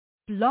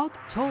Blog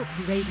Talk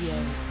Radio.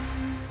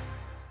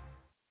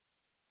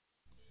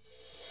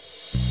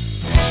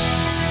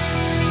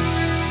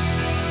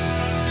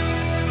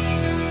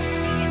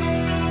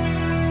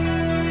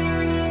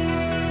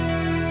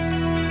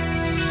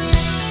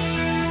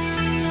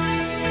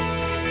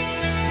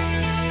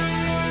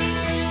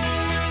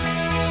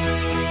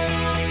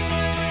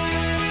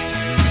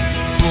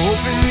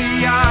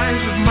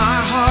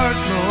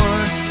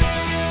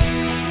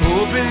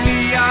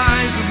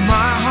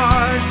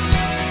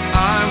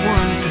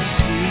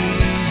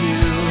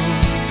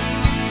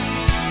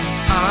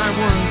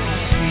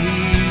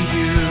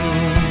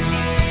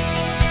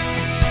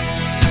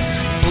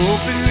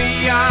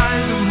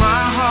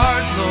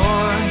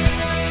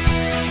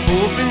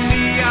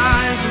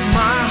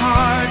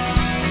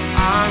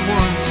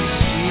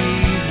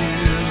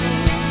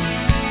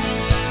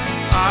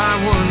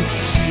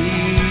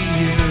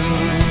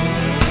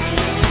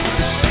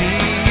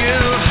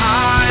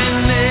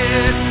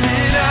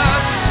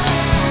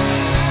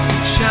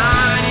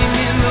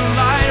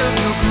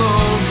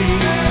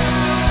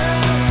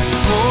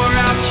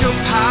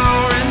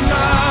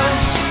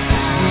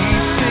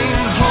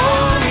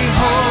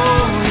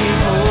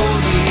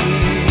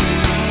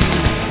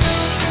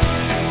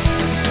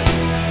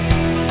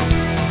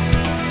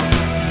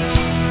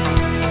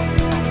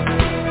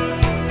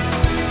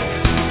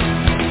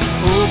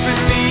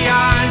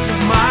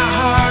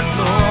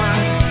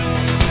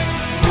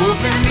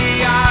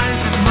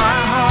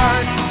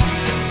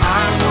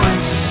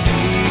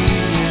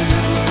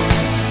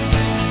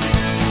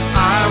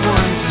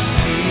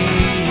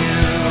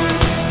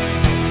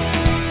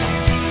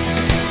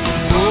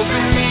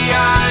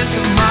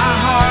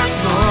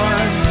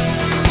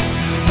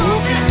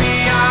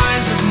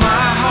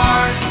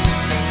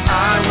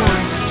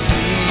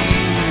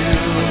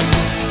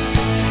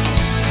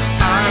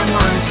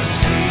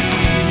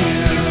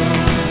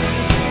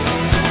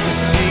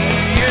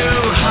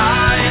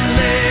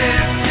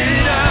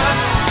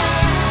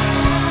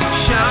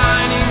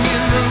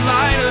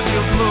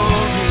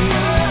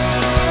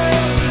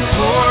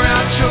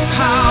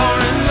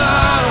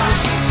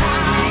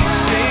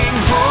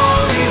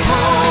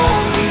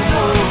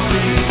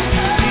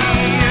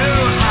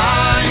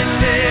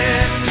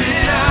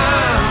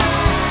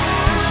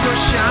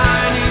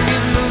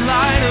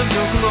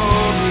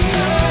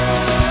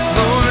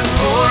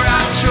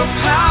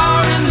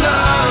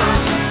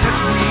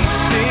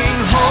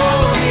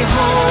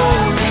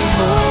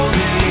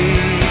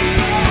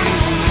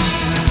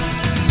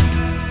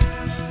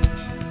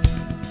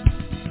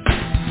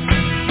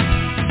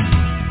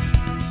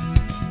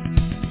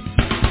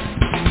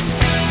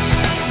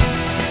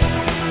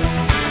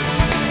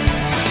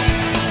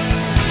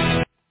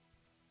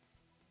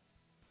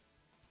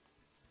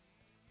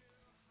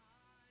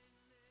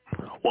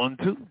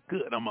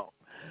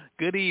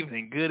 Good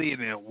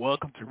evening.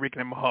 Welcome to Rick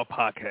and My Heart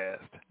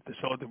Podcast, the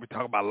show that we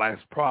talk about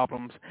life's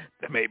problems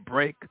that may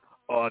break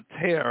or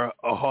tear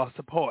a heart's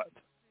apart.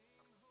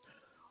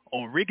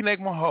 On Reconnect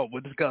My Heart,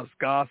 we discuss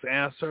God's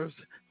answers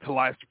to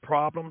life's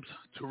problems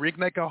to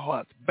reconnect our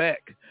hearts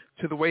back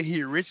to the way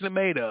He originally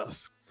made us.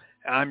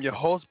 I'm your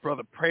host,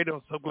 Brother Prater.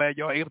 I'm so glad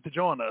y'all are able to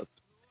join us.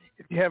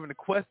 If you have any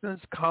questions,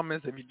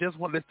 comments, if you just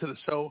want to listen to the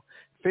show,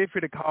 feel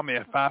free to call me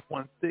at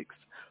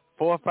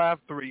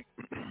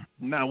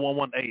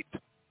 516-453-9118.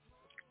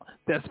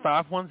 That's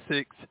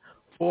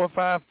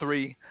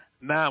 516-453-9118.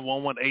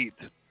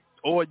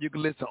 Or you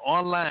can listen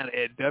online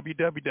at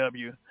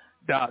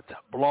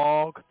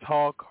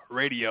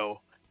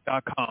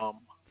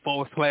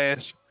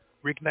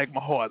www.blogtalkradio.com/Reconnect My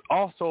Heart.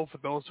 Also, for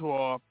those who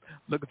are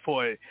looking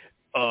for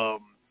a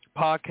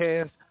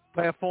podcast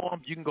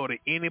platform, you can go to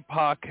any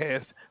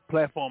podcast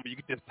platform. You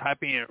can just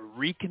type in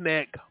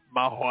Reconnect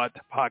My Heart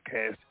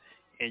Podcast,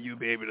 and you'll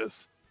be able to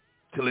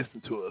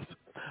listen to us.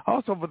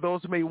 Also, for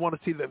those who may want to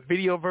see the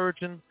video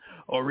version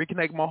or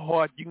Reconnect My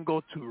Heart, you can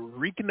go to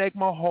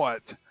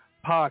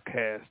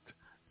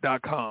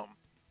reconnectmyheartpodcast.com.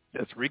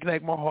 That's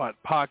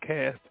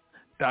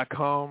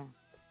reconnectmyheartpodcast.com.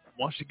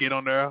 Once you get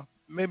on there,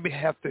 maybe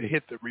have to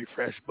hit the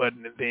refresh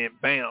button, and then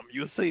bam,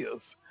 you'll see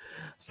us.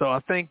 So I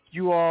thank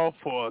you all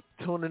for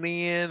tuning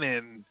in,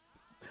 and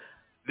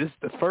this is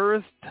the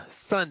first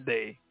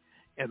Sunday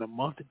in the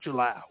month of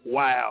July.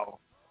 Wow.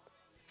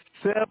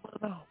 7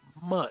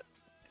 months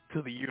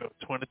to the year of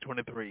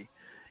 2023.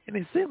 And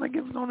it seemed like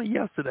it was only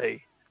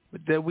yesterday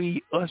that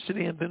we ushered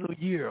in the new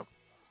year.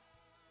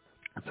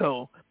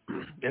 So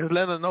it's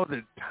letting us know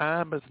that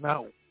time is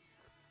not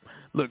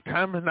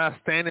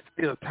standing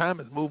still.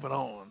 Time is moving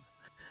on.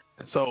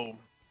 And so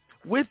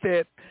with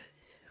that,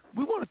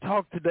 we want to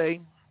talk today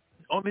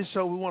on this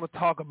show. We want to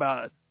talk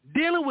about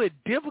dealing with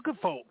difficult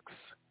folks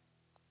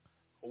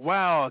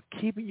while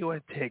keeping your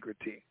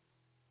integrity.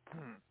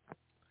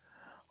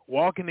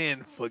 Walking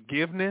in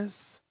forgiveness,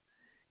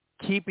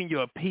 keeping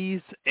your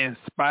peace in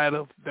spite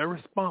of the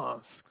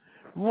response.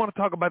 We want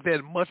to talk about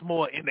that much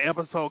more in the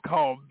episode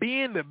called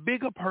Being the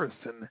Bigger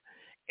Person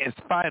in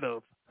Spite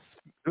of,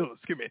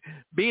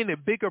 being the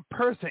bigger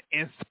person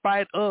in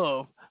spite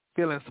of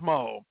feeling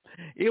small.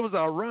 It was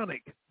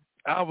ironic.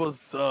 I was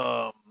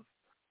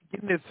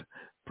putting this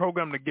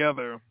program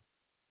together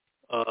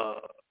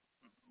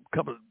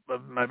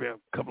maybe a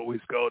couple of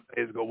weeks ago,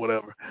 days ago,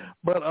 whatever.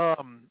 But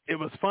it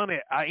was funny.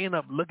 I ended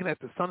up looking at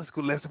the Sunday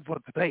school lesson for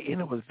today,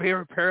 and it was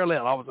very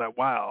parallel. I was like,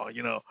 wow,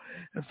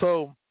 And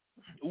so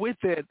with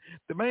that,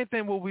 the main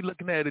thing we'll be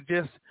looking at is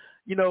just,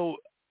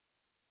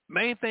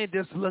 main thing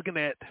just looking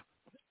at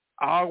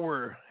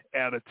our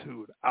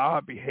attitude,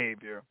 our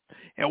behavior.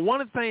 And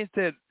one of the things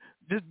that,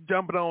 just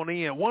jumping on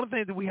in, one of the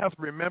things that we have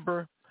to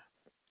remember,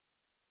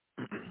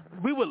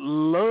 we would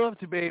love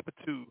to be able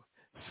to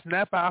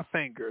snap our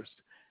fingers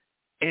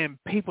and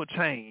people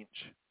change.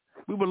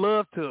 We would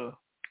love to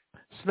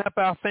snap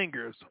our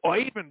fingers or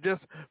even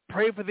just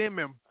pray for them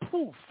and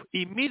poof,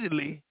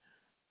 immediately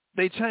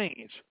they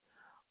change.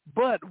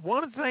 But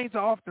one of the things I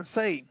often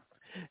say,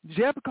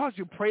 just because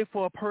you pray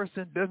for a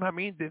person does not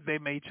mean that they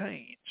may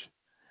change.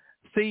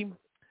 See,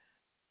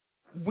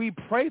 we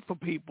pray for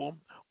people,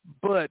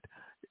 but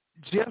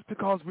just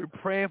because we're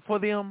praying for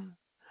them,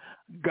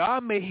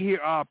 God may hear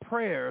our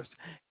prayers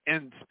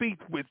and speak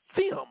with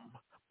them,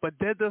 but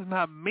that does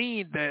not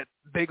mean that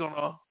they're going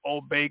to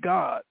obey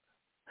God.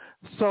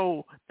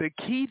 So the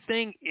key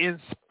thing, in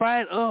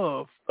spite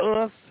of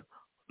us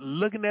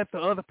looking at the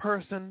other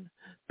person,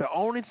 the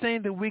only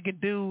thing that we can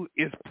do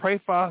is pray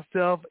for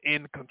ourselves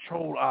and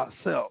control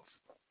ourselves.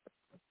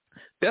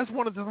 That's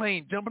one of the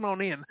things, jumping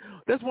on in,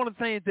 that's one of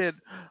the things that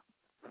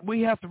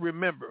we have to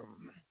remember.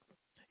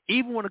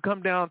 Even when it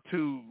comes down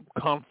to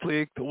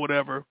conflict or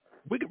whatever,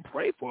 we can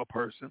pray for a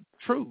person,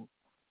 true.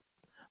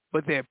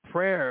 But that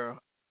prayer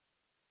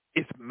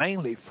is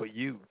mainly for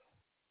you.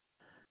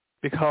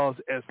 Because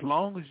as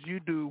long as you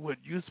do what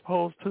you're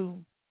supposed to,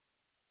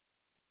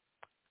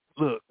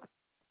 look,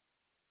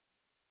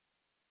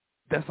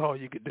 that's all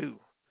you can do.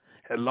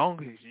 As long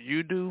as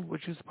you do what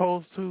you're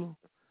supposed to,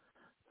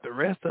 the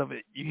rest of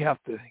it, you have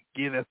to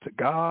give it to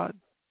God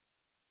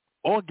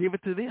or give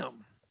it to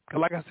them.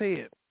 Because like I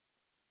said,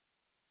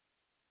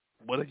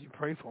 what if you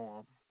pray for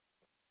them?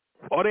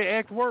 Or they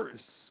act worse.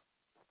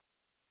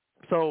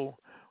 So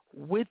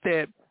with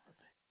that,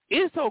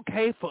 it's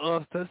okay for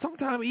us to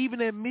sometimes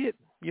even admit,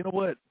 you know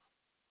what,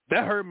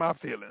 that hurt my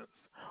feelings.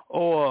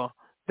 Or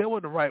that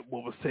wasn't right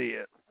what was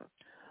said.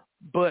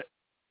 But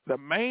the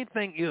main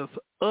thing is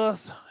us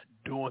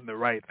doing the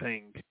right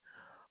thing.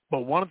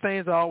 But one of the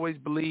things I always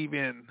believe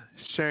in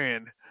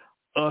sharing,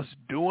 us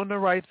doing the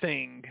right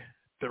thing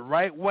the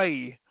right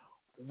way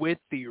with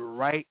the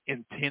right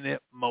intended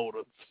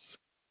motives.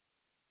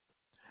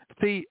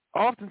 See,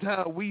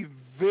 oftentimes we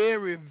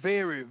very,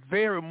 very,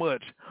 very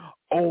much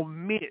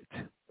omit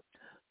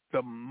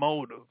the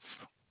motive.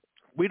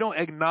 We don't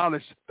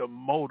acknowledge the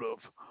motive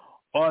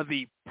or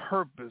the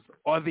purpose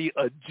or the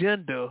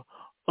agenda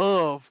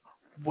of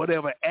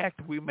whatever act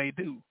we may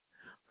do.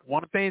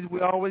 One of the things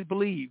we always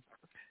believe,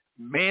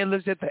 man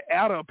looks at the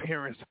outer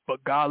appearance,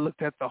 but God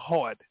looked at the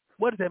heart.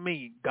 What does that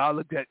mean? God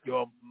looked at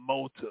your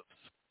motives.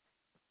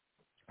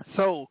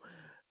 So,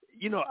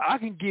 I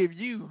can give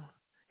you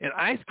an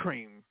ice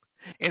cream,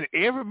 and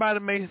everybody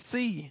may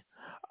see,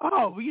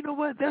 oh, you know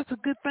what? That's a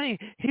good thing.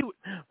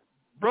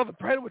 Brother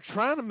Prater was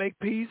trying to make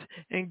peace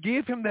and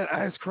give him that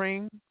ice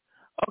cream.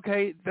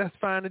 Okay, that's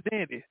fine and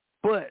dandy.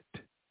 But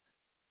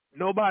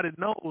nobody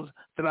knows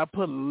that I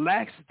put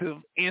laxative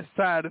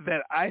inside of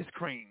that ice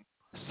cream.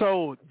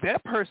 So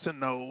that person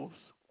knows.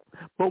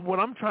 But what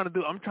I'm trying to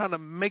do, I'm trying to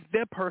make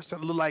that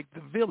person look like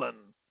the villain.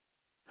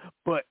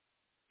 But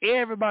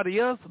everybody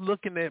else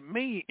looking at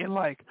me and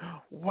like,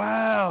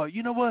 wow,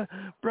 you know what,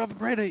 Brother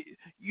Prater,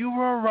 you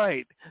were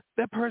right.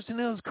 That person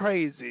is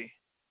crazy.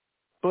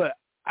 But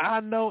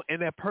I know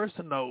and that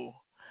person knows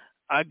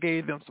I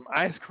gave them some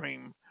ice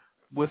cream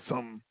with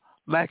some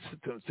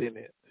laxatives in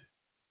it.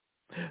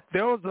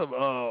 There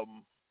was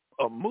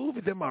a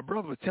movie that my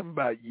brother was telling me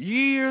about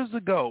years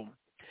ago,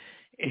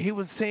 and he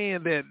was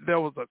saying that there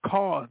was a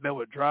car that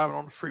was driving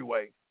on the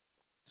freeway,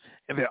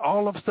 and then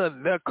all of a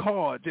sudden their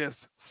car just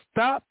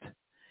stopped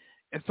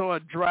and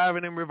started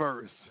driving in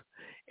reverse.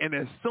 And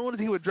as soon as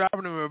he was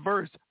driving in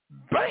reverse,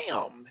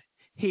 bam,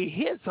 he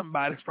hit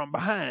somebody from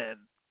behind.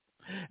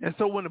 And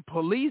so when the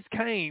police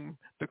came,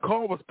 the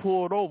car was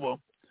pulled over,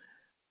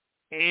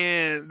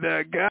 and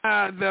the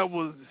guy that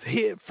was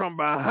hit from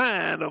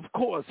behind, of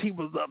course, he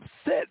was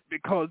upset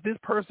because this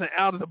person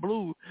out of the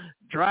blue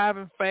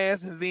driving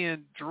fast and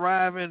then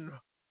driving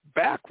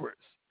backwards.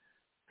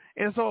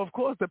 And so, of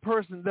course, the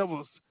person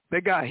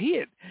that got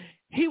hit,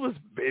 he was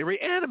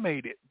very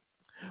animated.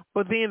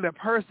 But then the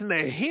person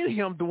that hit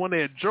him, the one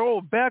that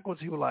drove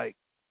backwards, he was like,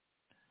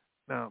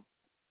 now,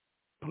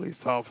 police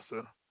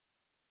officer,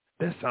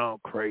 that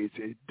sounds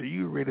crazy. Do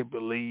you really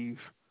believe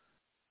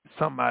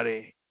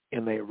somebody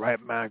in their right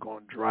mind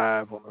going to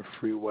drive on the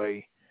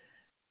freeway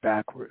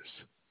backwards?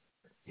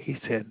 He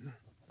said,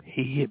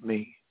 he hit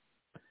me.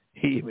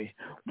 He hit me.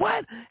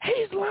 What?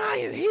 He's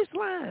lying. He's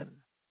lying.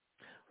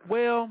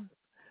 Well,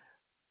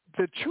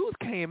 the truth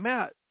came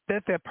out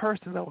that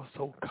person that was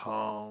so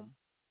calm,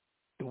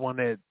 the one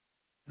that,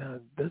 now,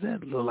 does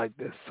that look like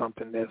that's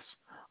something that's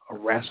a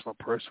rational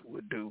person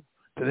would do?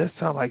 Does that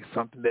sound like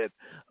something that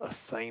a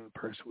sane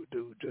person would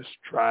do? Just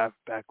drive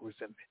backwards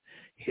and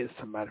hit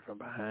somebody from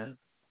behind?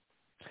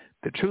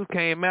 The truth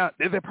came out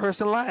that the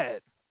person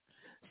lied.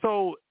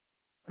 So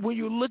when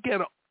you look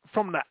at it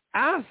from the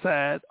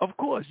outside, of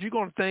course, you're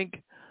going to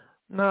think,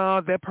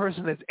 no, that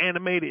person is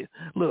animated.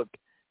 Look,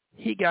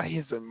 he got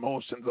his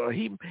emotions, or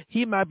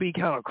he might be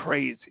kind of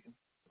crazy.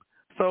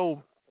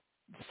 So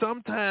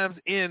sometimes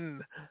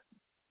in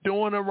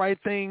doing the right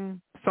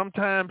thing,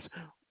 sometimes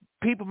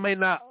people may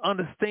not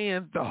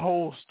understand the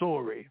whole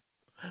story.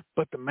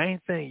 But the main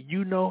thing,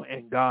 you know,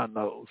 and God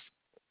knows.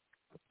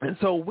 And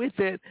so with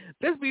that,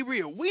 let's be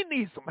real. We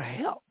need some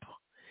help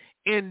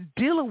in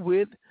dealing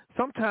with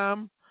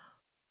sometimes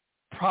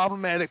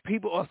problematic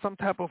people or some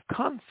type of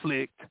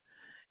conflict.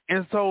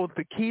 And so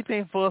the key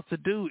thing for us to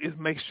do is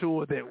make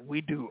sure that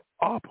we do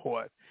our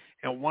part.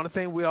 And one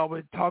thing we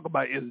always talk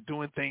about is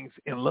doing things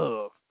in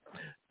love.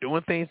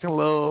 Doing things in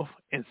love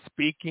and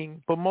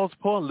speaking. But most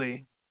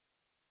importantly,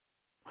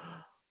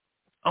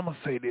 I'm going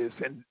to say this,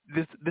 and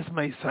this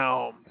may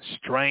sound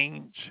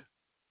strange,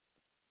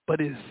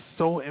 but it's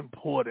so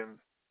important.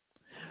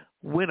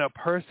 When a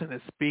person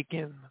is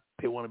speaking,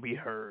 they want to be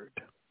heard.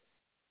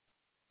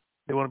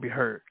 They want to be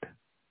heard.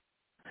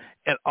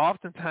 And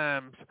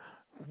oftentimes,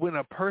 when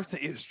a person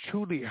is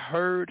truly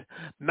heard,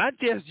 not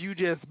just you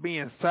just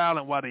being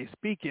silent while they're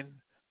speaking,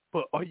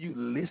 but are you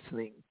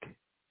listening?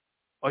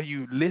 Are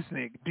you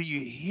listening? Do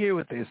you hear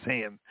what they're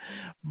saying?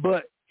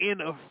 But in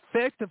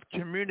effective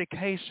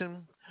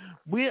communication,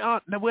 we're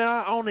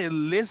not only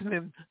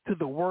listening to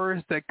the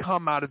words that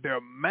come out of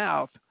their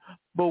mouth,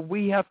 but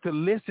we have to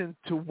listen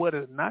to what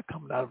is not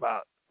coming out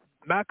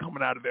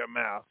of their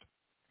mouth.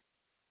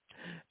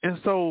 And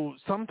so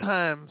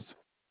sometimes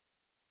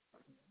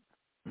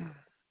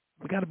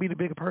we got to be the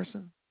bigger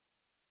person.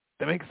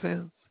 That makes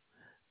sense?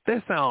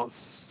 That sounds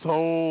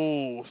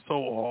so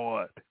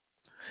hard.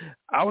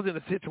 I was in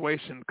a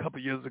situation a couple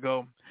of years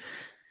ago,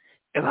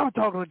 and I was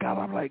talking to God.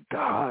 I'm like,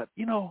 God,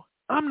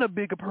 I'm the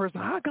bigger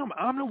person. How come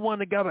I'm the one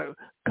that got to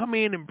come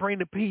in and bring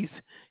the peace?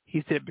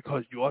 He said,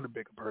 because you are the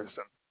bigger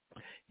person.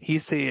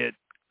 He said,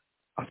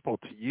 I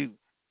spoke to you.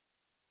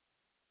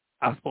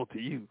 I spoke to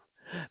you.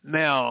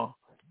 Now,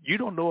 you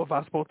don't know if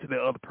I spoke to the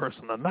other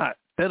person or not.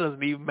 That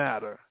doesn't even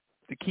matter.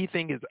 The key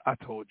thing is I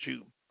told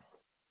you.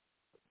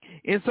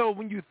 And so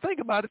when you think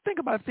about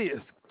this.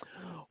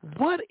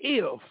 What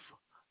if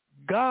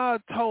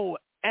God told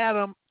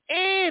Adam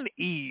and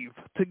Eve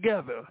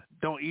together,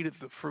 don't eat of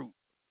the fruit.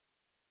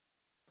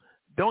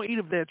 Don't eat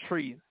of that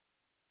tree.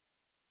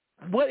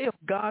 What if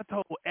God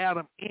told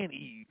Adam and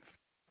Eve?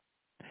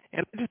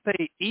 And let's just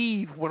say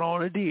Eve went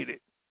on and did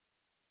it.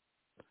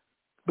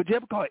 But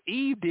just because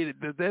Eve did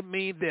it, does that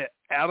mean that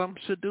Adam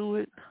should do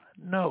it?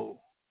 No.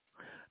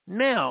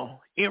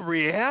 Now, in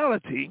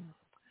reality,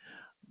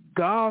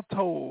 God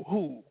told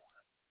who?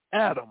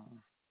 Adam.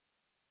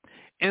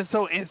 And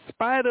so in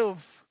spite of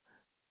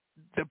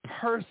the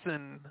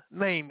person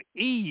named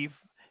Eve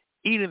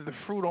eating the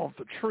fruit off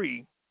the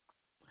tree,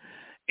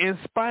 in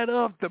spite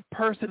of the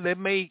person that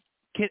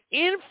can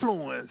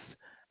influence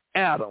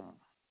Adam,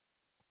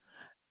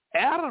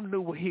 Adam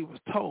knew what he was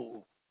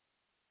told.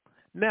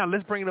 Now,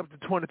 let's bring it up to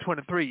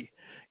 2023.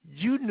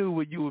 You knew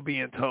what you were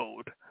being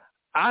told.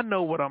 I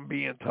know what I'm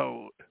being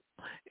told.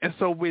 And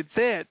so with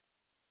that,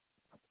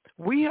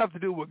 we have to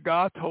do what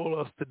God told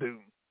us to do.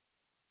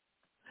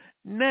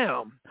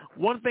 Now,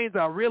 one of the things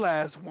I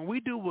realized, when we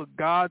do what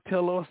God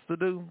tells us to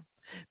do,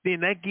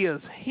 then that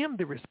gives him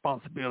the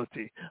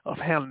responsibility of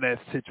handling that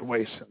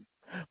situation.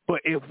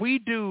 But if we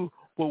do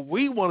what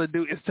we want to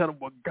do instead of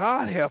what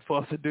God has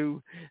for us to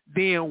do,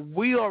 then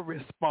we are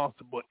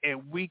responsible,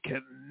 and we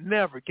can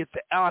never get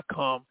the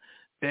outcome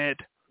that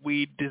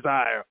we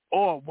desire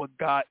or what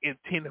God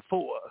intended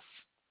for us.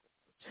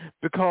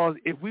 Because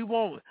if we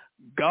want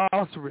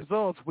God's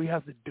results, we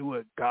have to do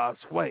it God's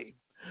way.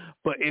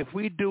 But if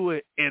we do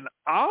it in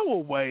our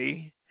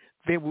way,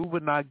 then we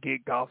would not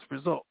get God's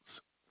results.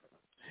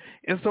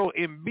 And so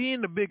in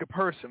being the bigger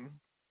person,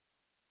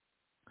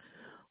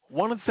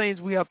 one of the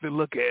things we have to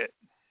look at,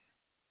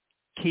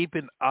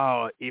 keeping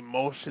our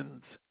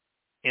emotions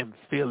and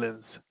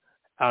feelings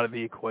out of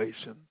the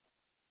equation.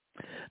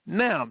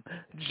 Now,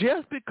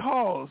 just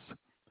because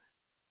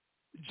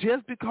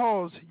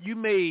you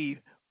may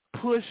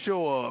push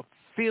your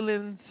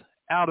feelings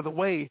out of the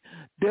way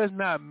does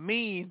not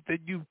mean that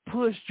you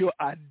pushed your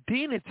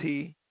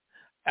identity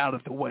out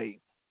of the way.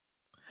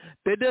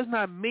 That does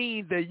not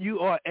mean that you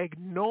are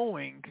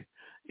ignoring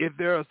if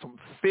there are some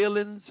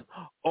feelings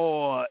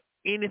or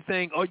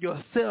anything or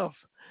yourself.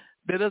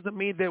 That doesn't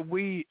mean that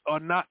we are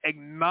not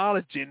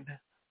acknowledging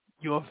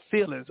your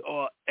feelings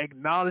or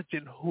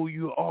acknowledging who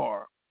you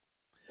are.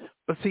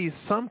 But see,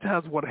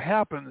 sometimes what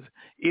happens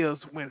is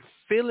when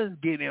feelings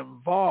get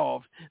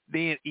involved,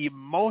 then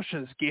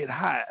emotions get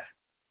high.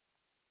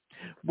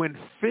 When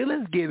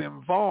feelings get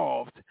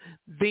involved,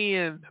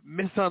 then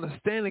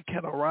misunderstanding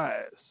can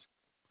arise.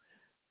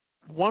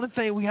 One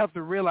thing we have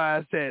to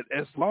realize that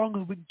as long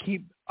as we can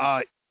keep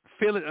our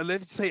feelings,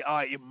 let's say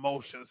our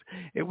emotions,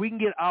 if we can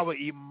get our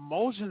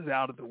emotions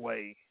out of the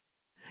way,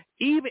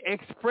 even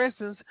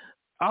expressing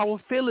our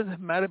feelings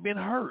might have been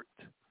hurt.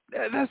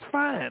 That's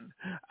fine.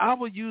 I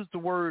would use the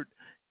word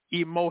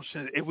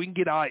emotions if we can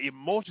get our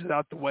emotions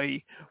out the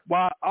way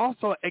while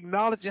also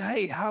acknowledging,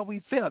 hey, how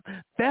we felt.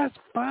 That's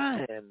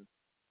fine.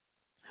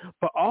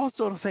 But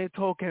also, the same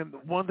token,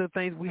 one of the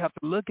things we have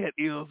to look at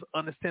is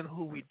understand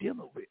who we're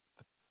dealing with.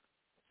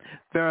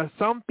 There are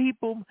some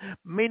people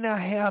may not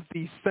have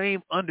the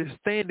same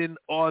understanding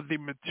or the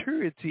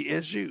maturity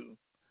as you.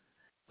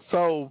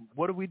 So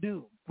what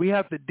do? We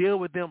have to deal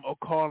with them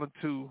according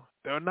to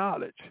their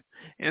knowledge.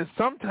 And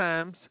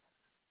sometimes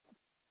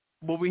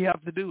what we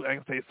have to do, I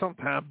can say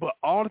sometimes, but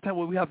all the time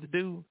what we have to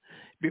do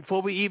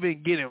before we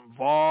even get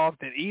involved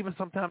and even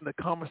sometimes the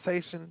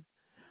conversation,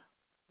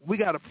 we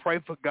got to pray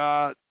for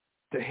God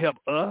to help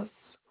us.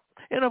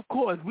 And, of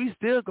course, we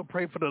still can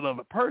pray for the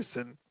other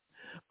person.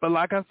 But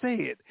like I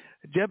said,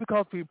 just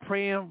because we're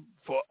praying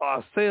for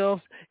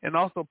ourselves and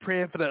also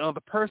praying for the other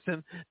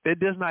person, that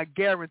does not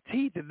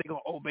guarantee that they're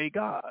going to obey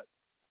God.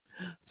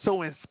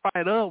 So in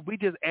spite of, we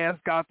just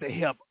ask God to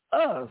help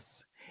us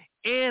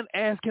and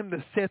ask him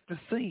to set the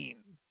scene.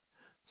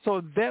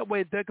 So that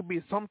way there could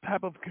be some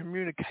type of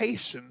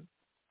communication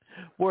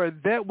where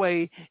that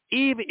way,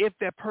 even if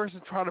that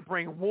person try to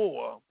bring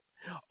war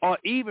or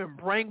even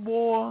bring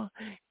war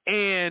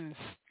and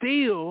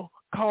still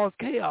cause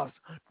chaos,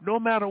 no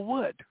matter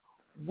what,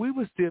 we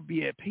will still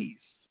be at peace.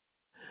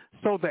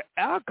 So the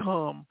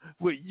outcome,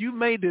 what you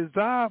may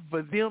desire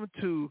for them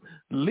to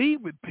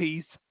lead with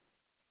peace,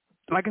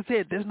 like I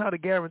said, there's not a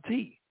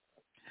guarantee.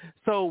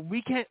 So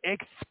we can't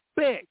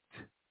expect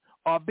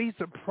or be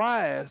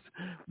surprised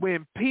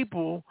when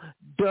people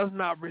does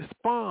not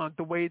respond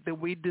the way that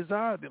we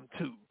desire them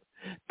to.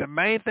 The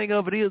main thing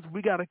of it is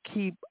we got to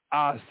keep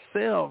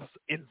ourselves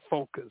in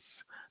focus,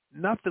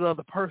 not the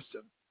other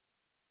person.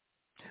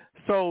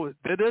 So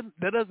that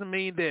doesn't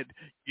mean that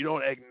you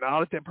don't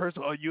acknowledge that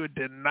person or you're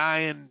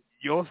denying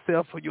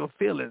yourself or your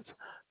feelings.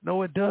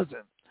 No, it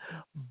doesn't.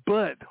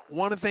 But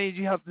one of the things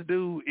you have to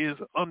do is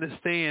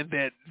understand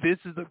that this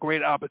is a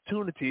great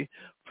opportunity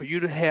for you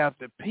to have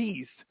the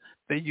peace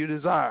that you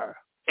desire.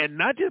 And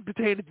not just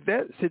pertaining to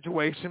that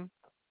situation,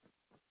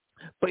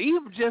 but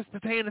even just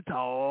pertaining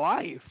to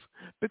life.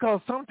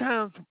 Because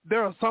sometimes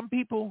there are some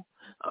people,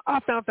 I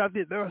found out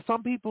that there are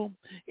some people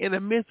in the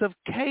midst of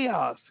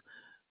chaos,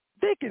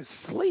 they can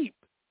sleep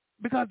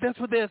because that's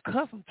what they're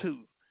accustomed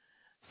to.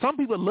 Some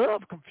people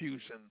love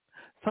confusion.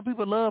 Some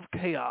people love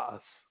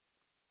chaos.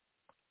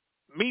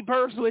 Me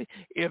personally,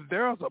 if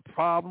there's a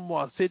problem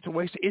or a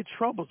situation, it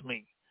troubles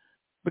me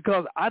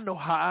because I know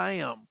how I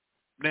am.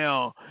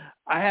 Now,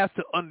 I have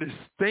to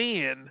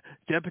understand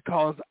just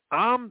because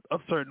I'm a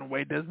certain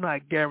way does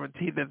not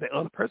guarantee that the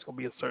other person will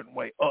be a certain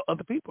way or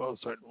other people are a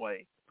certain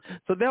way.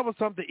 So that was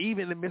something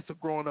even in the midst of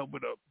growing up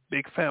with a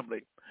big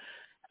family.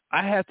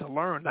 I had to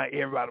learn not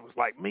everybody was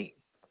like me.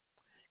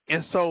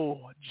 And so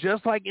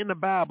just like in the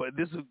Bible,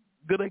 this is a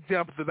good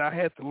example that I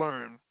had to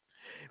learn.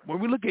 When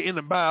we look at in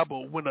the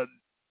Bible, when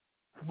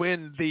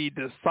the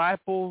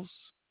disciples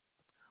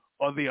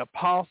or the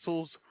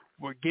apostles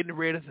were getting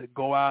ready to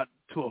go out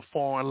to a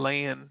foreign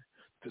land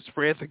to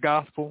spread the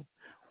gospel,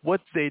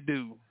 what did they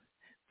do?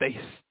 They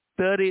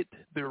studied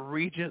the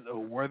region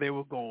of where they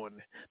were going.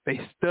 They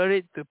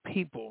studied the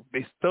people.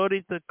 They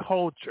studied the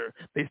culture.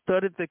 They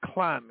studied the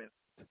climate.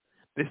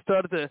 They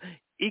studied the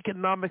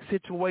economic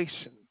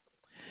situation.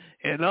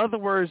 In other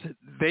words,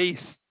 they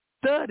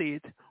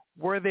studied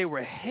where they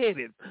were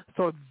headed.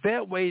 So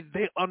that way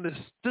they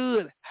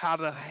understood how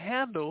to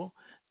handle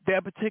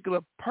that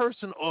particular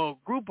person or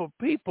group of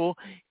people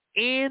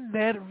in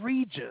that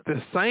region.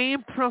 The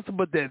same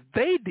principle that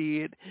they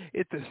did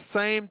is the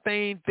same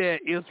thing that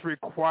is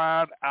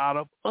required out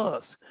of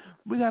us.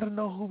 We got to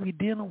know who we're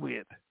dealing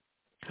with.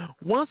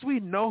 Once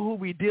we know who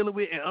we're dealing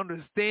with and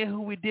understand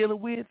who we're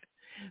dealing with,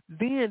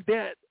 then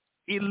that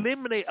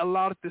eliminate a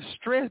lot of the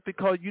stress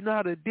because you know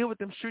how to deal with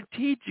them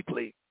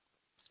strategically.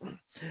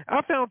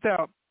 I found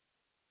out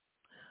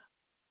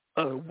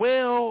a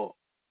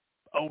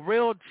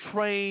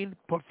well-trained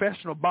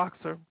professional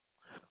boxer,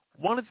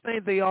 one of the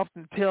things they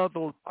often tell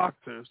those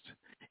boxers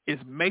is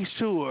make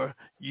sure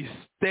you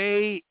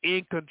stay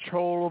in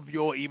control of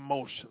your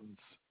emotions.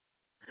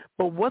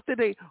 But what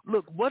does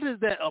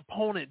that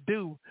opponent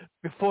do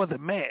before the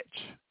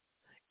match?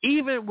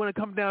 Even when it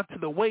comes down to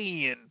the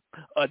weigh-in,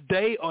 a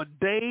day or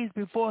days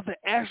before the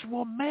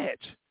actual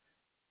match,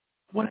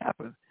 what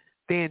happens?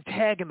 They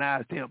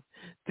antagonize them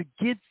to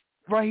get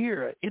right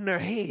here in their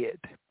head,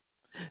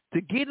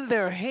 to get in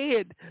their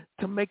head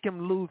to make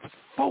them lose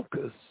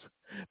focus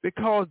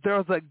because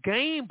there's a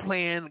game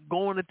plan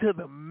going into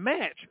the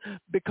match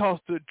because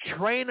the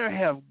trainer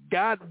have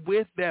got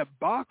with that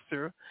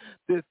boxer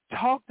to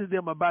talk to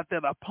them about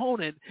that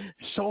opponent,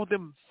 show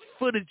them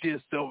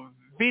footages of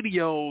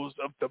videos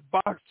of the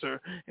boxer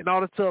and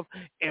all that stuff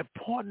and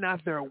pointing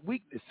out their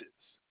weaknesses.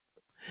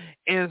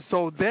 And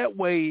so that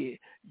way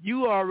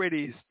you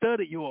already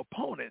studied your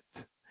opponent.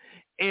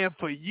 And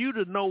for you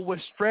to know what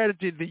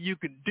strategy that you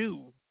can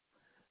do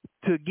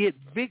to get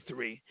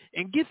victory,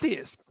 and get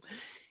this,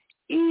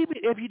 even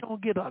if you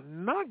don't get a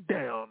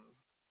knockdown,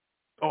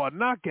 or a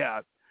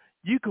knockout,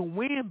 you can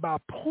win by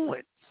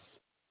points.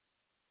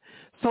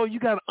 So you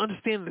got to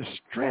understand the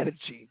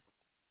strategy.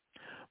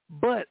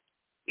 But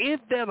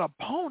if that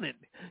opponent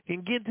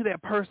can get into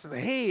that person's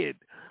head,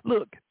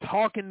 look,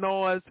 talking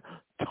noise,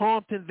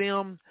 taunting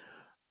them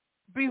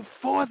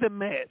before the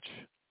match,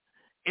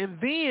 and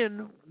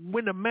then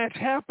when the match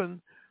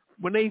happened,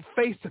 when they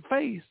face to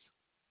face,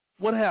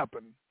 what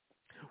happened?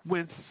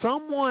 When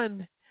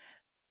someone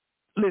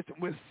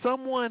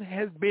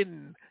has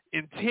been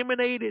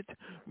intimidated,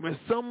 when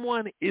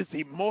someone is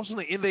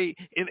emotionally in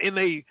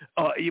they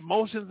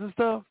emotions and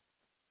stuff,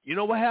 you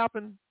know what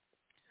happened?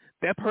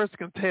 That person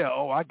can tell,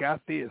 oh, I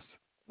got this.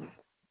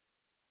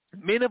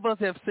 Many of us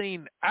have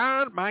seen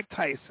Iron Mike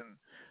Tyson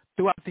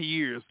throughout the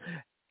years.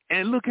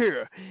 And look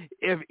here,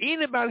 if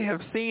anybody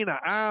have seen an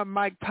Iron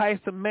Mike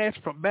Tyson match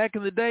from back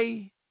in the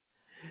day,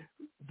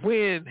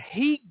 when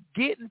he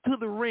get into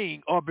the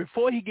ring, or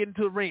before he get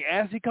into the ring,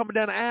 as he coming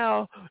down the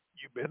aisle,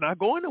 you better not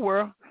go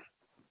anywhere.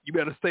 You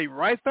better stay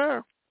right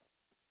there.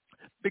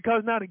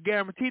 Because now it's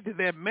guaranteed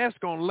that match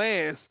going to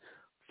last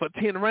for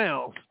 10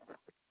 rounds.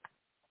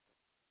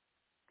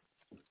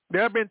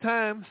 There have been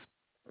times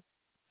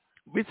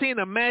we've seen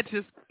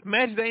matches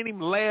ain't even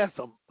last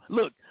a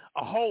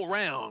whole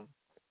round.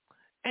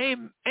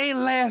 Ain't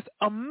last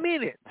a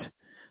minute.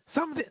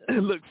 Some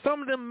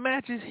of them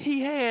matches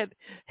he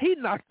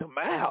knocked them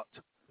out.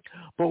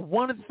 But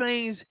one of the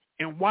things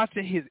in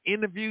watching his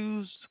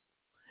interviews,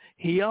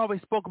 he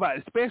always spoke about,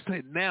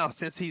 especially now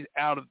since he's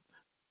out of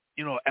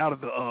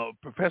the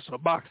professional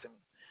boxing.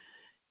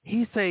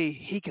 He say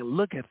he can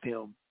look at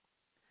them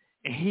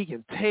and he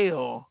can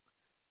tell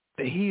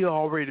that he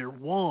already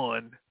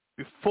won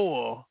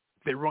before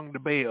they rung the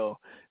bell,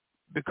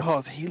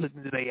 because he looked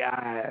into their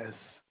eyes.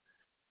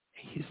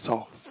 He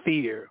saw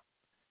fear.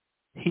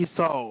 He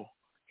saw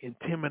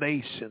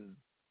intimidation.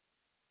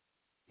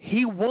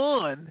 He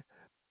won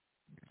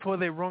before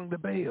they rung the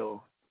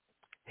bell.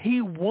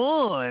 He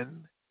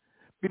won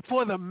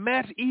before the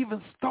match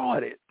even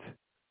started.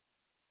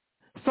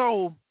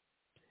 So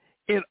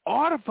in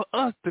order for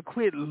us to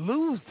quit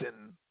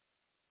losing,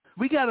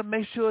 we got to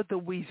make sure that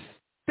we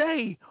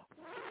stay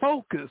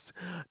focused.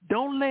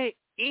 Don't let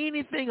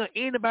anything or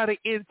anybody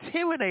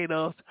intimidate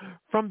us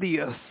from the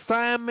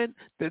assignment,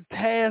 the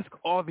task,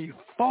 or the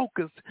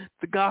focus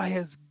that God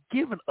has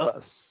given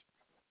us.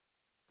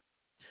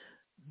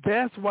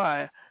 That's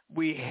why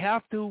we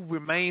have to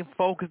remain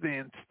focused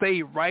and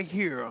stay right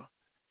here.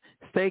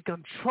 Stay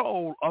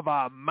control of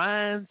our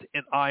minds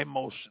and our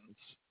emotions.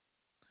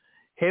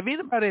 Have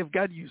anybody have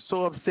got you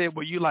so upset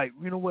where you like,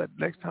 you know what,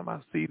 next time I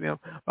see them,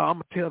 I'm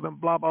going to tell them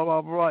blah, blah,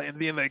 blah, blah, and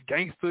then that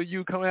gangster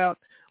you come out,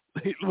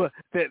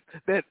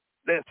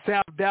 that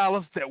South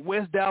Dallas, that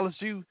West Dallas,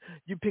 you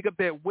pick up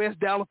that West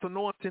Dallas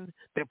anointing,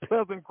 that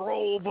Pleasant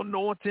Grove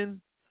anointing,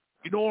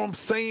 you know what I'm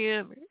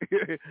saying?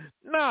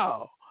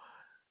 No.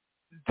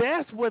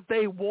 That's what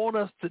they want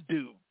us to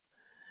do.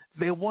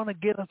 They want to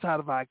get us out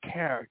of our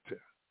character.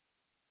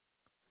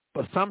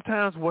 But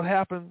sometimes what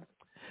happens,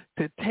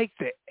 to take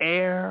the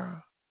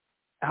air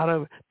out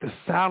of, to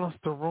silence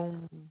the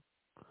room,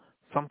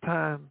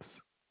 sometimes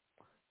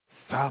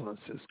silence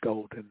is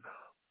golden.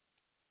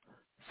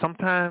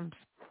 Sometimes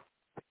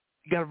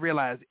you got to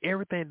realize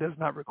everything does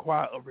not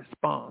require a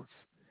response,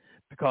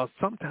 because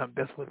sometimes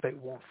that's what they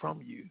want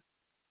from you.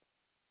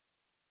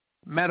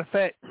 Matter of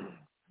fact,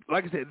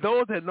 like I said,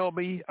 those that know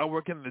me, I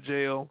work in the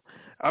jail.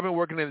 I've been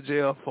working in the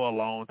jail for a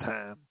long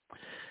time.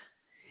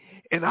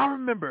 And I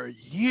remember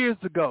years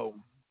ago,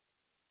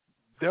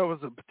 there was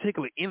a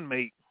particular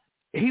inmate.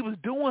 He was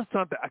doing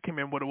something, I can't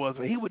remember what it was,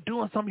 but he was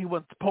doing something he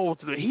wasn't supposed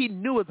to do. He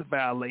knew it was a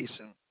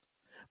violation.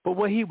 But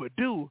what he would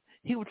do,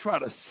 he would try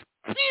to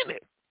spin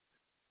it.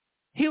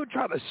 He would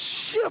try to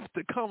shift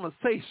the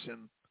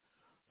conversation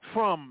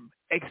from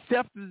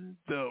accepting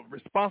the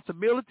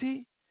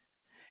responsibility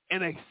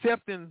and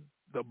accepting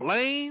the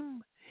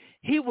blame.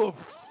 He will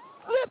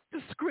flip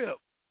the script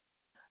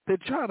to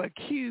try to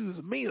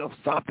accuse me of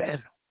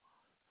something.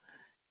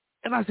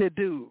 And I said,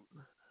 dude,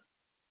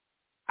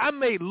 I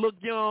may look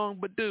young,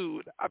 but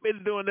dude, I've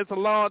been doing this a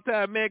long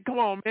time, man. Come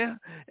on, man.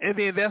 And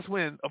then that's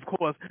when, of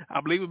course, I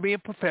believe in being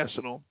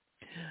professional.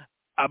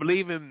 I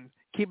believe in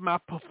keeping my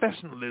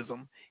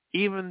professionalism,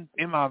 even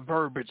in my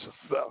verbiage and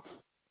stuff.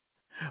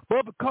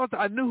 But because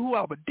I knew who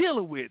I was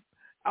dealing with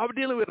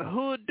a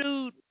hood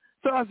dude.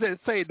 So I said,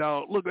 say,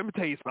 dog, look, let me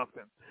tell you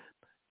something.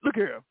 Look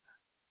here.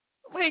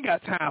 We ain't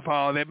got time for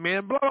all that,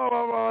 man. Blah, blah,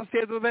 blah, blah.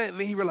 Said all that. And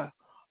then he realized,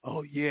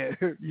 oh, yeah,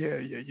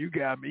 you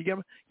got me.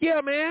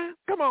 Yeah, man.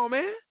 Come on,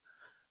 man.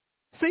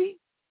 See?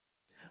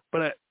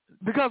 But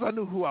because I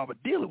knew who I was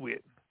dealing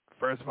with,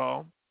 first of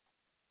all,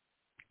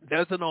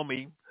 those that know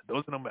me,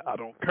 I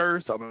don't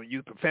curse, I don't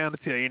use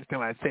profanity or anything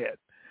like that.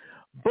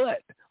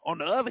 But on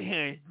the other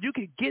hand, you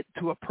can get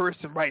to a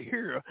person right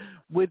here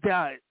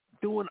without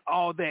doing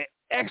all that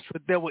extra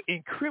that will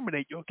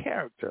incriminate your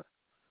character.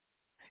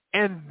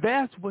 And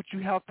that's what you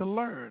have to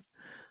learn.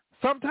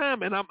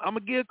 Sometime, and I'm going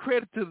to give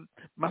credit to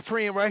my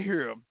friend right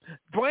here,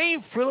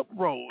 Dwayne Phillip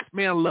Rose.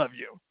 Man, I love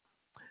you.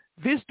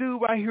 This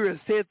dude right here has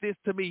said this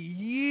to me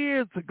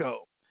years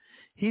ago.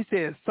 He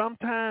said,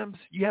 sometimes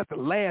you have to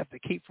laugh to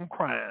keep from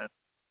crying.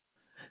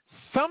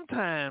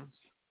 Sometimes,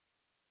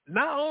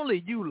 not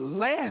only you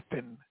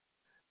laughing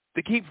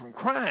to keep from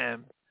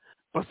crying,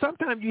 but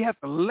sometimes you have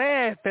to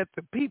laugh at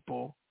the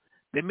people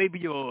that may be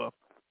your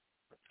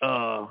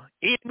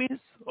enemies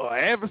or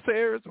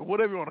adversaries or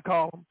whatever you want to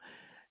call them.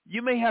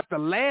 You may have to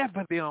laugh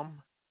at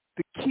them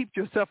to keep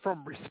yourself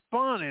from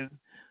responding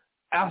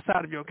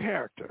outside of your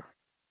character.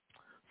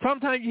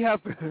 Sometimes you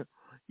have to,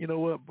 you know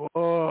what,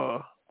 boy,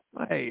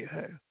 hey,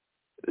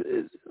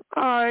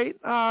 all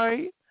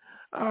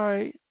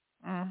right.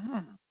 Mm-hmm.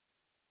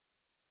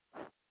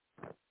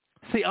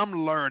 See,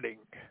 I'm learning.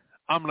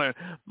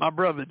 My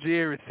brother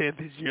Jerry said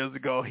this years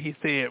ago. He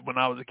said when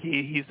I was a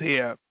kid, he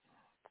said,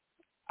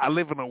 I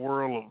live in a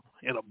world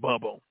in a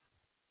bubble.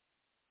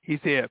 He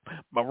said,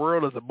 my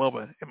world is a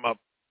bubble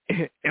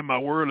and my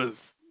world is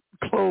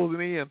closing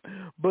in.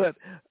 But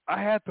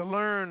I had to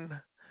learn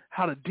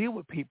how to deal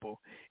with people.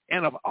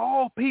 And of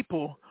all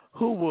people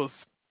who was,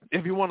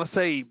 if you want to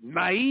say,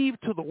 naive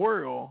to the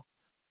world,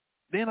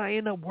 then I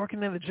ended up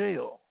working in a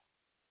jail.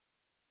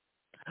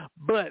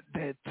 But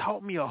that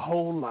taught me a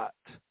whole lot.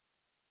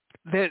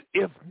 That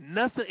if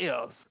nothing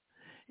else,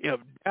 if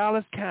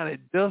Dallas County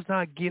does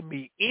not give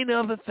me any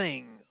other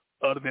thing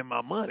other than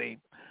my money,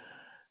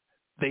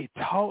 they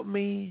taught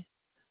me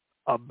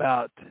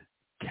about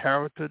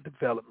character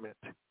development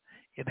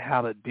and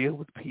how to deal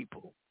with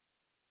people.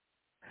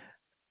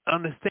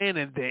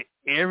 Understanding that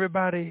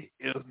everybody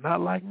is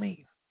not like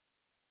me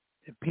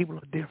and people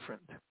are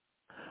different.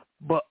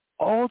 But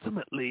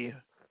ultimately,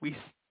 we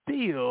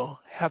still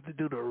have to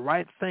do the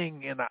right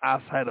thing in the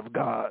eyesight of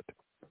God.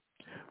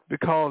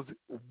 Because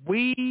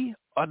we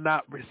are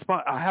not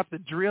responsible. I have to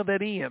drill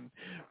that in.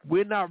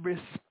 We're not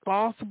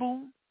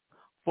responsible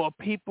for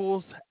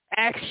people's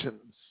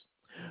actions,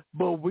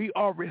 but we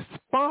are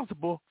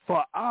responsible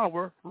for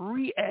our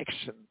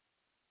reaction.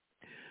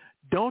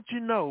 Don't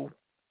you know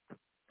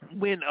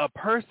when a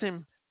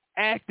person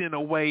acts in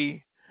a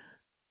way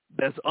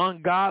that's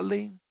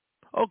ungodly,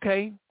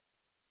 okay,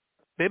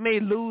 they may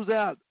lose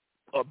out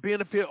a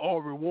benefit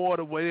or reward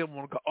or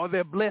whatever, or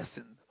their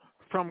blessing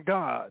from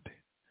God.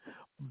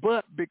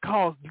 But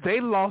because they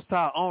lost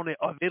out on it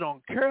or they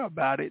don't care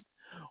about it,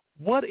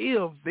 what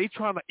if they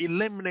try to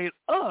eliminate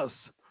us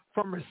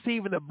from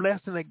receiving the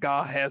blessing that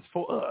God has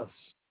for us?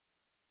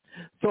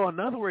 So in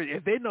other words,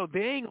 if they know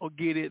they ain't going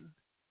to get it,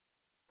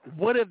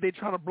 what if they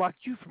try to block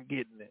you from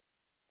getting it?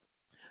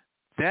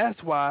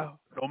 That's why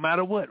no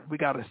matter what, we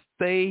got to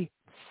stay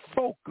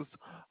focused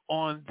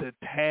on the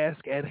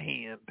task at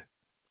hand.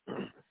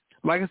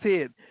 Like I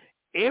said,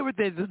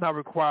 everything does not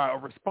require a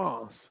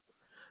response.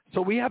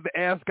 So we have to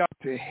ask God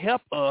to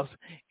help us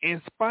in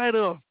spite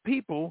of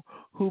people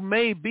who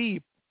may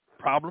be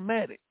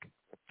problematic.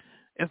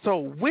 And so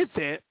with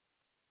that,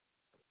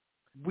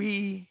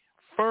 we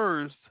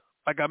first,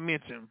 like I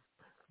mentioned,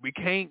 we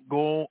can't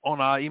go on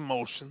our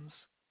emotions.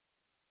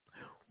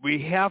 We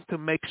have to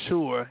make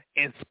sure,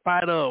 in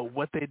spite of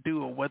what they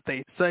do or what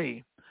they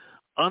say,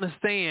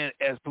 understand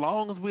as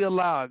long as we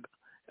allow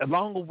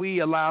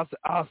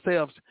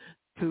ourselves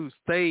to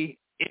stay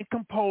in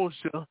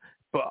composure,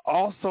 but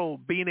also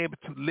being able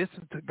to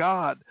listen to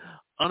God,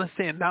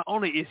 understand not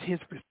only is his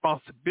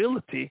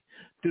responsibility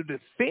to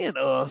defend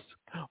us,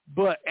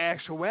 but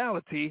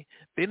actuality,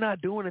 they're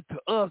not doing it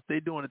to us, they're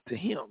doing it to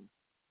him.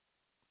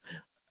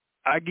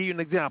 I'll give you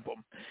an example.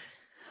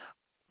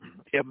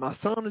 If my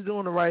son is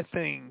doing the right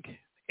thing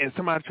and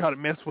somebody try to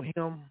mess with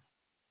him,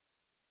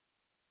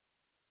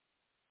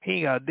 he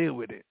ain't got to deal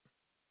with it.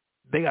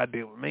 They got to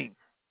deal with me.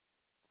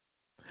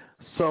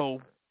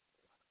 So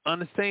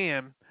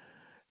understand,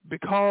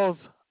 because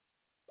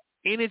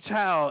any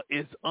child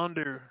is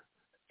under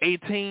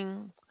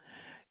 18,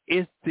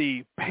 it's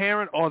the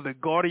parent or the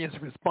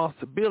guardian's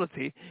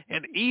responsibility.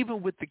 And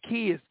even with the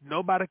kids,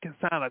 nobody can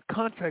sign a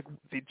contract with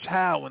the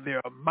child when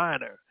they're a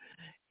minor.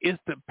 It's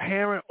the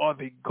parent or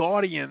the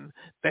guardian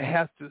that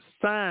has to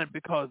sign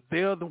because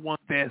they're the one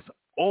that's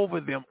over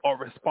them or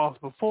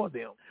responsible for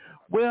them.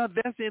 Well,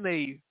 that's in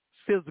a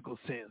physical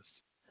sense.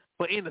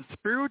 But in a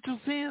spiritual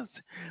sense,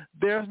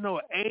 there's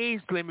no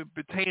age limit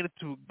pertaining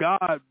to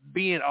God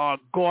being our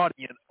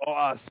guardian or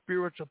our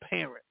spiritual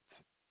parent.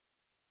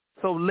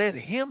 So let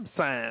him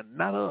sign,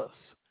 not us.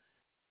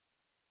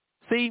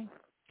 See,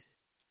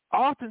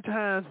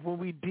 oftentimes when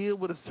we deal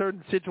with a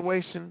certain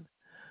situation,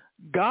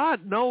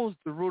 God knows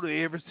the root of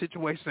every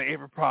situation and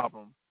every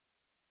problem.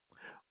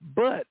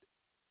 But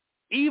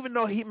even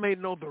though he may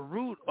know the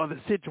root of the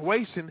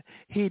situation,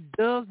 he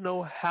does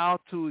know how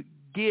to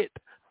get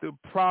the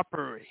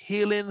proper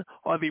healing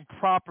or the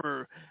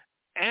proper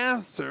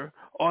answer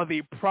or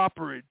the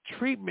proper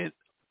treatment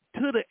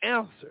to the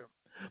answer.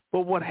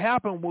 But what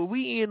happened when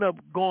we end up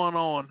going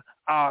on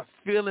our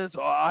feelings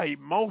or our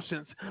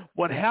emotions,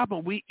 what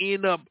happened, we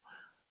end up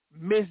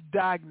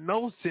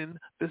misdiagnosing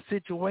the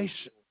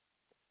situation.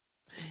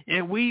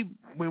 And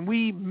when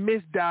we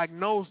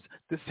misdiagnose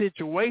the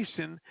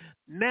situation,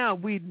 now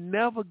we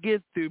never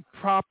get the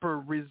proper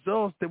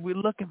results that we're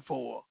looking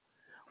for.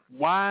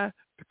 Why?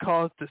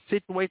 Because the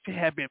situation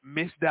had been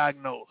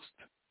misdiagnosed.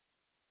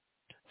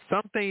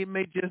 Something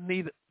may just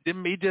need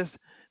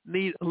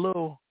a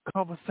little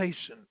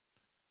conversation,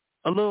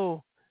 a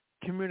little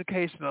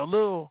communication, a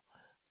little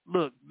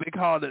look. They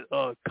call it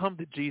a come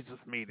to Jesus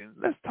meeting.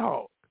 Let's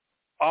talk.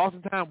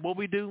 Oftentimes, what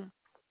we do,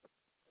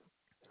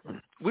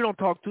 we don't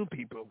talk to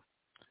people.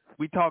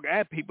 We talk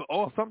at people,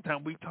 or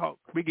sometimes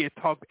we get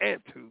talked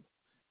at to.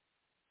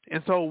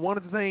 And so one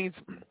of the things,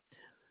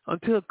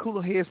 until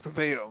cooler heads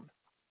prevail,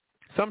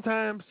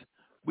 sometimes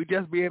we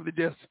just be able to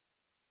just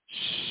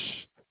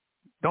shh,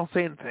 don't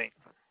say anything.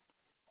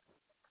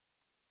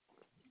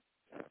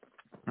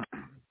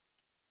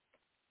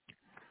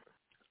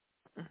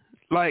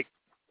 Like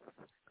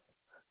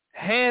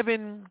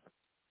having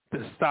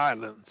the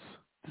silence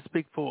to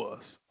speak for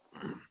us.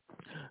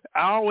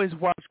 I always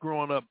watched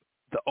growing up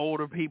the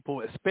older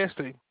people,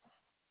 especially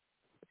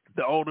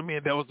the older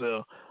men. There was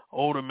a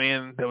older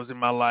man that was in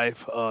my life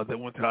that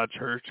went to our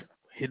church.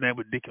 His name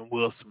was Deacon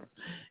Wilson.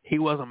 He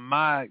wasn't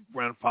my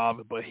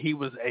grandfather, but he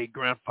was a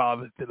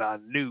grandfather that I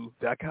knew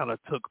that I kind of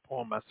took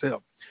upon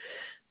myself.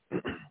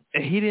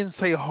 And he didn't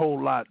say a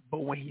whole lot, but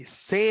when he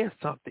said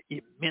something,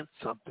 it meant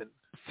something.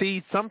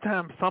 See,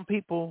 sometimes some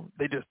people,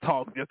 they just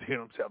talk just to hear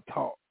themselves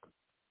talk.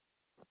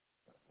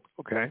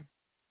 Okay?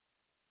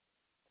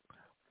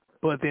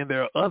 But then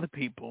there are other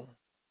people,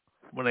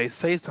 when they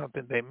say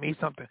something, they mean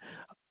something.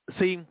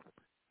 See,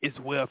 it's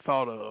well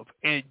thought of.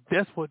 And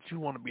that's what you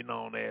want to be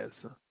known as.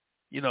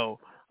 You know,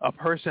 a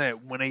person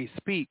that when they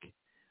speak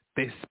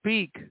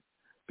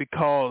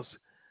because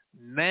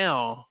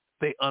now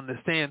they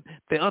understand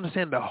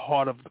the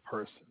heart of the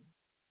person.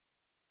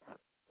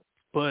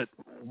 But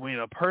when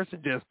a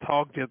person just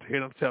talks just to hear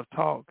themselves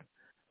talk,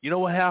 you know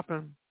what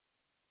happened?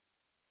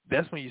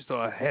 That's when you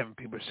start having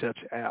people shut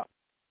you out.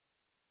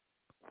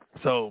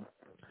 So,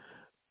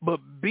 but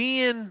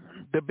being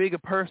the bigger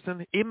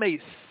person, it may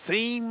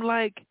seem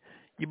like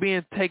you're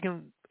being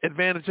taken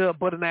advantage of,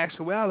 but in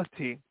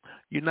actuality,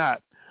 you're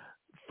not.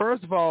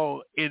 First of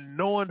all, in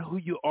knowing who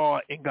you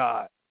are in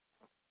God,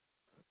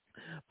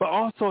 but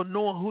also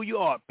knowing who you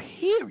are,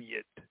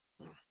 period.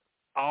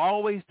 I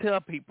always tell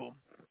people,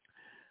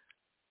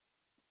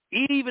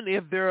 even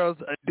if there's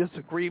a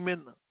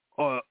disagreement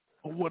or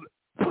what,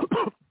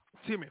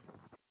 excuse me,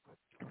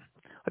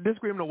 a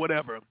disagreement or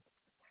whatever,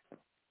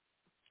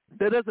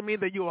 that doesn't mean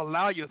that you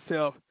allow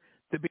yourself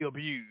to be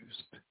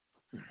abused.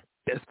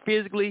 That's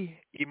physically,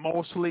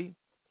 emotionally,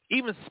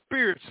 even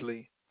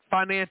spiritually,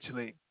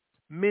 financially,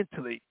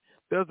 mentally.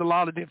 There's a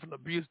lot of different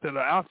abuse that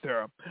are out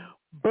there.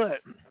 But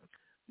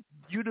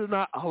you do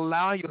not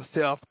allow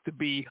yourself to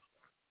be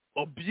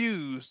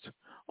abused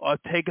or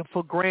taken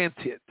for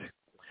granted.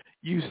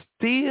 You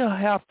still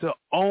have to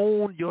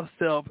own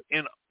yourself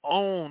and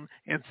own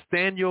and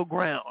stand your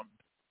ground.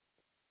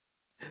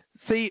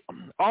 See,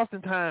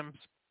 oftentimes,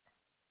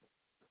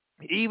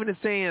 even in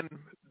saying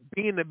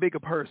being a bigger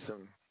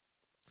person,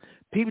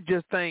 people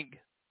just think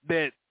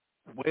that,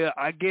 well,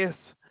 I guess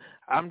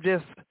I'm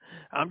just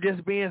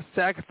being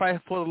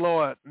sacrificed for the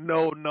Lord.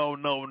 No.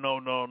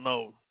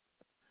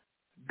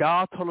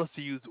 God told us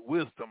to use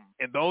wisdom.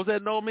 And those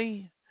that know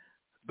me,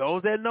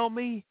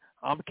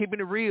 I'm keeping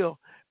it real.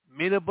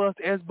 Many of us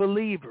as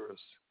believers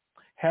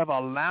have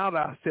allowed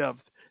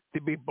ourselves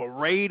to be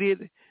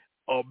berated,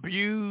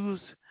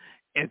 abused,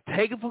 and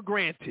taken for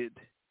granted,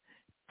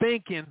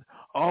 thinking,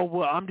 oh,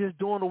 well, I'm just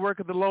doing the work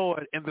of the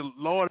Lord. And the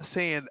Lord is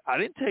saying, I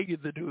didn't tell you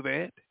to do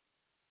that.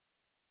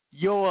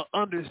 Your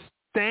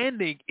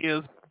understanding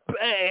is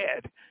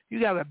bad. You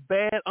got a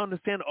bad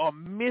understanding or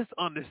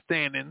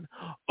misunderstanding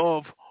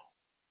of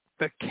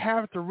the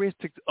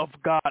characteristics of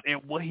God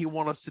and what he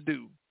wants us to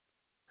do.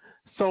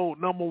 So,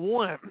 number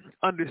one,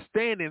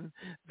 understanding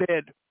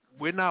that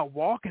we're not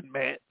walking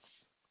mats.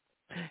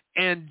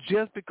 And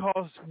just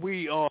because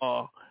we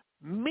are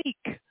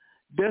meek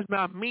does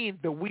not mean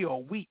that we are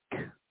weak.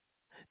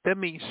 That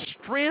means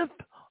strength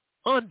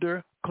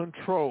under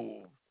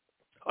control.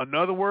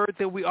 Another word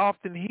that we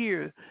often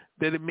hear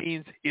that it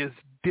means is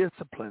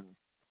discipline.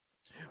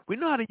 We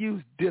know how to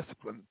use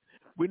discipline.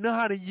 We know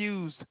how to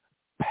use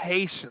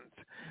patience,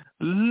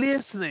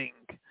 listening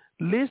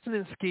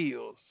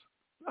skills.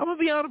 I'm going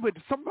to be honest with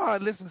you. Some of our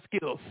listening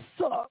skills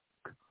suck.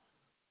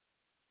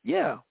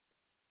 Yeah.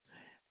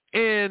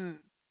 And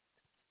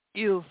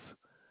is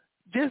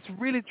just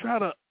really try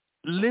to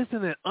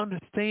listen and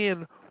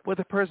understand what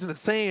the person is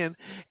saying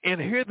and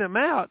hear them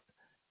out.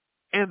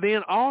 And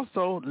then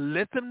also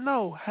let them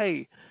know,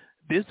 hey,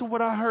 this is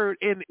what I heard.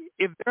 And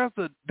if there's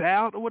a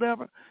doubt or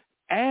whatever,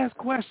 ask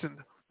questions.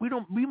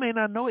 We may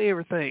not know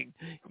everything.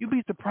 You'd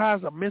be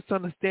surprised a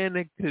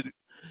misunderstanding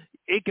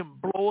it can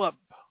blow up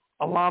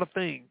a lot of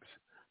things.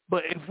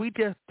 But if we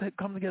just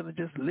come together and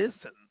just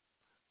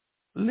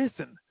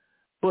listen,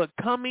 but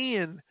come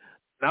in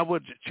not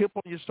with a chip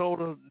on your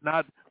shoulder,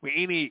 not with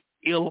any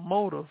ill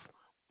motive,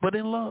 but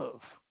in love.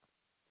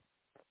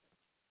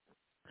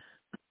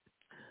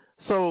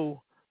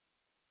 So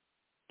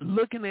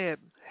looking at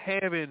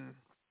having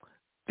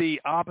the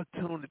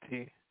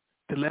opportunity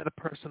to let a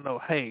person know,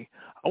 hey,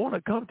 I want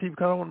to come to you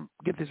because I want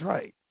to get this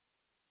right.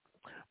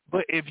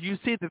 But if you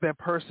see that that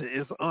person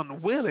is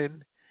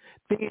unwilling,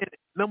 then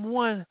number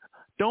one,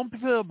 don't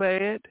feel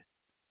bad.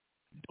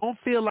 Don't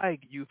feel like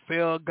you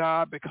failed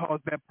God because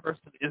that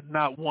person is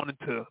not wanting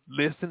to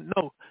listen.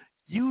 No,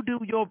 you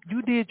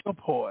did your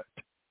part.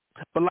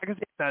 But like I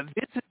said, now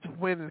this is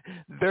when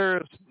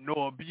there's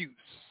no abuse.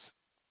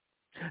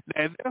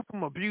 Now if there's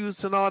some abuse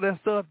and all that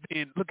stuff,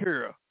 then look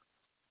here,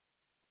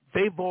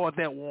 they void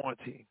that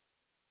warranty.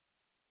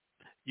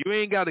 You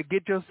ain't got to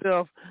get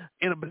yourself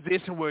in a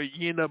position where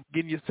you end up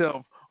getting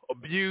yourself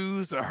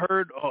abused or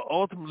hurt or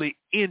ultimately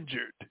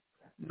injured.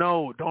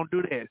 No, don't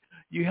do that.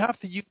 You have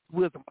to use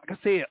wisdom. Like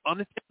I said,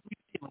 understand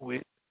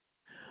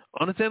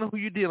who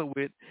you're dealing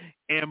with,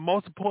 and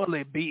most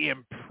importantly, be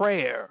in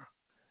prayer.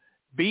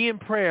 Be in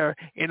prayer,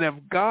 and if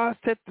God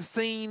set the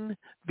scene,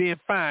 then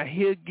fine,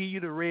 He'll give you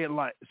the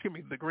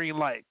the green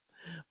light.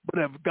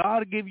 But if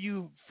God give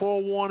you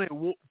forewarning,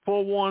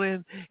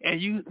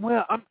 and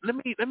let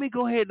me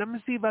go ahead, let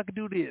me see if I can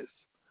do this.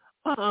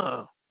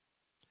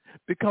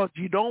 Because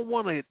you don't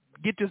want to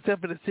get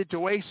yourself in a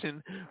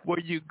situation where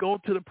you go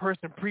to the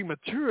person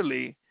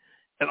prematurely,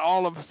 and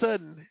all of a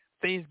sudden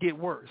things get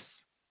worse.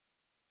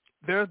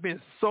 There's been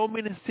so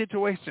many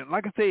situations.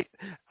 Like I said,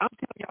 I'm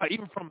telling y'all,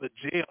 even from the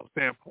jail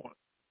standpoint,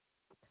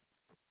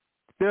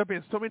 there have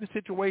been so many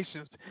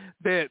situations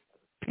that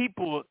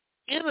people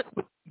in it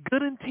with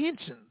good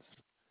intentions,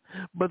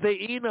 but they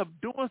end up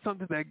doing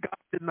something that God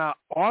did not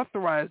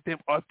authorize them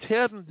or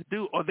tell them to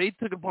do, or they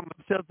took it upon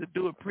themselves to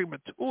do it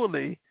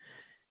prematurely.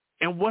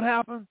 And what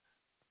happened?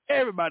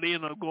 Everybody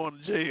ended up going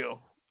to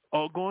jail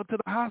or going to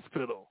the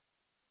hospital.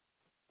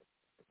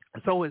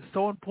 So it's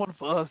so important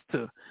for us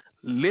to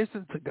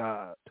listen to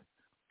God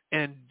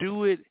and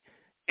do it.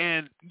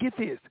 And get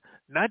this,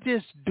 not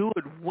just do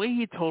it when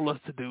He told us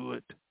to do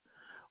it,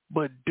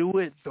 but do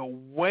it the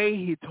way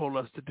He told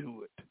us to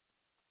do it.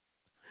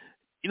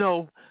 You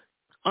know,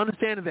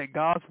 understanding that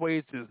God's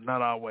ways is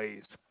not our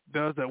ways.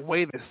 There's a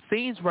way that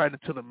seems right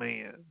unto the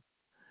man.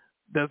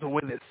 There's a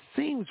way that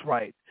seems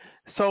right.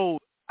 So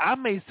I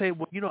may say,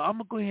 well, I'm going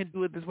to go ahead and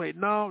do it this way.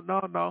 No.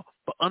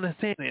 But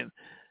understanding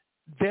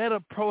that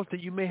approach that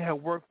you may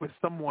have worked with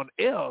someone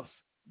else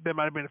that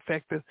might have been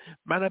effective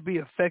might not be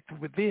effective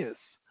with this.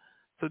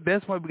 So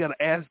that's why we got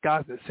to ask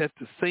God to set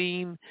the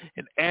scene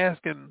and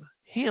asking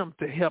Him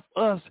to help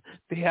us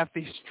to have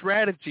the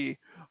strategy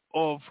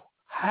of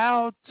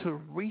how to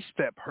reach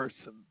that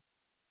person.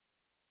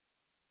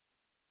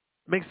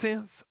 Make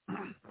sense?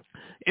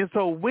 And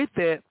so with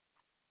that,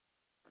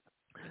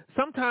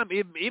 sometimes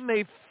it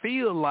may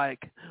feel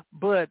like,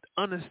 but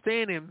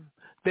understanding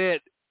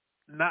that,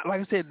 not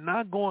like I said,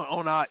 not going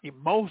on our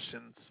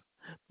emotions,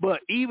 but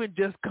even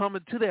just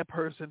coming to that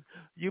person,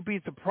 you'll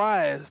be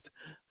surprised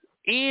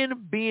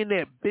in being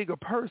that bigger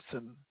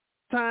person.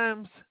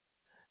 Times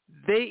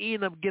they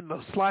end up getting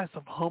a slice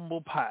of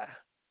humble pie.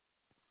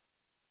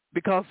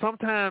 Because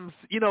sometimes,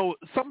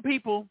 some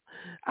people,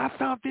 I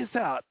found this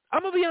out.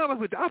 I'm going to be honest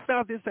with you. I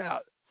found this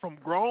out from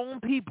grown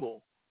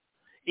people,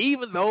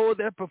 even though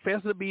they're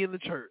professing to be in the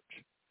church.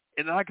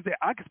 And like I said,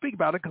 I can speak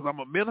about it because I'm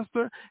a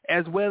minister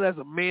as well as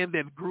a man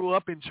that grew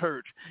up in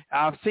church.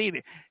 I've seen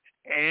it.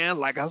 And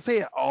like I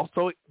said,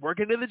 also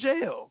working in the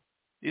jail.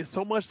 There's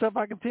so much stuff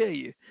I can tell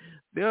you.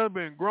 There have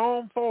been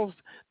grown folks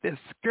that's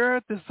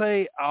scared to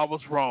say I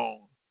was wrong.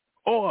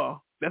 Or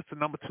that's the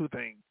number two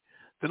thing.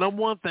 The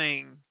number one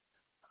thing,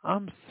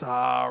 I'm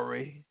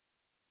sorry.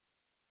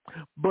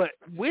 But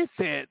with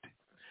that,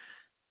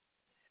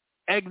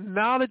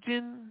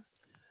 acknowledging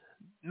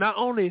not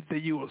only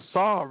that you were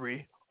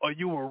sorry or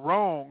you were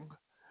wrong,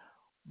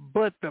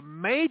 but the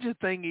major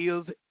thing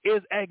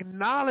is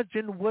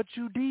acknowledging what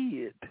you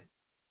did.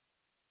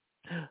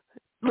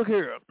 Look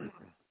here.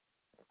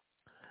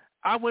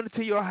 I went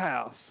into your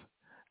house.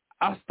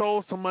 I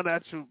stole some money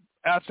out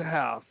your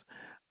house.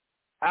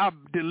 I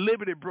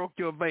deliberately broke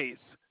your vase,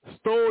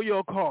 stole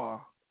your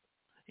car,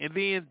 and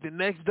then the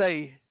next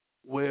day,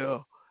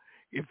 well,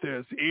 if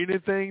there's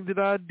anything that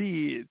I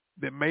did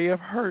that may have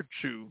hurt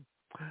you,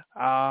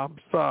 I'm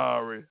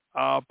sorry.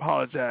 I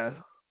apologize.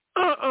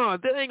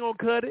 That ain't gonna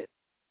cut it.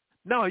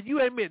 No,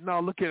 you admit, no,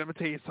 look here, let me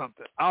tell you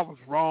something. I was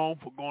wrong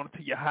for going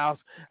into your house.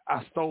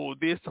 I stole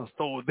this, I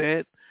stole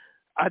that.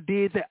 I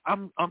did that.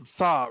 I'm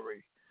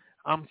sorry.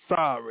 I'm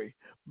sorry.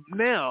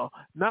 Now,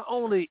 not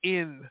only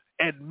in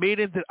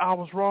admitting that I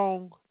was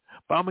wrong,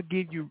 but I'm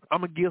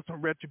gonna give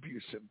some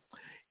retribution.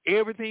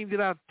 Everything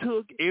that I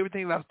took,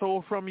 everything that I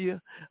stole from you,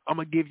 I'm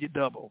gonna give you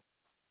double.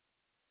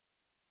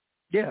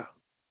 Yeah.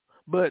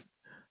 But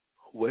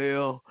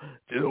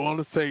just want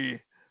to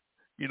say,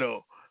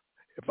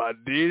 if I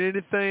did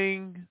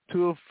anything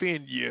to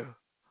offend you,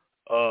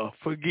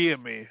 forgive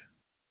me.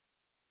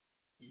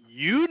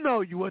 You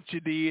know what you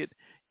did.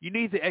 You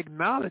need to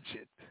acknowledge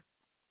it.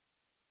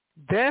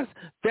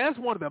 That's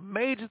one of the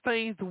major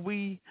things that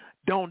we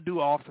don't do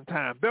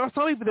oftentimes. There are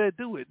some people that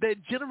do it. They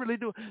generally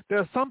do it. There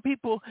are some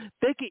people,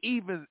 they can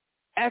even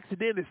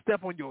accidentally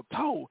step on your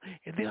toe,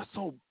 and they're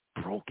so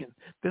broken.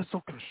 They're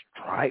so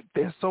contrite.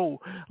 They're so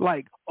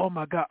like, oh,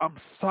 my God, I'm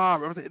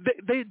sorry.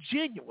 They're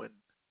genuine.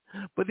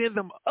 But then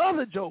them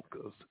other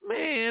jokers,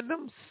 man,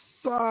 them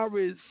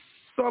sorry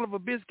son of a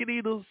biscuit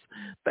eaters,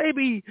 they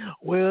be,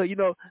 well,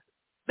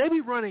 they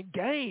be running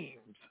games.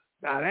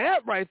 Now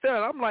that right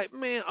there, I'm like,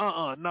 man,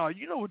 no,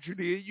 you know what you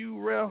did, you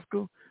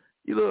rascal,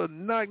 you little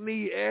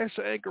knock-knee,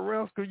 ass-ankle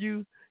rascal,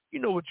 you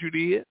know what you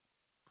did.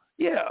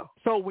 Yeah,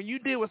 so when you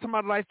deal with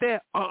somebody like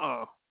that,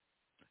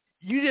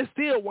 you just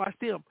still watch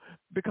them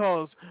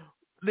because,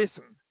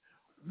 listen,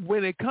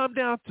 when it comes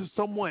down to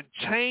someone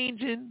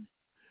changing,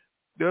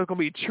 there's going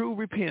to be true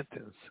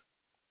repentance.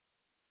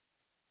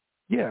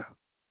 Yeah.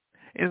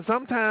 And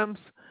sometimes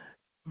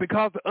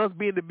because of us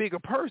being the bigger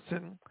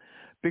person,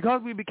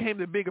 because we became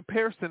the bigger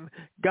person,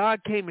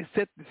 God came and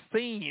set the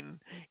scene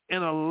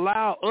and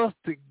allow us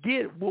to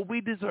get what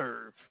we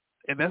deserve.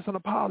 And that's an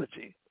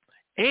apology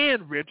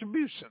and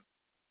retribution.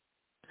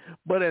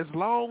 But as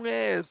long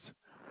as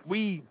I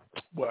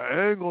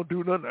ain't going to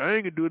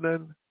do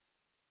nothing,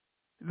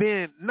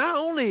 then not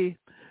only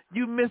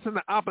you missing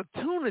the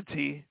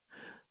opportunity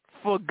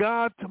for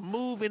God to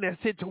move in that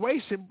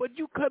situation, but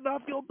you cut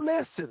off your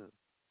blessing.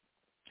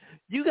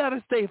 You got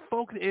to stay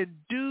focused and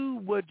do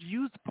what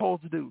you're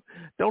supposed to do.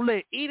 Don't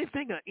let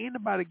anything or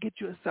anybody get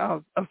you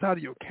outside of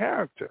your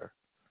character.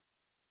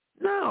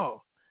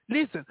 No.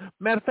 Listen,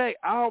 matter of fact,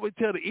 I always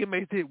tell the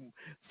inmates that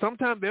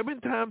sometimes there have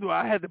been times where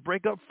I had to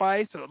break up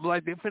fights or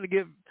like they're finna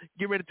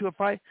get ready to a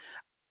fight.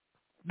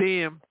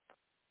 Then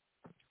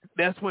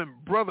that's when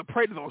Brother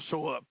Prater don't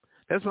show up.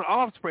 That's when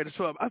Officer Prater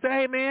show up. I said,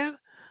 hey, man,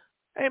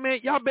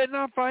 y'all better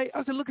not fight.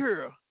 I said, look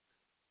here.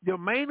 Your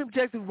main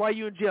objective while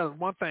you're in jail is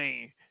one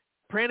thing.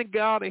 Praying to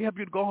God and help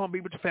you to go home and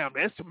be with your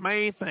family. That's the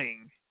main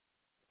thing.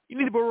 You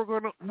need to be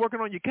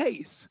working on your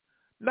case.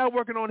 Not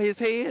working on his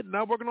head,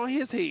 not working on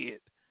his head.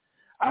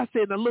 I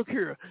said, now look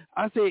here.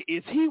 I said,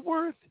 is he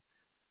worth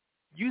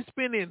you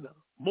spending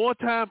more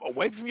time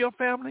away from your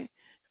family?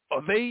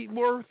 Are they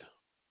worth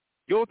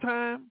your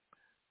time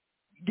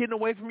getting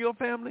away from your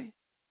family?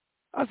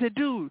 I said,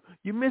 dude,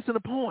 you're missing the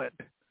point.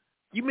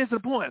 You're missing the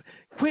point.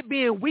 Quit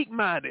being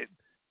weak-minded.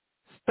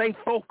 Stay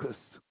focused.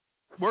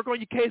 Work on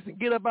your case and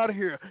get up out of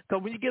here.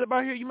 Because when you get up out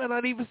of here, you might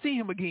not even see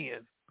him again.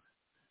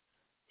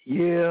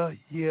 Yeah,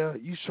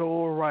 you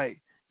sure right.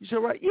 You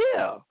sure right?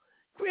 Yeah.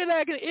 Quit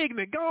acting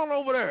ignorant. Go on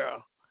over there.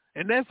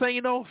 And next thing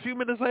you know, a few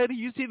minutes later,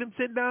 you see them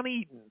sitting down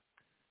eating.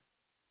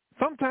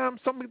 Sometimes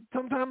some people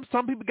sometimes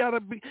some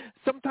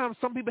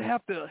people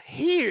have to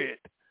hear it.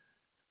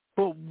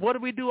 But what do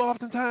we do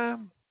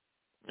oftentimes?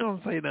 You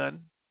don't say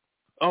nothing.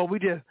 Oh, we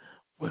just,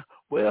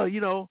 well,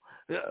 I'm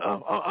going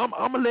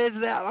to let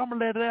it out. I'm going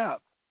to let it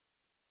out.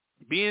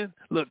 You're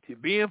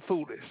being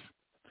foolish.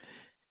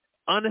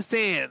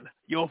 Understand,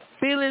 your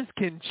feelings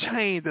can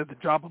change at the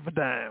drop of a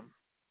dime.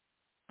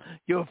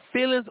 Your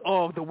feelings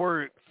are the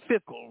word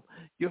fickle.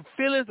 Your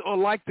feelings are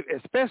like,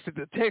 especially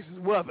the Texas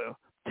weather.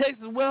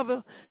 Texas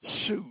weather,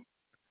 shoot.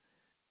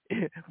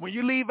 When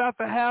you leave out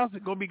the house,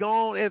 it's going to be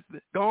gone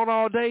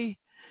all day.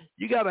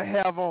 You got to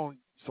have on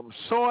some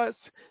shorts,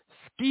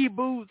 ski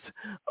boots,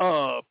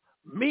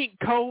 mink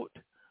coat,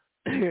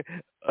 a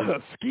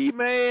ski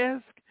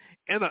mask,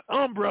 and an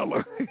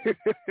umbrella.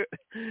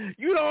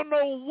 You don't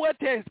know what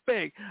to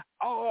expect.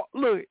 Oh,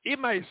 look, it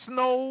might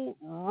snow,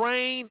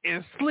 rain,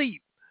 and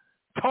sleet,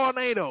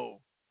 tornado,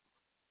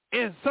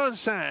 and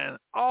sunshine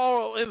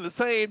all in the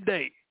same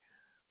day.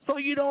 So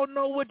you don't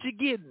know what you're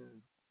getting.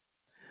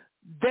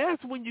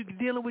 That's when you're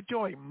dealing with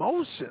your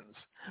emotions.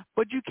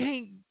 But you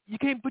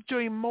can't put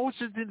your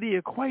emotions in the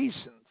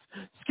equations.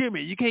 Excuse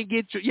me, you can't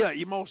get your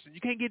emotions.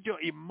 You can't get your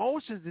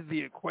emotions in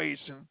the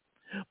equation.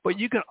 But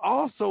you can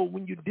also,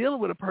 when you're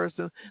dealing with a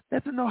person,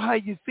 let them know how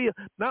you feel.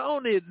 Not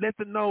only let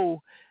them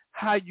know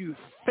how you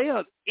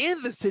felt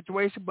in the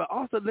situation, but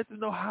also let them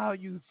know how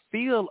you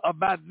feel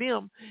about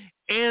them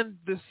and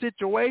the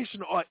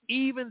situation or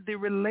even the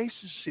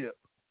relationship.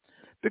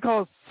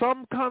 Because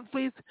some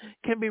conflicts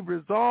can be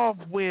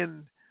resolved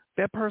when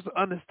that person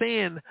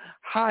understands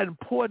how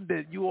important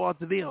that you are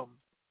to them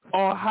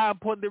or how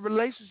important the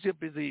relationship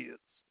is.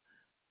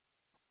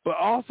 But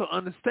also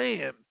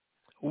understand,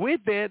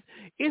 with that,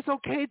 it's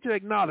okay to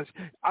acknowledge.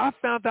 I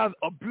found out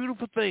a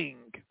beautiful thing.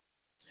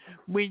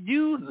 When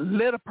you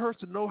let a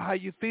person know how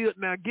you feel,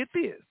 now get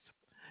this.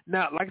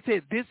 Now, like I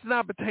said, this is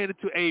not pertaining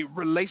to a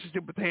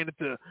relationship pertaining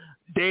to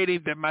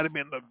dating that might have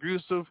been an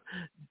abusive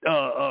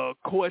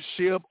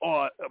courtship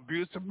or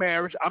abusive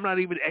marriage. I'm not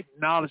even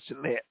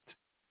acknowledging that.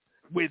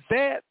 With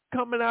that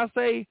coming, I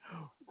say,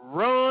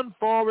 run,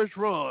 Forrest,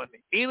 run.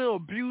 Any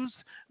abuse,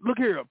 look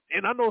here,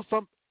 and I know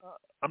I'm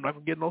not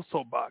going to get no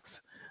soapbox.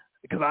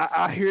 Because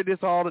I hear this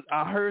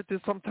I heard this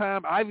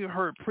sometime. I've even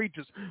heard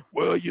preachers,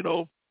 well,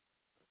 y'all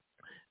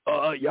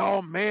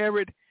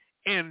married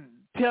and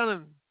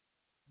telling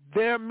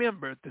their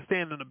member to stay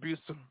in an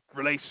abusive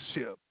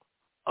relationship.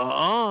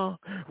 Well,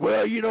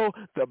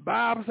 the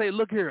Bible say,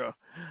 look here.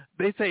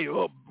 They say,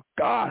 oh,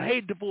 God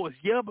hate divorce.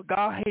 Yeah, but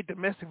God hate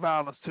domestic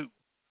violence too.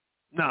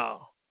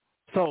 No.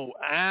 So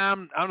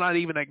I'm not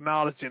even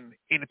acknowledging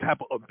any type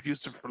of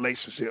abusive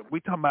relationship. We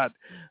talking about,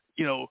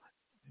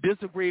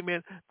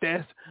 disagreement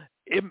that's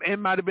it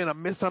might have been a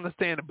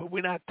misunderstanding, but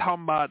we're not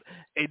talking about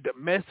a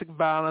domestic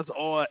violence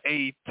or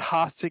a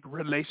toxic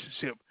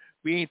relationship.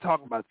 We ain't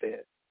talking about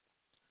that.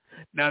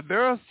 Now,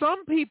 there are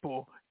some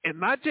people, and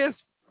not just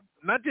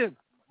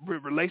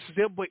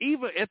relationship, but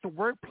even at the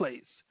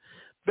workplace.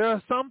 There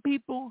are some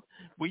people,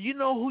 when you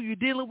know who you're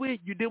dealing with,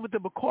 you deal with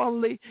them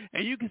accordingly,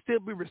 and you can still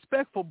be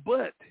respectful,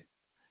 but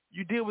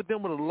you deal with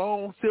them with a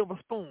long silver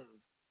spoon.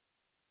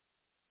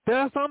 There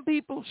are some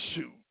people,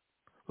 shoot,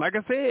 like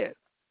I said,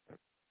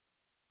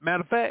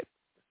 matter of fact,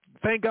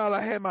 thank God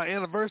I had my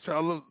anniversary.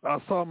 I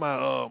saw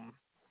my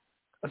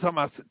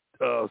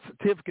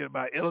certificate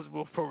about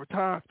eligible for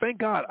retirement. Thank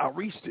God I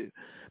reached it.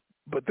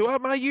 But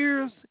throughout my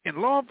years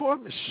in law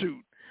enforcement,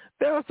 shoot,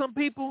 there are some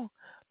people,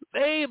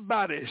 they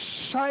about as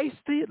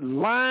shiesty,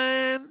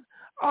 lying,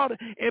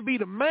 and be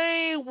the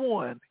main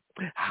one.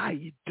 How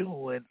you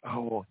doing?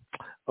 Oh,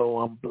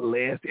 I'm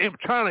blessed. And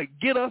trying to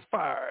get us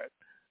fired.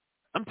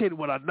 I'm telling you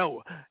what I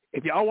know.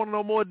 If y'all want to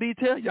know more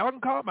detail, y'all can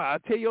call me. I'll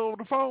tell you over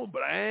the phone,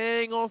 but I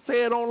ain't going to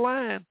say it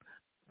online.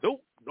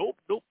 Nope.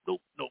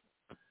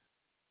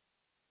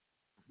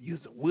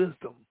 Using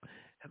wisdom,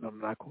 and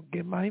I'm not going to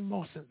get my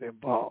emotions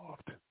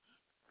involved.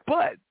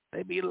 But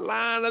they be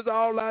lying as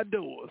all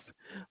outdoors.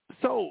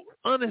 So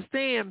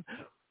understand,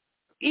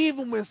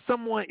 even when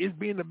someone is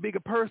being a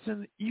bigger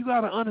person, you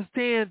got to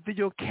understand that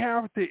your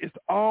character is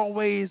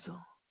always,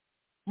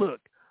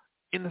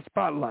 in the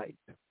spotlight.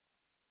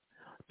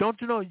 Don't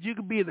you know you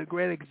could be a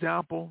great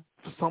example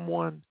for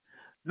someone,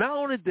 not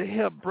only to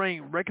help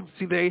bring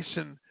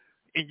reconciliation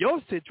in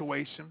your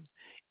situation,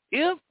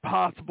 if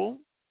possible,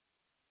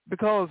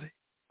 because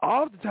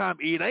all the time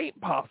it ain't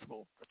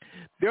possible.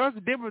 There's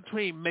a difference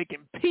between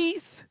making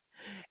peace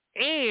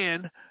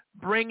and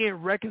bringing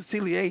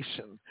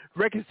reconciliation.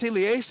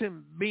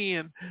 Reconciliation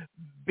being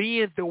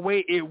the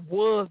way it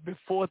was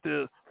before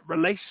the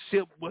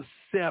relationship was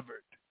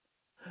severed.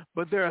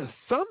 But there are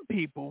some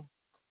people,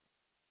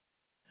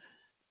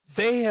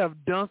 they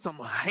have done some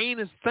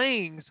heinous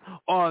things,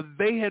 or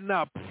they have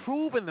not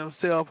proven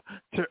themselves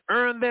to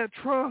earn that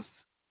trust.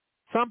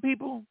 Some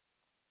people,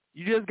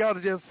 you just got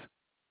to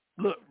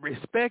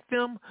respect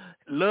them,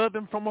 love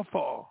them from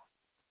afar.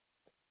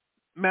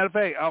 Matter of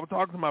fact, I was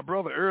talking to my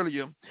brother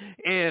earlier,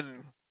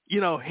 and, he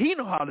know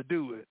how to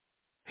do it.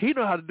 He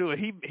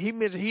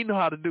mentioned he know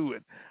how to do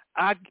it.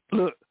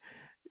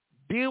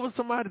 Deal with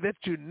somebody that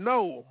you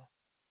know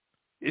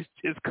is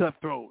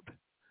cutthroat.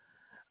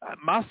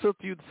 My sister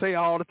used to say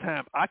all the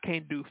time, I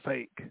can't do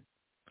fake.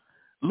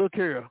 Look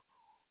here,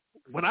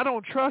 when I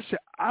don't trust you,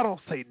 I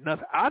don't say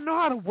nothing. I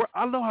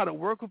know how to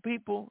work with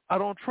people I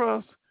don't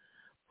trust,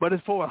 but as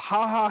for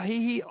ha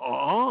he,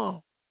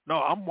 no,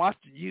 I'm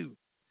watching you,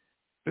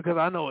 because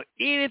I know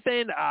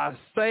anything that I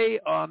say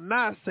or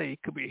not say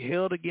could be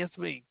held against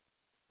me.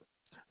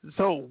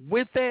 So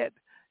with that,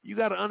 you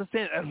got to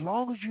understand, as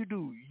long as you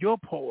do your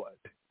part,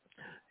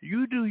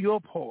 do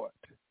your part,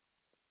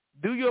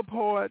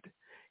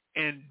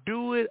 and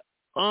do it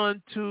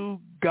unto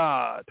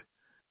God.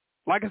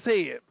 Like I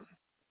said,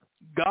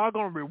 God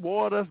going to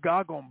reward us.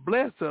 God going to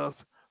bless us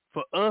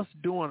for us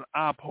doing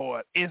our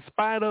part in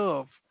spite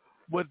of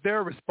what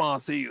their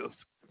response is.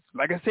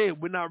 Like I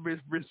said, we're not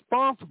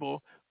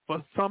responsible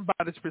for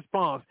somebody's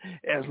response.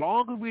 As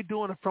long as we're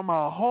doing it from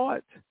our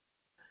heart,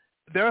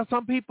 there are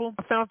some people,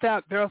 I found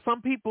out,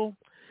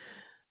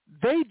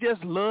 they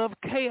just love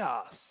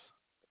chaos.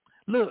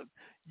 Look,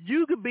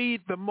 you could be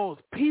the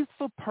most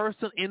peaceful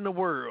person in the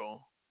world,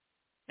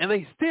 and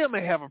they still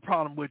may have a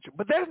problem with you.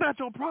 But that's not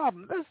your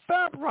problem. That's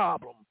their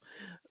problem.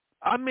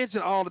 I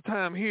mention all the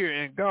time here,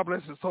 and God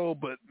bless his soul,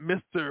 but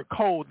Mr.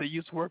 Cole that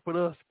used to work with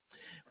us,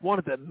 one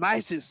of the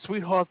nicest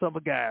sweethearts of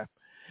a guy.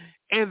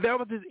 And there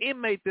was this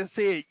inmate that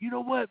said, you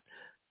know what?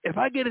 If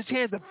I get a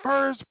chance, the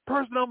first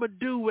person I'm going to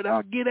do when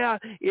I get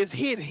out is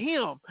hit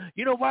him.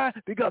 You know why?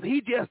 Because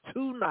he's just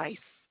too nice.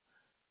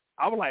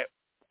 I was like,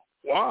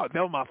 wow.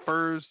 That was my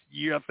first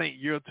year, I think,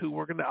 year or two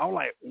working there. I was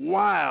like,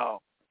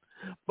 wow.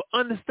 But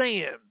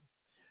understand,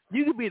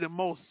 you can be the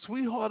most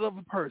sweetheart of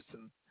a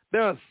person.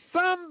 There's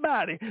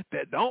somebody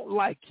that don't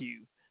like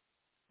you.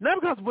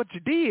 Not because of what you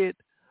did,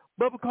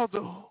 but because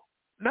of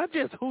not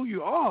just who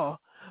you are,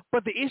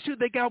 but the issue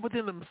they got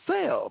within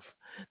themselves.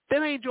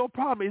 That ain't your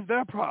problem. It's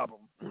their problem.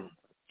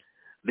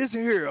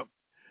 Listen here.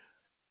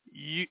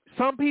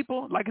 Some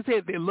people, like I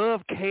said, they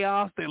love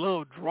chaos. They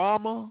love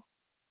drama.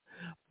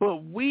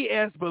 But we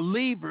as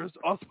believers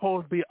are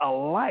supposed to be a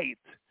light.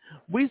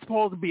 We're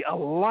supposed to be a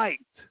light.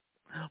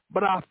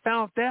 But I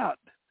found out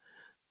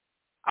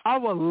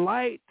our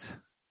light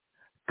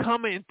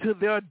coming into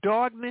their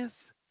darkness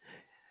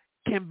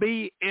can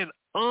be an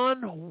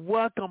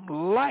unwelcome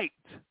light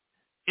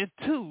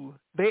into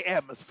their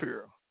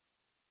atmosphere.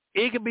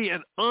 It can be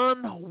an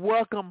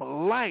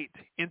unwelcome light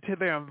into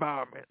their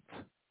environment.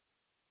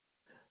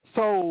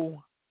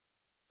 So,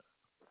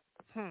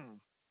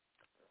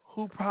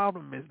 whose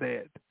problem is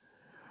that?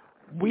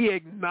 We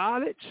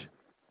acknowledge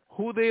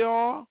who they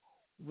are,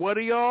 what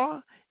they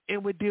are,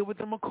 and we deal with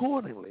them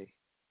accordingly.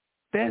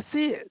 That's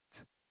it.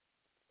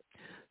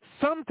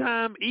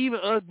 Sometimes even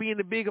us being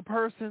the bigger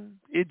person,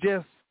 it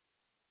just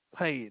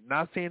Hey,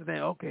 not saying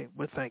anything. Okay,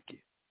 well, thank you.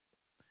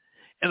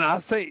 And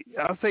I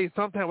say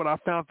sometimes what I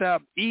found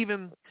out,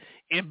 even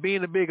in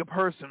being a bigger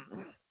person,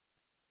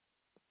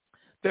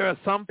 there are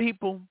some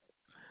people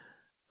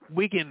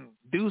we can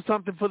do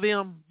something for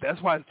them.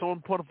 That's why it's so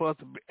important for us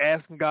to be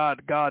asking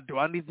God, God, do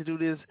I need to do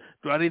this?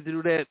 Do I need to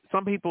do that?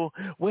 Some people,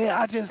 well,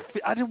 I just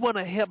want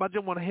to help. I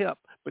just want to help.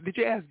 But did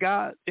you ask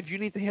God if you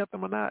need to help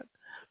them or not?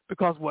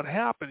 Because what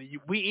happened,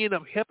 we end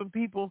up helping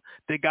people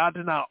that God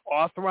did not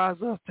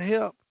authorize us to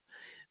help.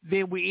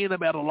 Then we end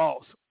up at a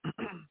loss.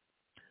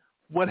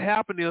 What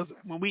happened is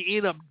when we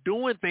end up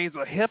doing things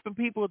or helping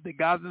people that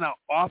God did not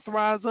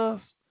authorize us,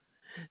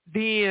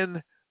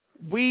 then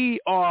we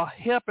are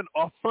helping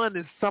or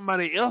funding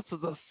somebody else's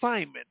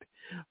assignment,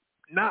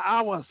 not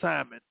our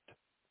assignment.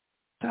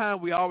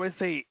 Time we always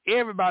say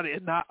everybody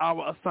is not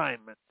our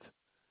assignment.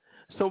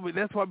 So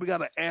that's why we got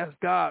to ask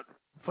God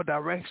for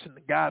direction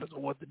and guidance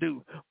on what to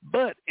do.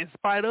 But in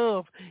spite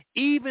of,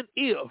 even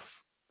if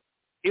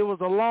it was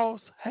a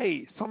loss,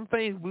 hey, some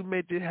things we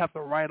may just have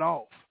to write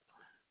off.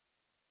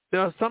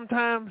 There are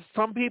sometimes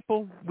some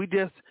people we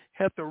just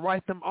have to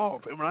write them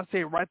off. And when I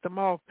say write them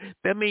off,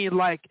 that means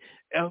like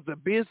as a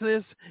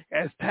business,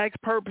 as tax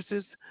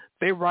purposes,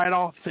 they write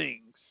off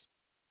things.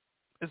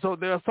 And so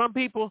there are some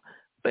people,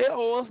 they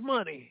owe us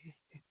money.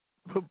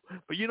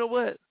 But you know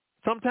what?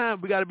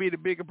 Sometimes we got to be the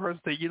bigger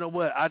person and say, you know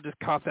what, I just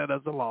count that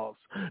as a loss.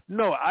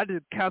 No, I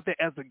just count that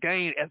as a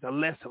gain, as a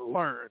lesson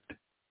learned.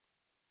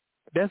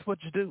 That's what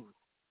you do.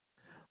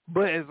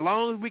 But as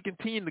long as we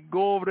continue to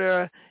go over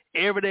there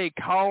every day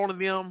calling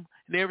them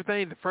and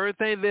everything, the first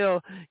thing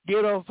they'll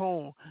get us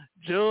on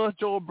Judge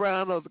Joe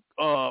Brown of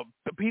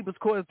the People's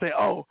Court and say,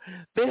 oh,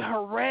 they're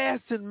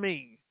harassing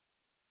me.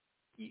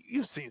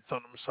 You've seen some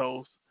of them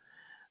shows.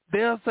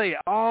 They'll say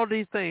all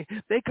these things.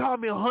 They call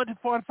me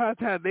 145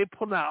 times. They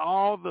put out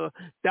all the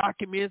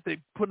documents. They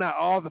put out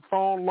all the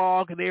phone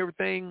log and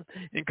everything,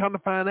 and come to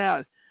find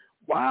out,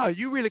 wow,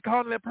 you really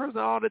calling that person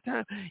all the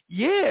time?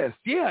 Yes,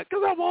 yeah,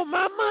 because I want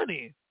my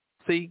money.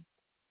 See?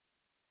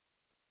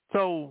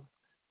 So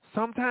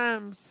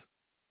sometimes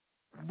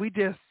we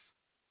just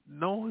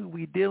know who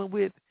we're dealing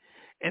with,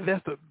 and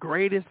that's the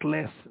greatest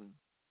lesson.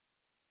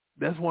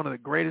 That's one of the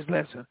greatest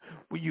lessons.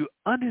 When you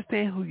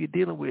understand who you're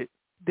dealing with,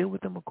 deal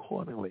with them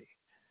accordingly.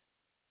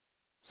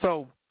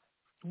 So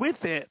with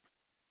that,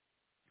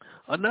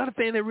 another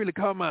thing that really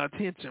caught my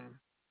attention,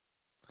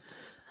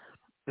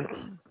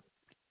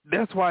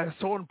 that's why it's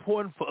so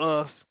important for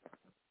us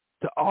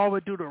to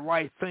always do the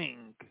right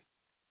thing.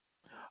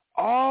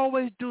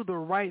 Always do the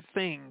right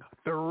thing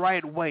the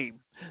right way.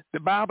 The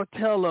Bible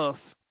tells us,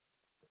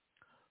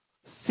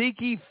 seek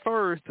ye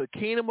first the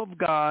kingdom of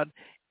God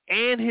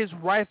and his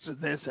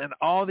righteousness, and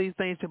all these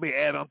things shall be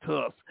added unto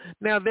us.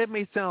 Now, that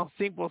may sound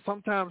simple.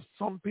 Sometimes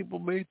some people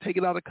may take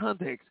it out of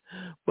context.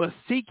 But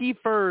seek ye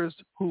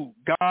first who?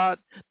 God,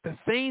 the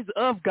things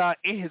of God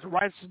and his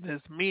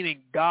righteousness,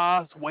 meaning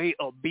God's way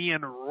of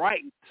being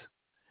right.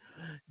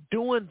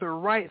 Doing the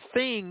right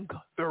thing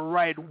the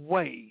right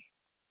way,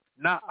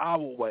 not our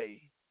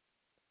way.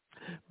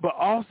 But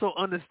also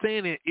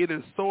understanding it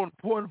is so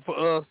important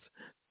for us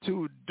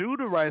to do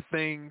the right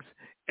things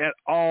at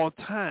all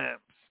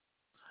times.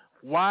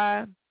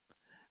 Why?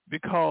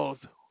 Because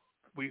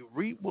we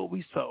reap what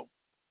we sow.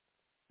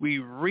 We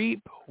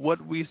reap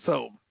what we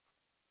sow.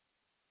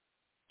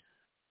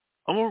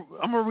 I'm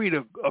gonna read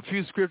a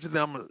few scriptures, and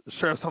I'm gonna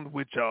share something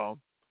with y'all.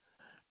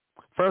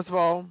 First of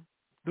all,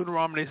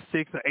 Deuteronomy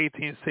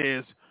 6:18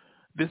 says,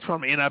 this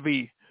from the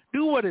NIV,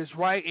 do what is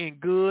right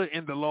and good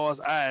in the Lord's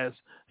eyes,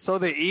 so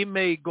that it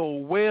may go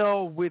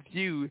well with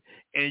you,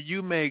 and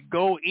you may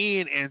go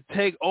in and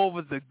take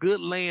over the good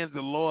land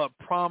the Lord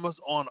promised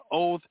on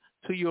oath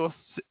to your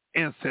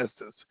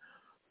ancestors.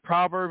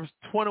 Proverbs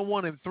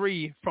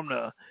 21:3 from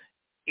the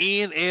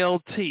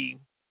NLT,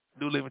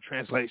 New Living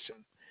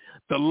Translation.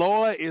 The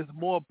Lord is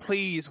more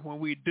pleased when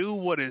we do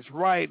what is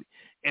right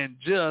and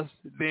just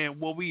than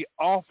when we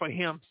offer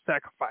him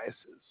sacrifices.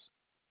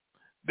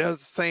 There's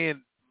a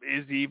saying,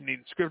 is even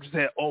in scripture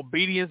said,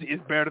 obedience is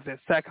better than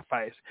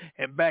sacrifice.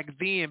 And back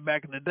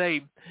in the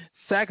day,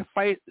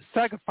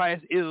 sacrifice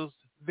is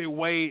the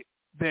way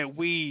that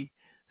we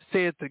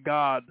said to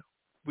God,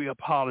 we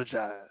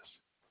apologize.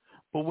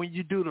 But when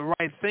you do the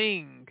right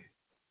thing,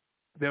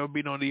 there will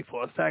be no need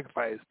for a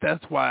sacrifice.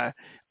 That's why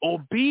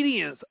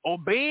obedience,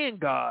 obeying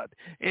God.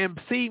 And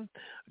see,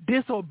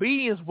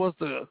 disobedience was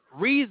the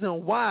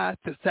reason why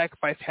the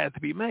sacrifice had to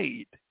be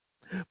made.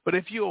 But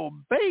if you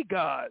obey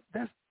God,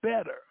 that's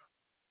better.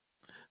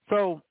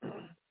 So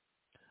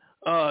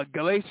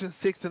Galatians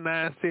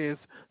 6:9 says,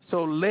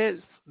 so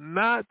let's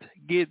not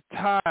get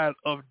tired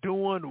of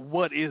doing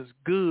what is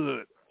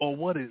good or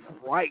what is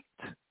right.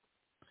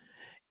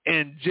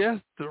 And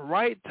just the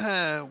right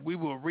time, we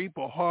will reap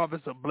a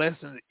harvest of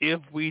blessings if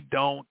we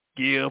don't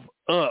give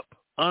up.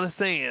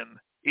 Understand,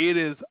 it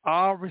is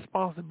our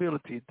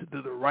responsibility to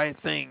do the right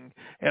thing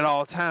at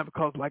all times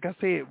because, like I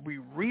said, we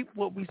reap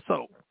what we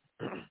sow.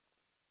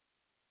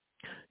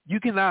 You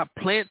cannot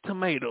plant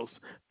tomatoes,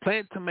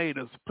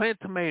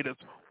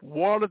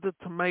 water the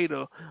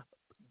tomato,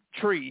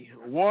 tree,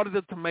 water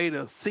the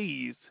tomato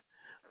seeds,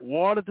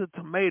 water the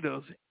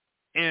tomatoes,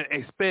 and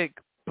expect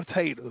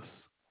potatoes.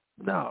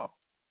 No.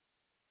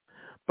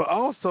 But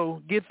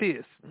also, get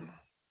this.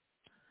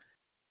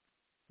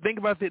 Think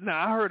about this.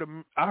 Now,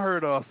 I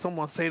heard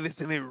someone say this,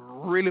 and it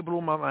really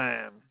blew my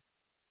mind.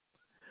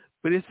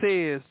 But it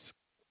says,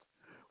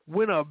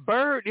 when a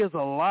bird is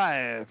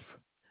alive,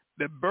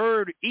 the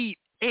bird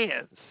eats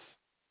ants.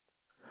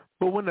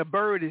 But when the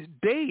bird is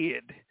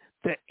dead,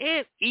 the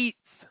ant eats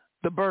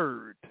the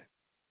bird.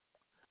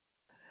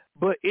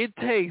 But it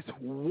takes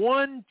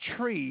one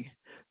tree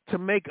to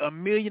make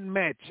 1,000,000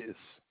 matches.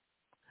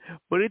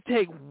 But it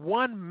takes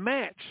one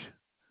match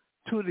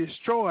to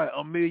destroy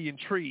 1,000,000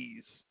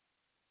 trees.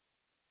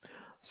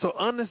 So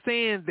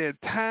understand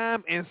that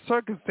time and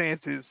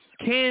circumstances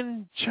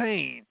can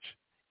change.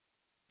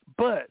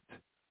 But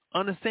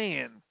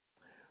understand,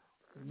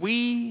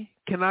 we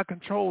cannot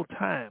control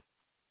time.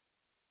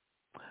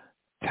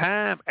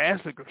 Time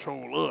actually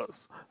controls us.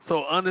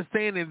 So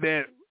understanding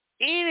that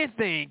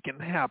anything can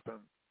happen.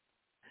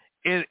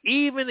 And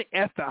even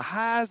at the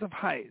highs of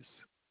heights,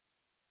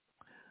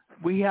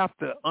 we have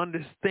to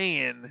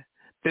understand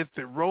that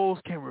the roles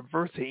can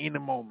reverse at any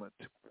moment.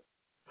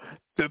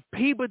 The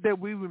people that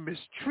we will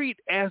mistreat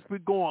as we're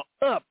going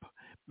up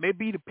may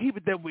be the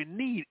people that we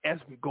need as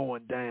we're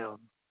going down.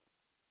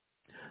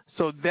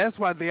 So that's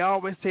why they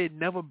always say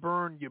never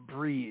burn your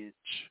bridge,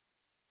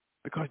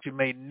 because you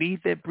may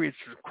need that bridge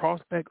to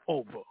cross back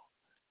over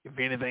if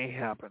anything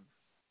happens.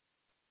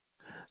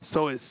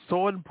 So it's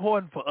so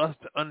important for us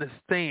to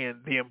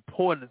understand the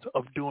importance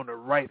of doing the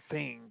right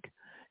thing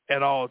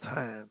at all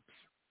times,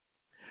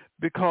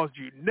 because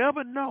you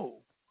never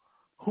know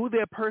who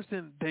that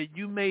person that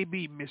you may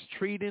be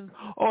mistreating,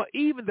 or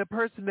even the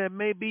person that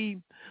may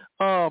be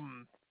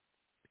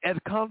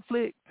at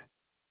conflict.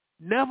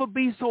 Never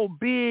be so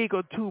big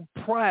or too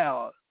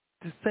proud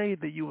to say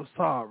that you were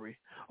sorry,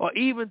 or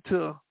even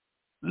to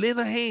lend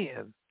a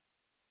hand.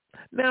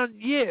 Now,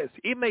 yes,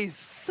 it may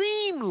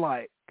seem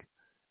like,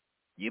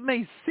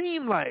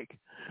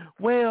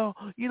 well,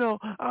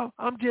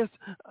 I'm just,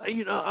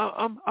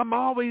 I'm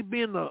always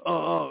being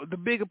the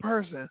bigger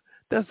person.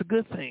 That's a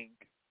good thing.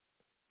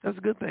 That's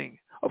a good thing.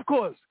 Of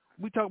course,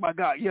 we talk about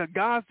God. Yeah,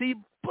 God sees,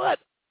 but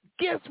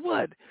guess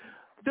what?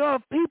 There are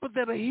people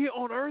that are here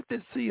on earth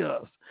that see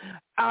us.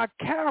 Our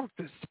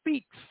character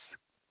speaks.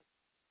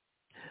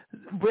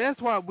 That's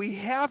why we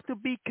have to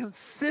be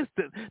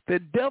consistent. The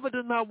devil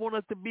does not want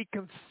us to be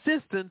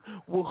consistent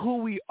with who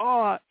we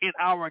are in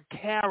our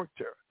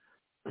character.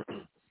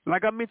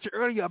 Like I mentioned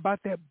earlier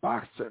about that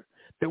boxer,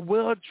 the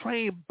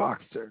well-trained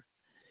boxer.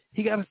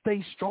 He got to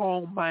stay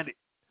strong-minded.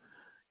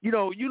 You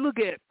look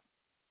at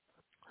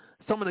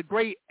some of the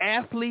great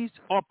athletes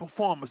or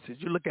performances.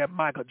 You look at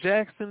Michael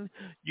Jackson,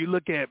 you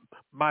look at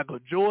Michael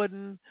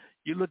Jordan,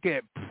 you look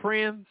at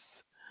Prince,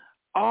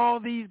 all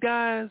these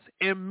guys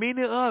and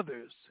many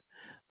others.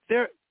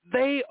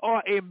 They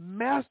are a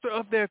master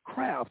of their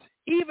craft.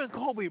 Even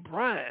Kobe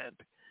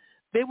Bryant,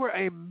 they were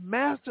a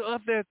master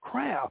of their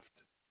craft.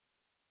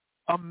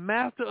 A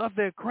master of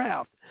their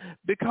craft.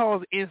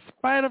 Because in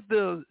spite of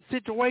the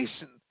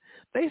situation,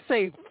 they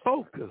stayed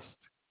focused.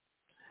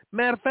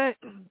 Matter of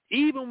fact,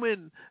 even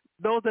when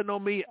those that know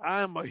me,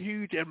 I am a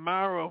huge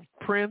admirer of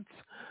Prince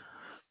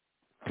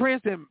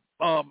and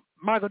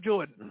Michael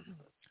Jordan.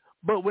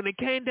 But when it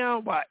came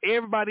down while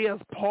everybody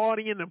else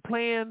partying and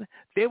playing,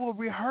 they were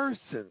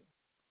rehearsing.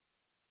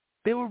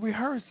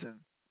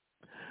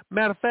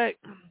 Matter of fact,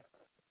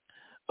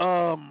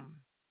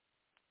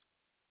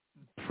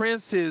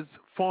 Prince's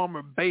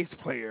former bass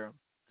player,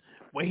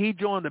 when he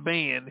joined the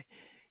band,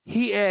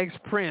 he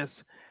asked Prince,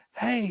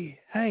 hey,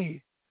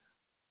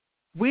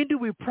 when do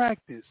we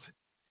practice?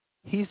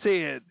 He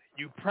said,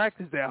 you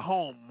practice at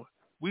home,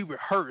 we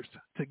rehearse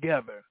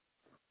together,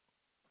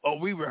 or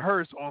we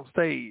rehearse on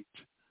stage.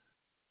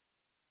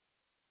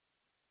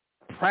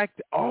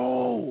 Practice,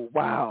 oh,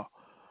 wow.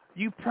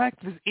 You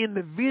practice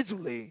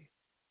individually,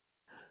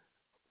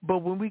 but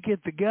when we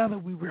get together,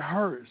 we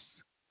rehearse.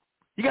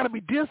 You got to be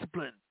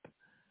disciplined.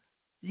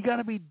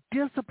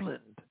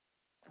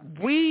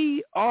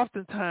 We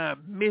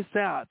oftentimes miss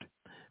out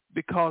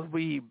because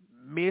we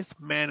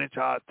mismanage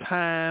our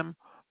time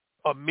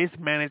or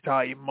mismanage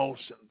our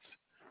emotions.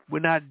 We're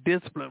not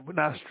disciplined. We're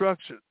not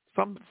structured.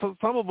 Some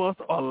of us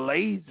are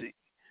lazy.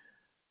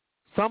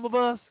 Some of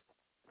us,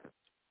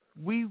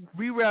 we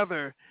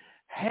rather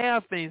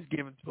have things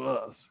given to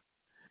us.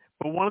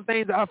 But one of the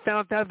things I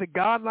found out that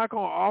God not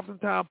going to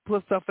oftentimes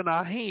put stuff in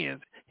our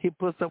hands. He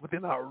puts stuff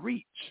within our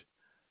reach.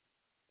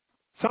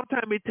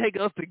 Sometimes it takes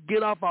us to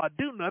get off our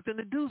do nothing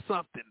to do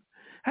something.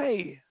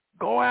 Hey,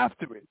 go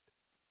after it.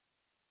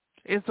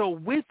 And so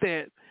with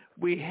that,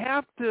 we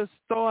have to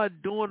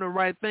start doing the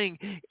right thing.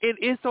 And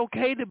it's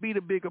okay to be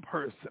the bigger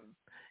person.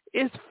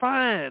 It's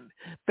fine.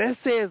 That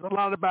says a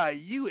lot about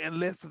you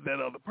and less of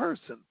that other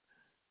person.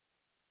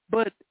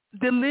 But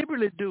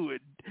deliberately do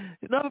it.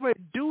 In other words,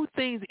 do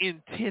things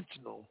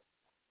intentional.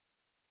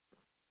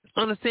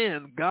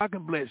 Understand, God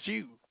can bless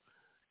you.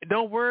 And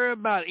don't worry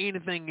about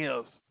anything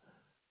else.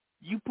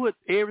 you put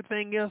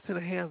everything else in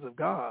the hands of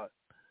God.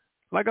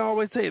 Like I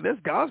always say, that's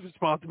God's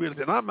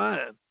responsibility, not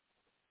mine.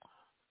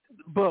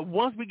 But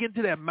once we get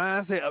into that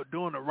mindset of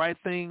doing the right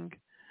thing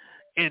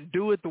and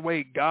do it the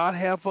way God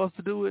has for us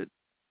to do it,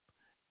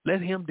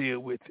 let him deal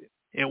with it.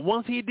 And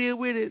once he deal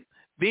with it,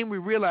 then we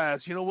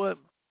realize, you know what,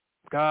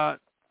 God,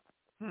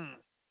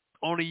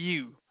 only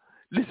you.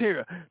 Listen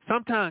here,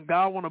 sometimes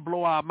God want to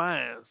blow our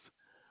minds,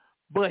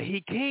 but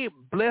he can't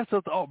bless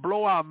us or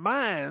blow our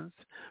minds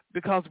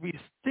because we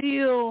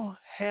still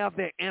have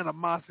that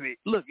animosity.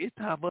 Look, it's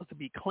time for us to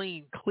be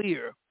clean,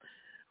 clear.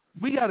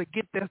 We got to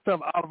get that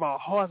stuff out of our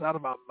hearts, out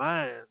of our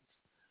minds.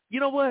 You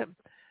know what?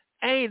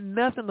 Ain't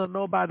nothing or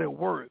nobody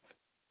worth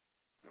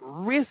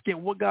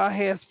risking what God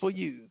has for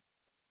you.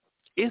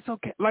 It's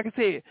okay. Like I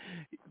said,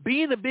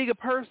 being a bigger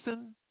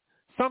person,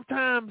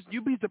 sometimes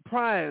you be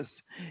surprised.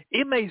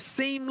 It may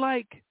seem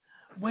like,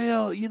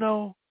 well, you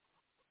know,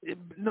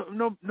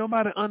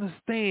 nobody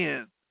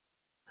understands.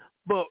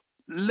 But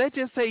let's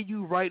just say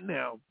you right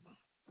now,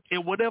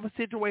 in whatever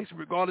situation,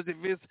 regardless if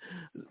it's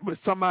with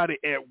somebody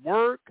at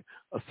work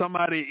or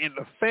somebody in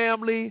the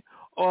family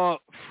or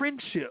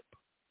friendship.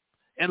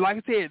 And like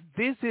I said,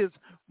 this is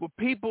with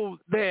people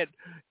that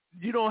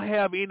you don't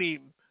have any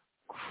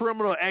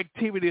criminal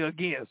activity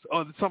against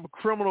or some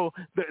criminal,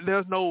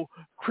 there's no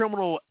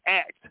criminal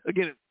act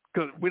against,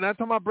 because we're not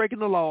talking about breaking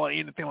the law or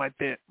anything like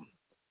that.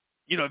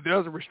 You know,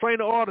 there's a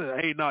restraining order.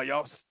 Hey, no,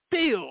 y'all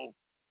still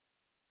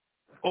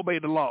obey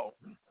the law.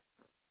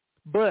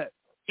 But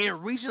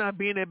in reaching out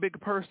being that bigger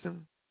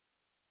person,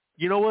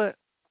 you know what?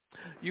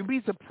 You'd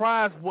be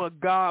surprised what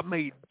God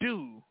may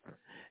do.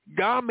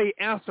 God may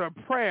answer a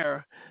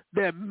prayer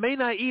that may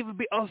not even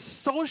be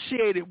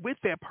associated with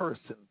that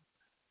person.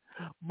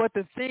 But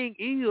the thing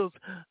is,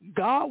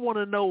 God want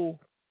to know,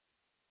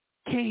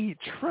 can he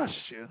trust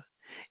you?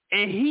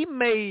 And he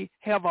may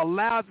have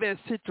allowed that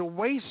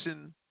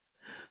situation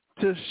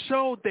to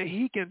show that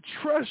he can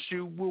trust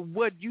you with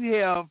what you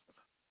have,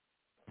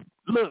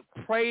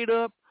 prayed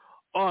up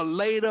or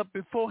laid up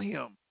before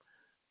him.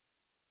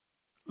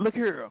 Look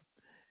here.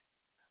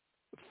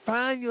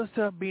 Find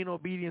yourself being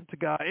obedient to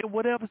God in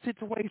whatever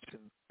situation.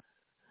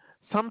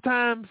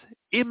 Sometimes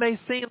it may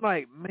seem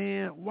like,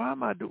 man, why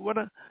am I doing what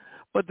I...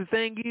 But the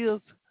thing is,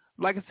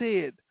 like I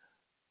said,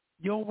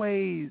 your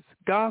ways,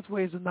 God's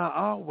ways are not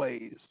our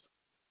ways.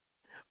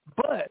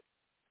 But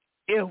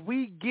if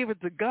we give it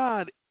to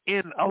God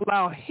and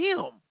allow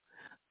him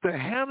to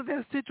handle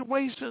that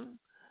situation,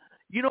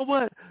 you know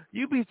what?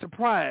 You'd be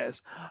surprised.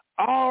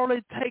 All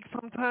it takes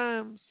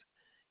sometimes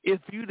is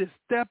for you to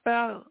step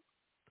out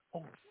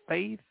on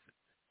faith,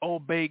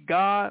 obey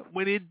God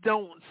when it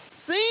don't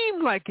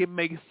seem like it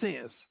makes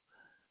sense.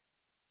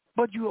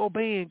 But you're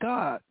obeying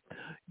God.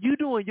 You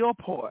doing your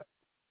part.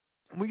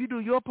 When you do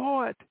your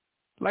part,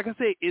 like I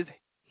said, it's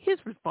his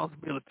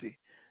responsibility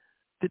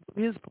to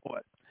do his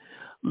part.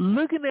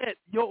 Looking at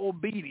your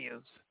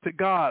obedience to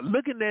God,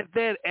 looking at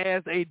that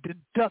as a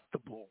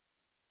deductible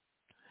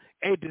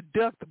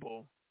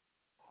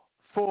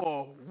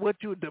for what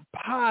you've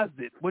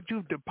deposited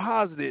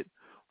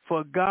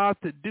for God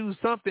to do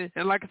something.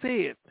 And like I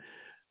said,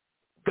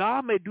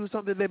 God may do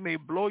something that may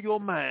blow your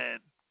mind,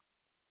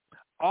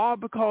 all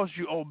because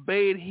you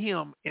obeyed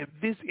him in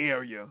this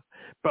area.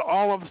 But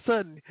all of a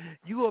sudden,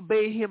 you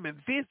obeyed him in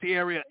this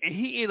area, and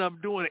he ended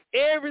up doing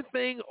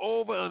everything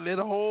over in that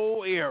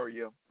whole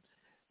area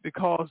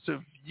because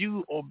of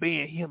you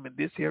obeying him in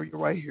this area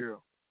right here.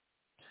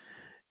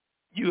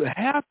 You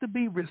have to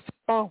be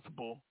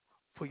responsible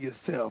for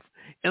yourself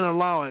and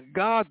allowing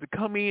God to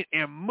come in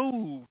and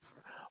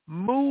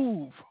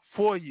move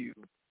for you.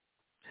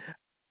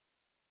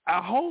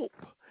 I hope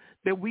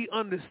that we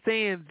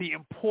understand the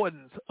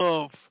importance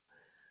of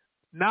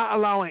not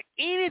allowing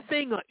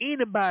anything or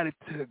anybody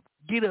to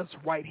get us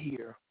right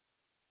here.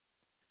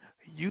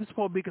 You're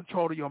supposed to be in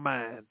control of your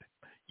mind.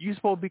 You're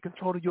supposed to be in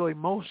control of your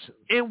emotions.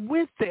 And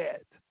with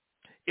that,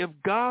 if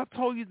God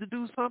told you to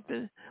do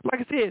something,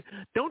 like I said,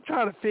 don't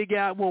try to figure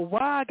out, well,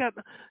 why I got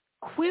to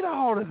quit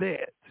all of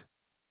that.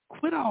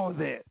 Quit all of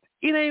that.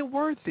 It ain't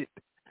worth it.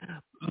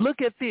 Look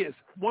at this.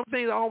 One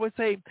thing I always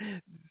say,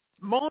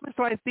 moments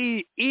like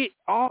these, it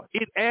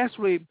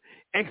actually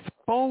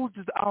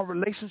exposes our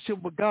relationship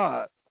with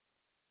God.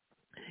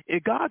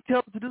 If God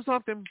tells us to do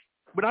something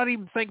without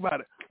even thinking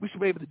about it, we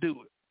should be able to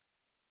do it.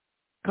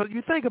 Because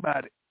you think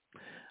about it.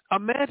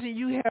 Imagine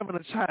you having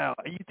a child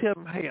and you tell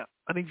them, hey,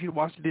 I need you to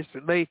wash the dishes.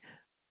 And they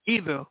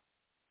either,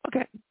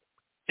 okay,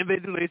 and they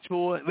do their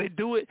chore, they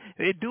do it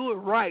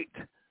right.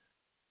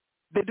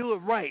 They do it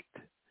right.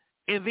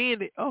 And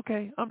then,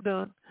 okay, I'm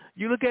done.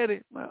 You look at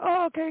it, like,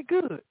 oh, okay,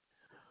 good.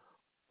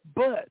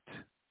 But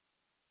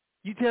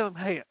you tell them,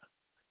 hey,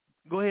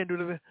 go ahead and do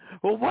the,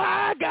 well,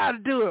 why I got to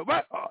do it?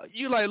 Why?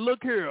 You like,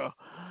 look here.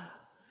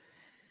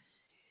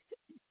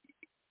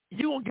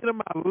 You going to get on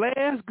my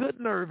last good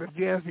nerve if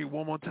you ask me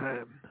one more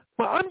time.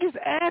 Well, I'm just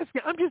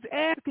asking.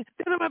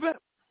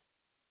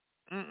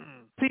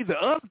 See,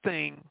 the other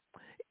thing,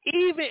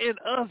 even in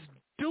us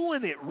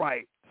doing it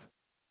right,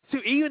 so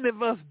even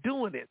if us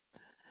doing it,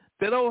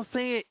 that old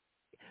saying,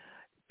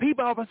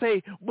 People always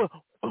say, well,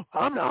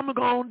 I'm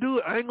going to do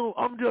it.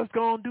 I'm just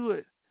going to do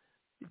it.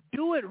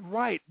 Do it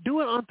right. Do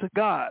it unto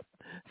God.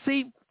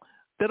 See,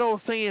 that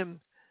old saying,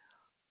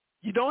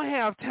 you don't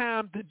have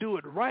time to do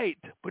it right,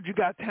 but you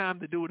got time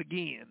to do it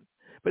again.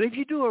 But if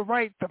you do it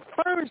right the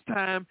first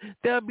time,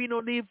 there'll be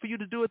no need for you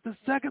to do it the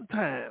second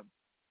time.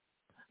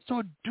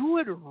 So do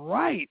it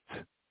right.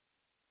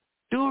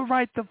 Do it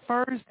right the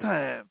first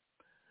time.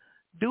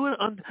 Do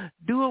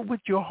it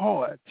with your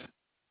heart.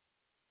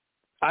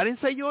 I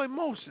didn't say your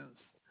emotions,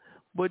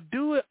 but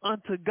do it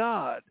unto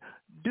God.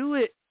 Do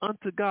it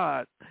unto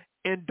God.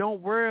 And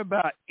don't worry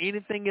about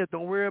anything else.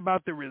 Don't worry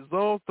about the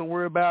results. Don't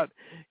worry about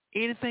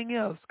anything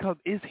else, because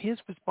it's his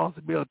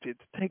responsibility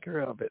to take care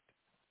of it.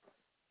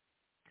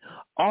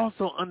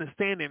 Also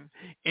understanding,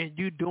 and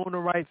you doing the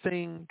right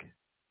thing,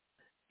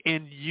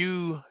 and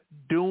you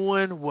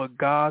doing what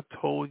God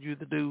told you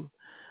to do.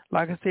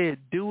 Like I said,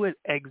 do it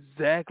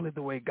exactly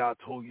the way God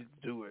told you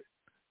to do it.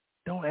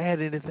 Don't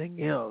add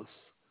anything else.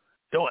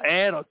 Don't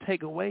add or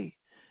take away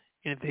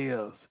anything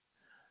else.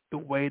 The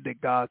way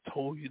that God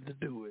told you to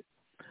do it.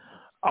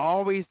 I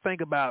always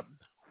think about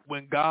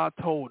when God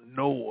told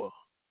Noah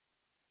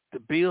to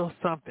build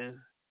something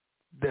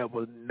that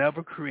was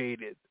never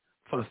created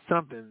for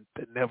something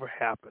that never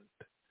happened.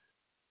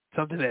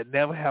 Something that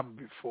never happened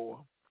before.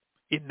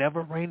 It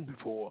never rained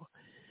before.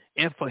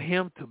 And for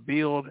him to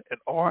build an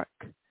ark,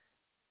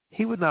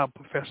 he was not a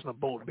professional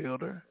boat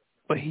builder,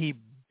 but he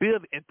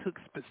built and took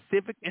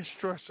specific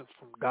instructions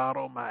from God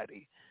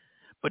Almighty.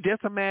 But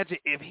just imagine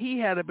if he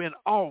had been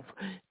off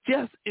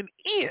just an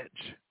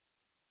inch,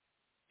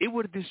 it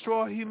would have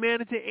destroyed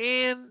humanity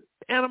and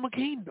the animal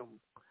kingdom.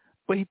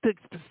 But he took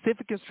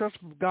specific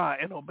instructions from God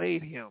and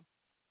obeyed him.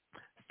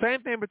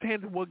 Same thing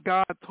pertains to what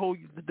God told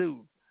you to do.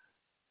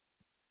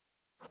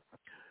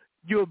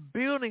 You're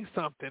building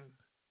something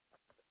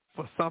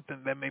for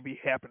something that may be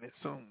happening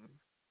soon.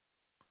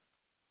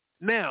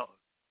 Now,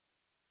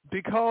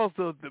 because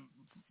of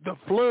the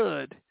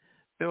flood,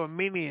 there were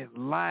many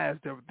lives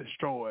that were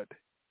destroyed,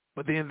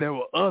 but then there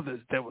were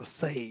others that were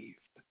saved.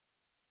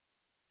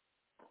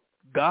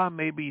 God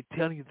may be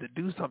telling you to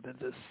do something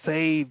to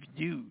save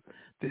you,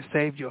 to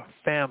save your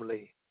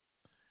family,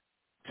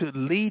 to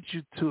lead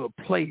you to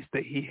a place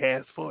that he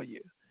has for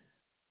you.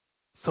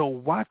 So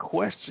why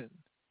question?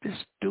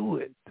 Just do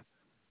it.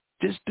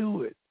 Just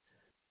do it.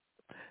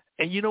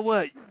 And you know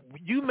what?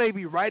 You may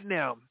be right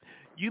now,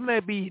 you may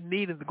be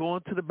needing to go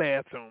into the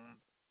bathroom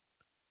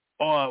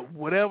or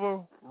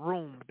whatever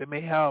room that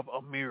may have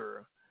a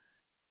mirror.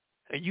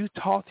 And you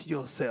talk to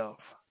yourself.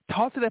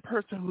 Talk to that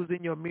person who's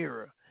in your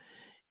mirror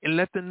and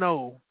let them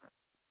know,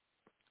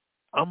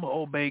 I'm going to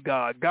obey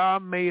God.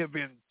 God may have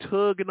been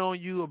tugging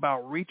on you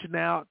about reaching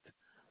out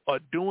or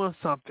doing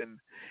something,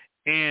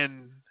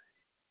 and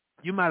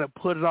you might have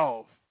put it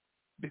off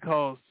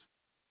because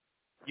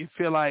you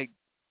feel like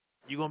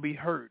you're going to be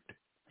hurt.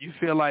 You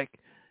feel like,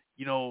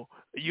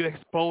 you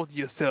expose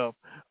yourself,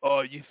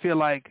 or you feel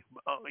like,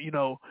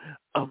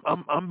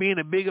 I'm being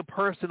a bigger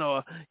person,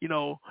 or,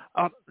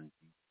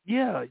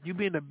 yeah, you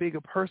being a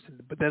bigger person,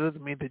 but that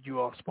doesn't mean that you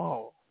are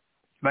small.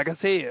 Like I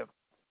said,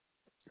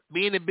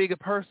 being a bigger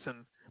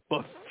person,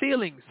 but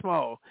feeling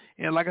small.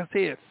 And like I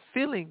said,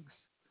 feelings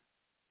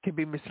can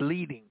be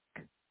misleading.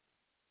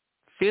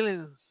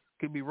 Feelings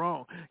can be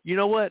wrong. You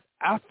know what?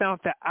 I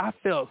found that I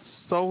felt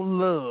so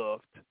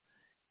loved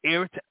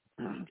every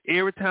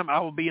time I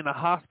would be in the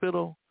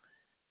hospital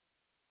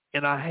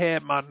and I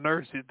had my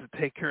nurses to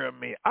take care of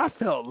me. I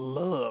felt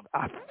loved.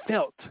 I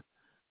felt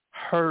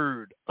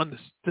heard,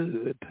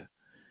 understood.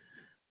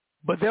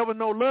 But there was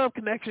no love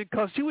connection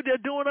because she was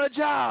just doing her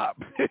job.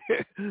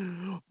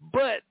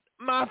 But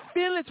my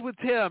feelings would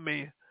tell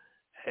me,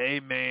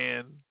 hey,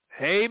 man,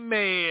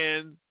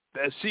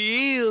 there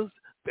she is.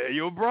 There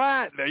your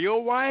bride. There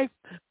your wife.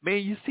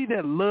 Man, you see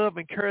that love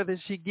and care that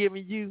she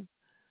giving you?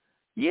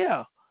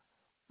 Yeah.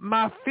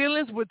 My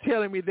feelings were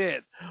telling me that.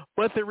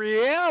 But the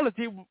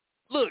reality,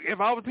 look, if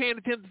I was paying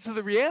attention to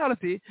the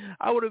reality,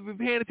 I would have been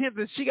paying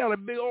attention. She got a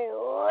big old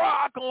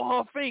rock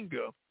on her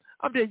finger.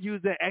 I'm just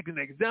using that as an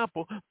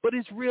example, but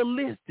it's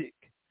realistic.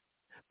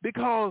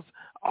 Because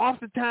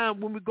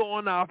oftentimes when we go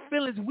on our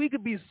feelings, we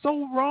could be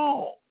so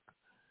wrong.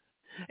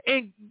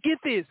 And get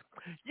this,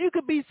 you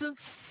could be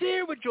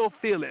sincere with your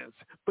feelings,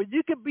 but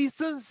you could be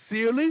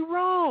sincerely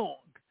wrong.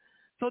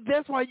 So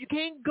that's why you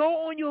can't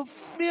go on your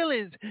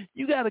feelings.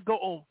 You got to go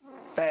on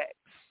facts.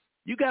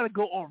 You got to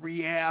go on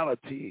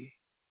reality.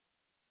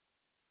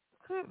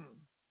 And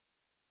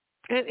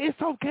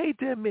it's okay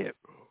to admit,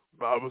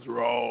 I was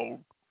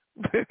wrong.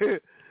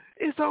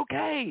 It's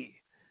okay.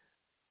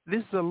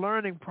 This is a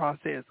learning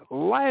process.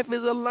 Life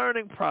is a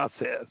learning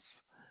process.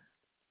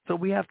 So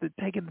we have to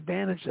take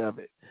advantage of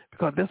it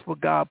because that's what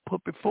God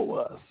put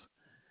before us.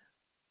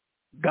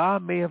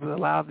 God may have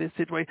allowed this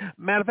situation.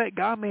 Matter of fact,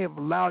 God may have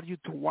allowed you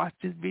to watch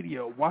this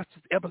video, watch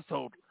this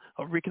episode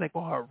of Reconnect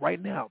with Her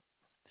right now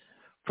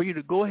for you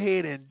to go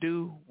ahead and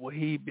do what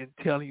he's been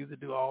telling you to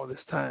do all this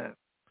time.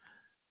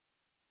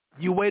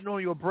 You waiting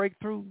on your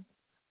breakthrough?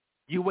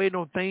 You waiting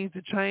on things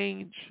to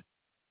change?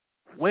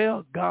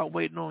 Well, God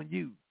waiting on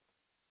you.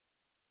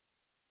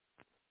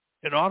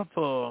 In order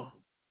for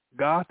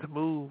God to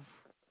move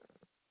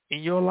in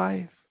your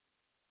life,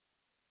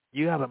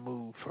 you got to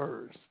move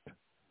first.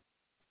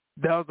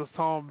 There was a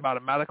song by the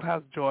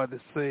Malachi Joy that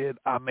said,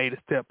 I made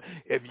a step.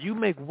 If you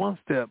make one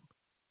step,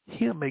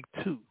 he'll make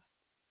two.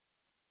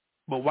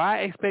 But why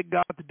expect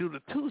God to do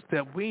the two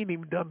step? We ain't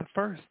even done the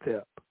first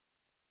step.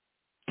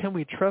 Can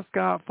we trust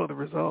God for the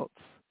results?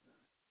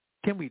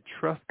 Can we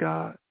trust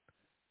God?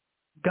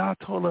 God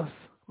told us,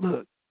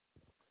 look,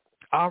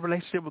 our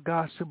relationship with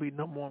God should be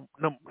numero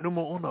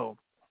uno.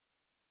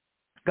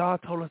 God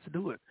told us to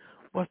do it.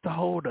 What's the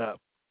hold up?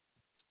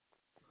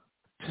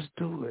 Just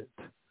do it.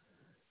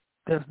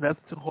 There's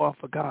nothing too hard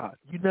for God.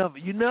 You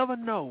never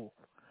know.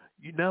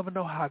 You never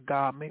know how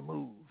God may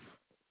move.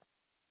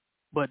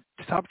 But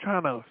stop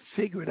trying to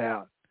figure it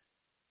out.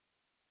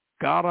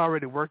 God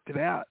already worked it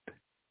out.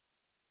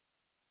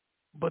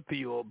 But through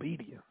your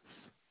obedience.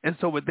 And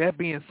so with that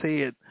being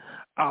said,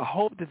 I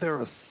hope that there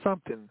was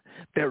something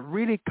that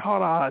really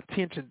caught our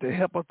attention to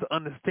help us to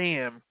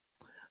understand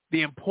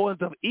the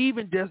importance of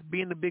even just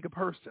being the bigger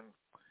person.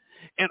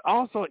 And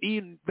also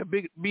even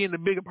being the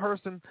bigger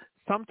person,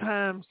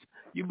 sometimes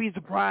you'll be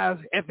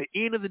surprised at the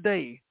end of the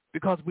day,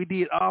 because we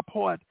did our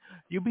part,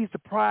 you'll be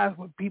surprised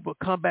when people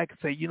come back and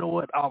say, you know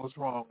what, I was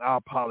wrong, I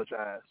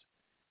apologize.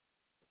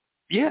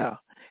 Yeah.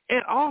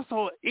 And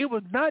also, it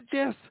was not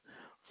just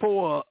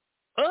for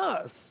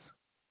us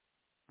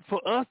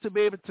to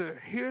be able to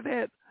hear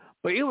that,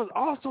 but it was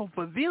also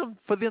for them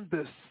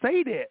to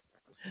say that.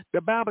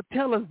 The Bible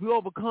tells us we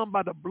overcome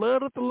by the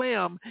blood of the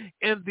Lamb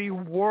and the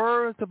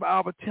words of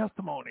our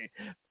testimony.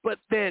 But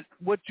that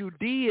what you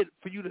did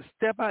for you to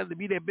step out and to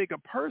be that bigger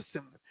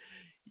person,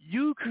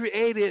 you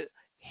created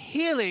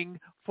healing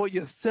for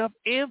yourself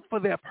and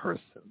for that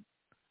person.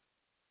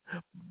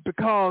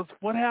 Because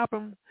what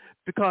happened?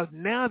 Because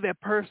now that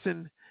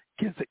person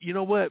can say, you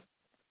know what?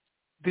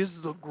 This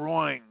is a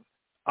growing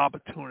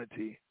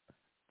opportunity.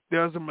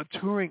 There's a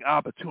maturing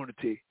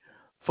opportunity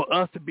for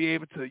us to be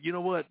able to, you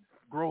know what,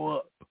 grow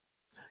up.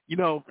 You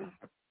know,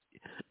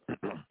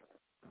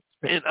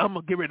 and I'm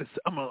gonna get ready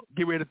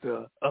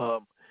to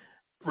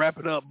wrap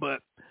it up.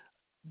 But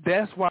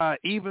that's why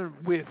even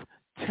with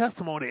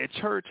testimony at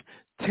church,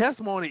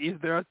 testimony is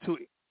there to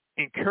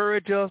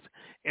encourage us,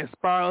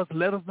 inspire us,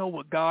 let us know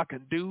what God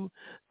can do,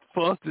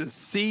 for us to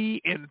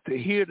see and to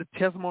hear the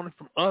testimony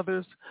from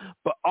others,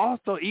 but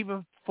also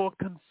even for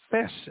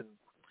confession.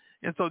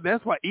 And so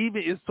that's why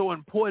even it's so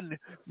important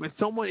when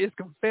someone is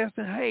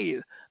confessing,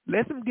 hey,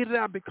 let them get it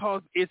out,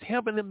 because it's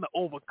helping them to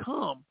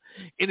overcome,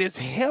 and it's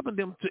helping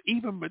them to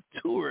even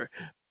mature,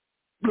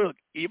 look,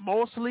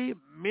 emotionally,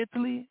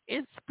 mentally,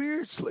 and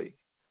spiritually.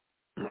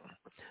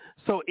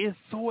 So it's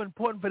so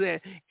important for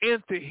that,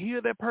 and to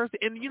hear that person.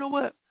 And you know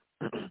what?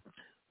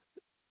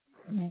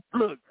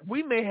 Look,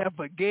 we may have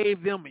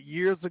forgave them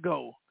years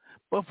ago,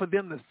 but for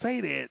them to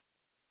say that,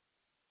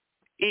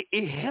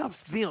 it helps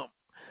them.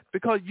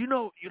 Because you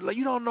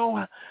don't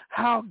know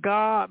how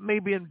God may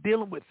be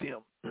dealing with them.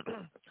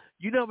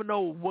 You never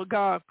know what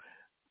God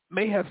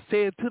may have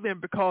said to them,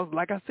 because,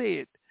 like I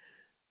said,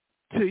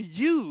 to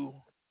you,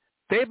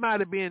 they might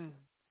have been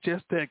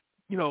just that,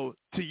 to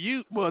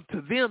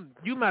them,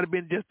 you might have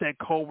been just that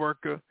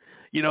coworker,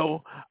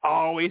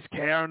 always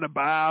carrying the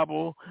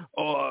Bible,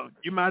 or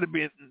you might have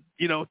been,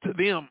 to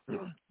them,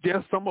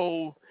 just some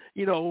old,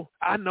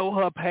 I know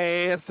her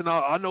past and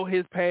I know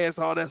his past,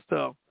 all that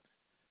stuff.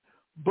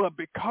 But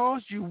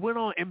because you went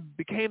on and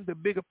became the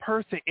bigger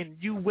person, and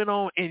you went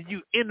on and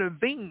you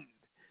intervened,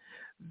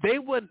 they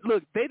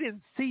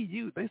didn't see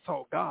you, they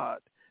saw God.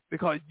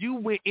 Because you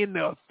went in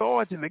the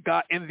authority of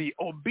God and the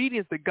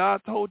obedience that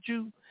God told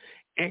you,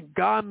 and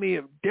God may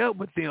have dealt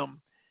with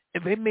them,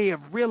 and they may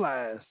have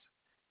realized,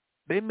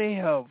 they may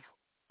have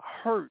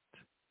hurt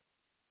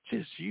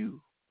just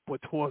you,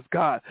 but towards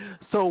God.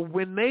 So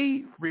when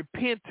they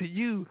repent to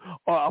you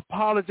or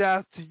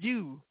apologize to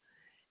you,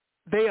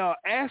 they are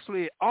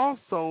actually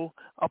also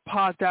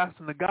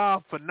apologizing to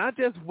God for not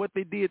just what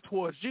they did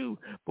towards you,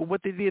 but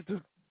what they did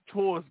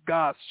towards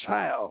God's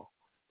child.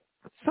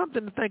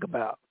 Something to think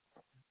about.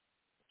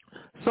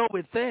 So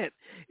with that,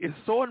 it's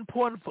so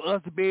important for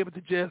us to be able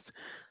to just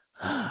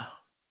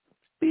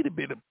be the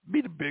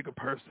bigger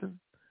person.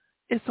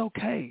 It's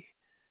okay.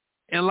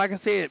 And like I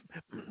said,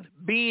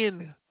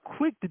 being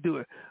quick to do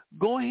it.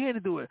 Go ahead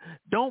and do it.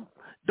 Don't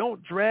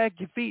drag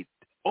your feet.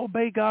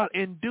 Obey God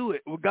and do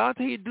it. When God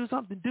tell you to do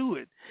something, do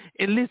it.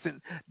 And listen,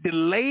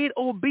 delayed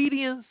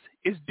obedience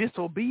is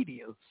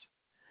disobedience.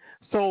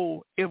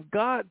 So if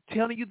God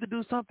telling you to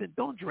do something,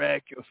 don't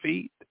drag your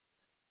feet.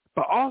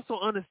 But also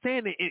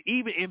understanding, and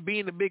even in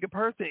being a bigger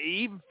person, and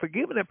even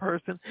forgiving that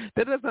person,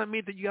 that does not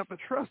mean that you have to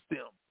trust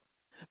them.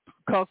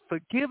 Because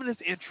forgiveness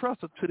and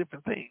trust are two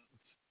different things.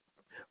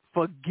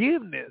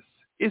 Forgiveness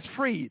is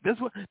free.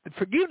 That's what the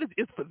forgiveness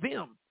is for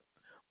them.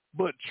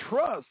 But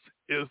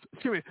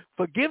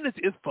forgiveness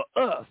is for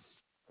us,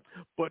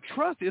 but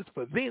trust is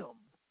for them.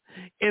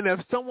 And if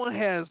someone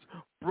has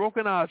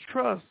broken our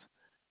trust,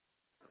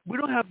 we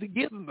don't have to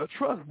give them the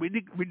trust. We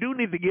do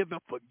need to give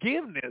them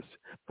forgiveness,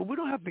 but we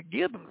don't have to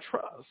give them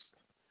trust.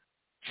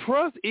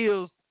 Trust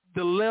is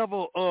the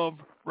level of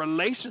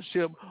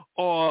relationship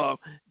or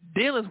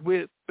dealings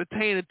with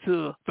pertaining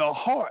to the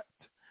heart.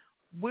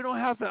 We don't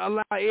have to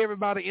allow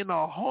everybody in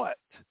our heart,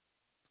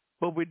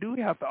 but we do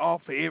have to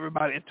offer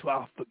everybody into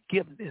our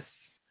forgiveness,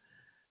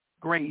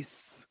 grace.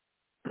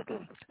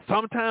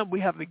 Sometimes we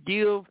have to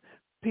give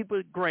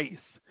people grace.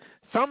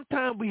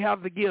 Sometimes we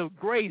have to give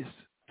grace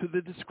to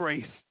the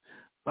disgrace.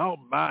 Oh,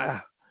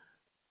 my.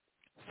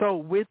 So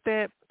with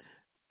that,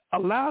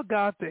 allow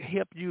God to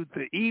help you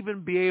to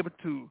even be able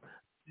to,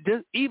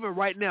 just even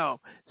right now,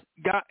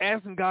 God,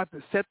 asking God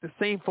to set the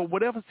scene for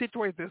whatever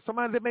situation. There's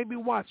somebody that may be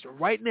watching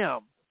right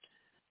now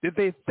that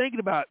they're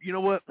thinking about, you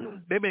know what,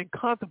 they've been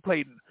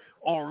contemplating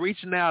on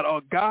reaching out,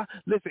 or God,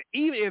 listen,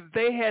 even if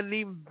they hadn't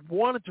even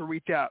wanted to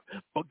reach out,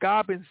 but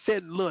God been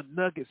setting little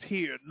nuggets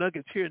here,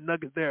 nuggets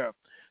there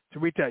to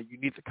reach out. You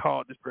need to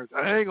call this person.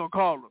 I ain't going to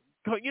call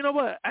them. You know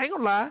what? I ain't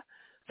going to lie.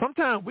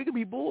 Sometimes we can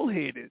be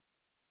bullheaded.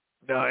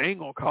 No, I ain't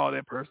going to call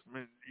that person.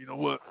 Man, you know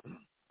what?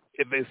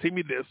 If they see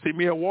me, they'll see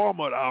me at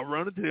Walmart. I'll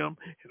run into them,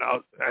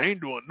 and I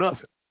ain't doing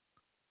nothing.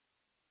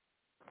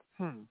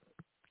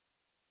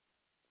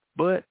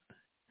 But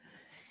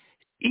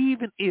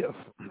even if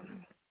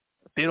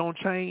they don't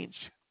change,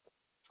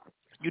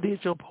 you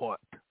did your part,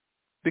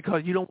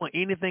 because you don't want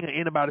anything or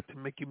anybody to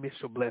make you miss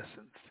your blessings.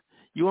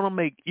 You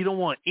don't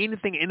want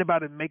anything or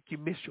anybody to make you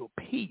miss your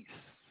peace,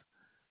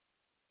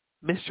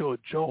 miss your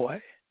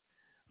joy.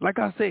 Like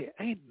I said,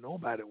 ain't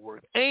nobody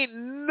worth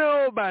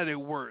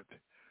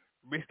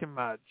risking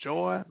my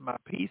joy, my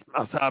peace,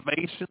 my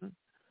salvation,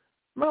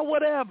 my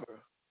whatever.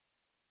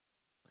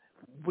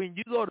 When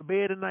you go to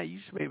bed at night, you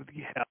should be able to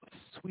have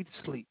sweet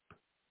sleep,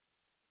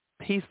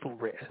 peaceful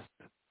rest.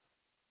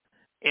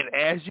 And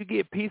as you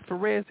get peaceful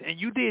rest and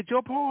you did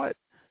your part,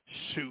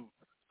 shoot,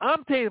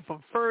 I'm telling you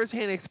from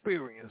first-hand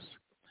experience,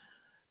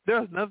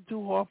 there's nothing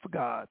too hard for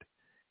God.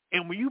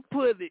 And when you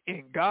put it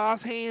in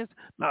God's hands,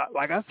 now,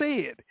 like I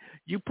said,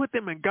 you put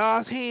them in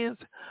God's hands,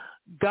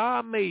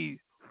 God may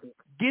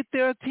get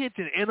their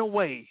attention in a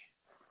way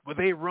where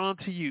they run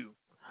to you.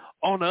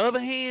 On the other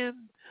hand,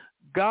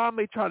 God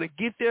may try to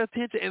get their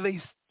attention and they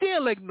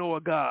still ignore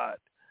God.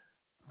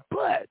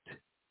 But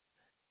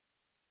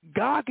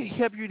God can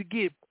help you to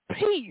get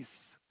peace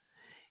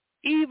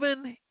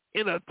even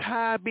in a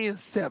tie being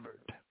severed.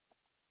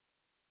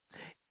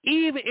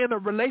 Even in a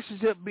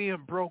relationship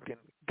being broken,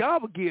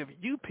 God will give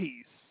you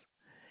peace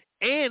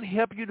and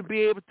help you to be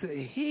able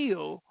to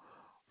heal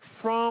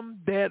from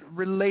that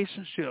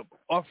relationship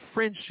or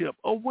friendship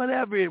or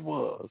whatever it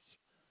was.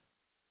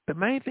 The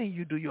main thing,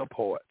 you do your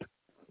part.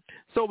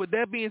 So with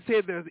that being said,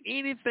 if there's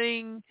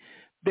anything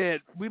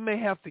that we may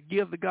have to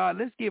give to God,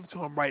 let's give it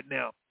to him right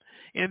now.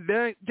 And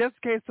then, just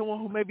in case someone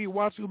who may be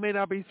watching who may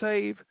not be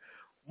saved,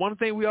 one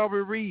thing we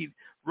already read,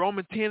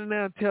 Romans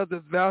 10:9 tells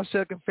us, thou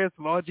shalt confess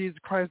the Lord Jesus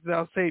Christ as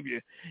our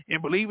Savior,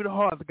 and believe in the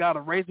heart that God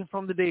is raising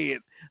from the dead,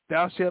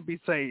 thou shalt be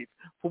saved.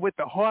 For with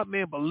the heart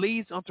man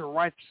believes unto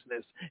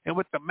righteousness, and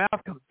with the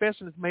mouth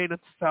confession is made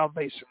unto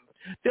salvation.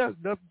 There's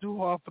nothing too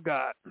hard for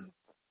God.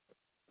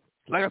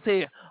 Like I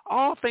said,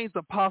 all things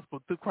are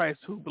possible through Christ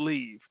who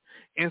believe.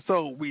 And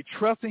so we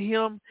trust in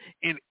him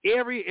in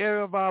every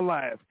area of our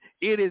life.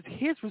 It is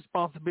his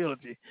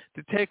responsibility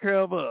to take care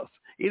of us.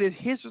 It is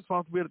his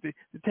responsibility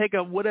to take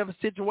up whatever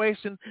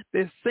situation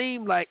that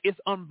seems like it's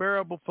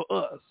unbearable for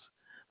us.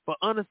 But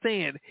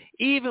understand,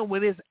 even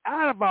when it's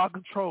out of our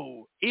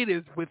control, it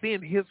is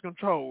within his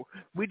control.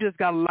 We just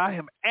got to allow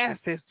him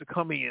access to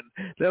come in.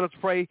 Let us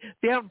pray.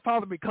 Dear Heavenly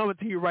Father, we coming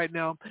to you right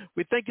now.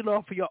 We thank you,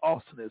 Lord, for your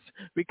awesomeness.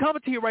 We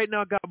coming to you right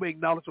now, God. We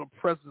acknowledge your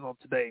presence on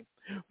today.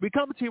 We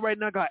coming to you right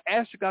now, God.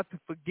 Ask you, God, to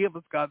forgive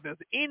us, God. If there's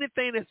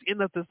anything that's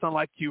in us that's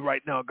unlike you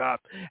right now, God.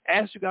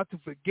 Ask you, God, to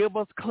forgive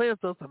us,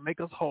 cleanse us, and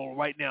make us whole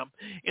right now.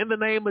 In the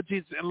name of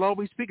Jesus. And Lord,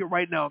 we speak it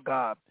right now,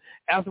 God.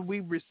 After we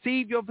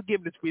receive your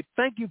forgiveness, we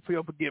thank you for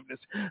your forgiveness.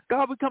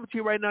 God, we come to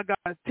you right now,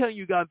 God, telling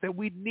you, God, that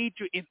we need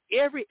you in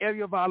every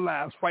area of our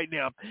lives right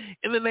now.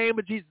 In the name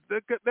of Jesus,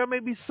 there may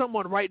be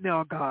someone right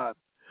now, God,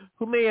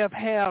 who may have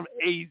had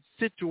a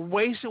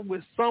situation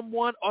with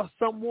someone or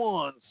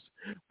someone's.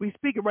 We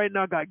speak it right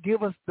now, God.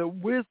 Give us the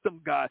wisdom,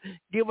 God.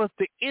 Give us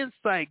the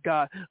insight,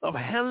 God, of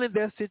handling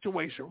that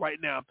situation right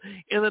now.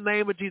 In the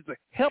name of Jesus,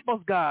 help us,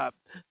 God,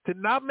 to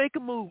not make a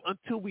move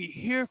until we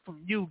hear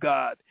from you,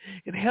 God.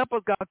 And help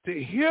us, God,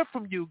 to hear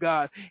from you,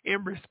 God,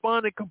 and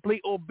respond in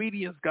complete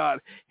obedience, God.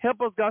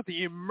 Help us, God,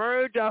 to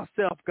immerse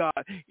ourselves,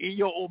 God, in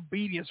your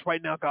obedience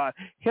right now, God.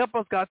 Help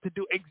us, God, to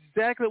do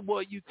exactly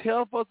what you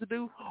tell us to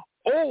do,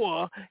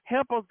 or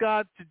help us,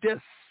 God, to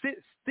just sit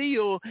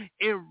still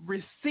and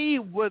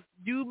receive what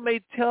you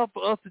may tell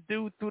for us to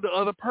do through the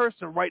other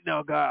person right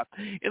now, God.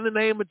 In the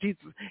name of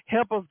Jesus,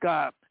 help us,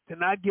 God, to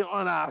not get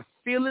on our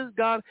feelings,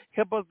 God.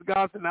 Help us,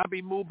 God, to not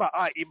be moved by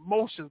our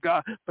emotions,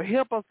 God. But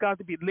help us, God,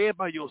 to be led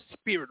by your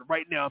spirit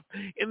right now.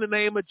 In the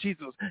name of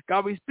Jesus.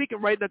 God, we're speaking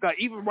right now, God.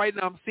 Even right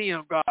now I'm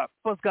seeing, God, help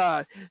us,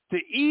 God, to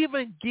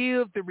even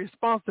give the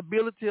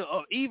responsibility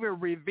of even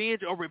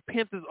revenge or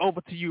repentance over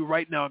to you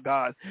right now,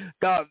 God.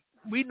 God,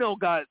 we know,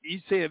 God, you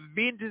said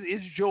vengeance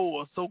is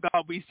yours. So,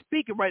 God, we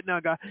speaking right now,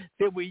 God,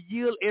 that we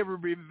yield every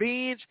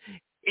revenge,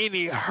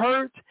 any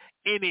hurt,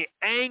 any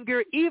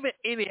anger, even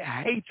any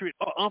hatred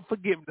or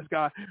unforgiveness,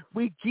 God.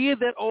 We give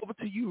that over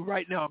to you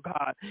right now,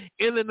 God,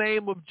 in the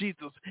name of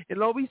Jesus. And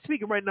Lord, we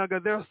speaking right now,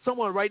 God, there's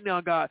someone right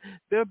now, God,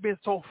 they've been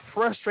so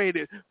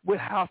frustrated with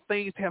how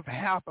things have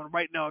happened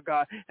right now,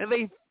 God, and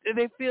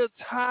they feel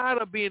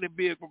tired of being a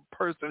big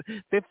person.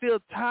 They feel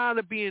tired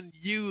of being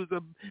used,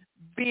 of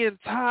being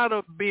tired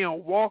of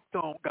being walked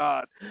on,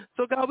 God.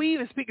 So, God, we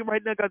even speaking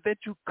right now, God, that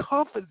you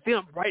comfort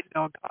them right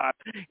now, God,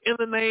 in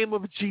the name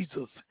of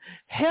Jesus.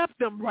 Help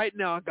them right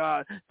now,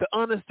 God, to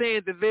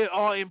understand that they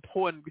are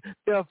important.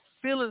 Their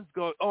feelings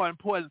are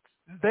important.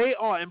 They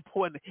are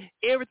important.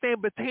 Everything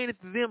pertaining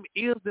to them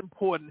is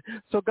important.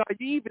 So, God,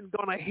 you even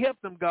going to help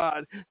them,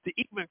 God, to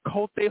even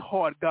coat their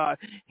heart, God.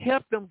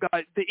 Help them,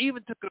 God, to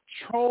even to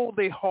control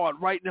their heart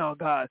right now,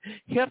 God.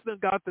 Help them,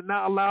 God, to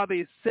not allow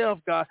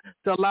themselves, God,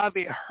 to allow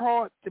their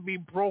heart to be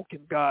broken,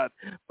 God.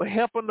 But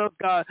helping us,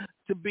 God,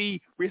 to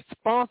be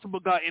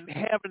responsible, God, in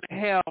having to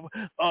have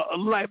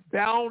like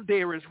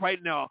boundaries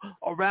right now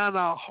around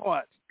our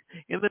hearts.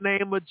 In the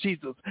name of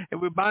Jesus.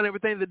 And we bind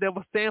everything the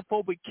devil stands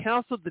for. We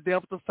cancel the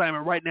devil's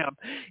assignment right now.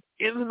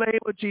 In the name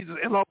of Jesus.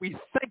 And Lord, we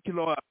thank you,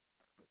 Lord,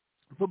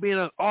 for being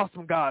an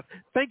awesome God.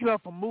 Thank you,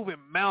 Lord, for moving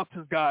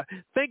mountains, God.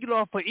 Thank you,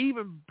 Lord, for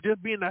even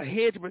just being a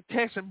hedge of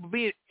protection, for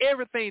being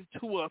everything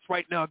to us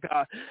right now,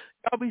 God.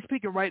 God, we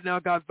speaking right now,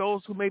 God,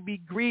 those who may be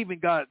grieving,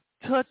 God.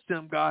 Touch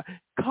them, God.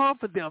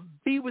 Comfort them.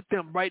 Be with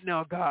them right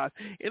now, God.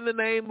 In the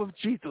name of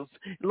Jesus.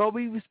 Lord,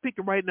 we be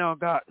speaking right now,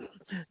 God.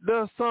 There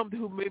are some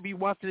who may be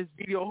watching this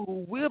video,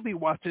 who will be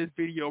watching this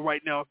video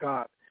right now,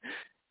 God.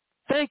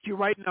 Thank you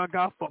right now,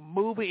 God, for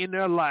moving in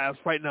their lives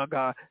right now,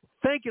 God.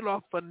 Thank you,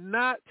 Lord, for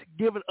not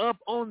giving up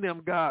on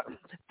them, God.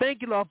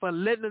 Thank you, Lord, for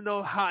letting them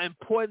know how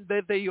important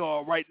that they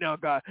are right now,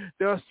 God.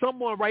 There is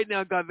someone right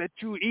now, God, that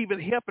you even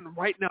helping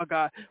right now,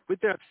 God, with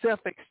their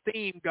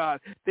self-esteem, God,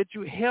 that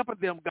you helping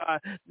them,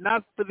 God,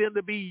 not for them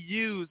to be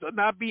used or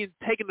not being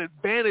taken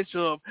advantage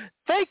of.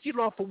 Thank you,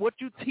 Lord, for what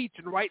you're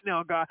teaching right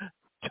now, God,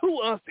 to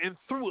us and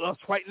through us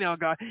right now,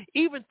 God,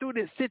 even through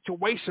this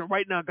situation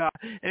right now, God.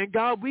 And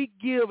God, we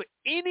give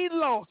any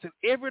loss and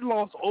every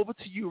loss over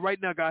to you right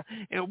now, God.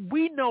 And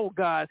we know,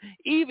 God,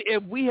 even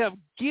if we have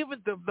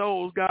given to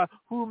those, God,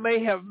 who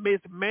may have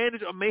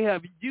mismanaged or may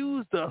have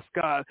used us,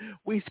 God,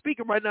 we speak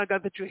right now,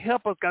 God, that you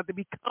help us, God, to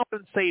be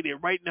compensated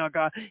right now,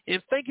 God.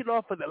 And thank you,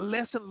 Lord, for the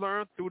lesson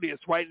learned through this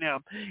right now.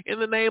 In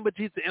the name of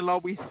Jesus, and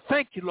Lord, we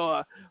thank you,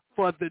 Lord,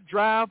 for the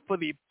drive, for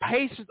the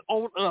patience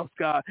on us,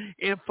 God,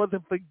 and for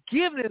the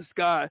forgiveness,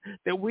 God,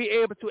 that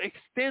we're able to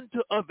extend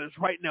to others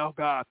right now,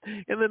 God,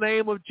 in the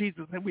name of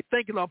Jesus. And we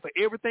thank you, Lord, for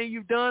everything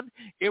you've done,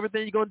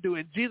 everything you're going to do.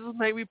 In Jesus'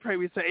 name we pray.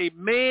 We say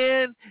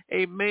amen,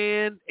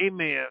 amen,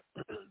 amen.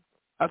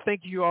 I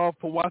thank you all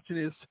for watching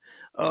this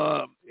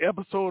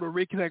episode of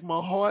Reconnect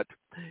My Heart.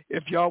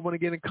 If y'all want to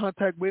get in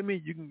contact with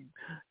me, you can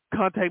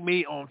contact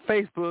me on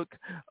Facebook.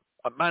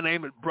 My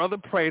name is Brother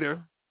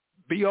Prater,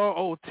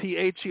 Brother,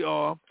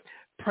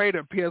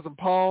 Prater, P as in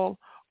Paul,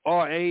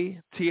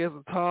 R-A-T as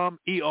in Tom,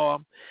 E-R.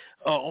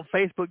 On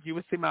Facebook, you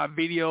will see my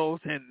videos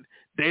and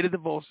daily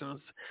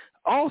devotions.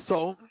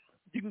 Also,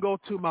 you can go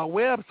to my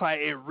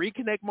website at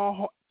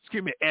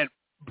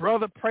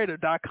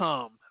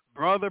brotherprater.com,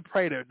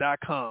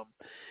 brotherprater.com.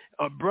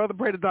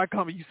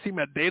 brotherprater.com, you see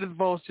my daily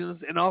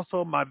devotions and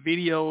also my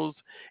videos,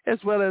 as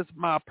well as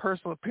my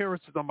personal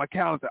appearances on my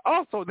calendar.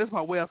 Also, this is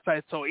my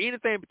website, so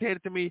anything pertaining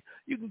to me,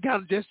 you can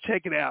kind of just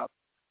check it out.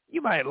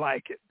 You might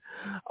like it.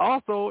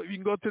 Also, you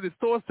can go to the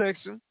store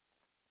section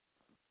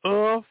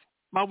of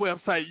my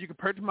website. You can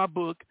purchase my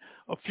book,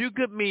 A Few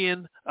Good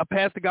Men, A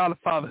Path to Godly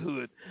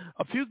Fatherhood.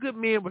 A Few Good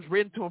Men was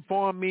written to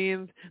inform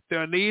men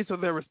their needs or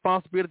their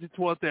responsibility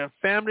towards their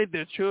family,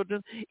 their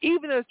children,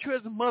 even their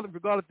children's mother,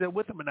 regardless if they're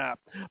with them or not.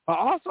 But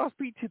also I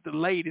speak to the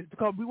ladies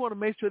because we want to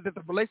make sure that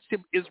the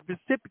relationship is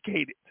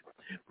reciprocated.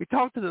 We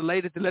talk to the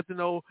ladies to let them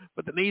know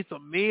what the needs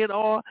of men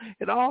are,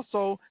 and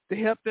also to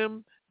help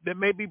them that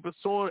may be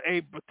pursuing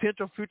a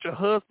potential future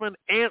husband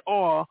and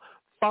or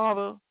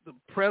father, the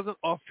present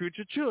or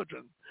future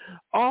children.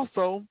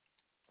 Also,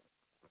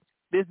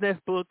 this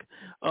next book,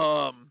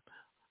 The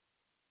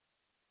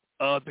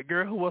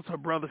Girl Who Was Her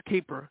Brother's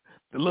Keeper,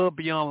 The Love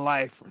Beyond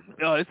Life.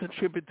 It's a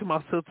tribute to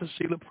my sister,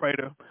 Sheila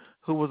Prater,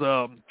 who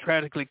was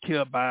tragically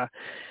killed by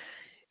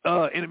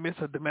in the midst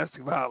of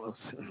domestic violence.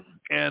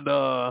 And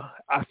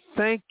I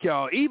thank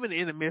y'all, even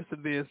in the midst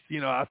of this,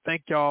 I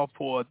thank y'all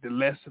for the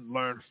lesson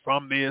learned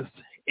from this.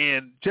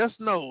 And just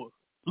know,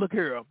 look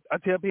here, I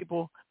tell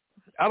people,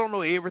 I don't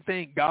know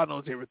everything. God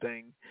knows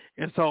everything.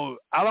 And so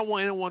I don't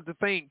want anyone to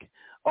think,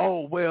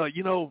 oh, well,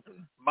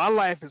 my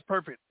life is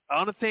perfect.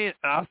 I understand.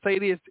 I'll say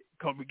this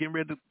because we're getting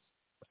ready to,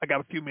 I got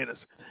a few minutes.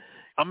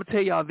 I'm going to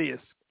tell y'all this.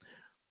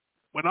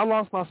 When I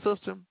lost my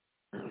sister,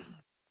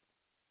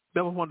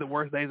 that was one of the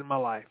worst days of my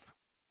life.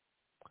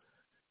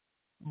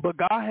 But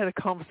God had a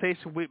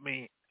conversation with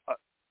me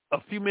a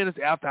few minutes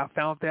after I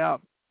found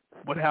out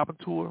what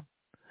happened to her.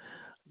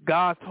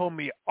 God told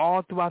me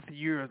all throughout the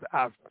years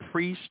I've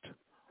preached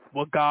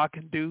what God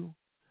can do.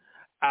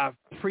 I've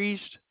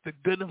preached the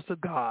goodness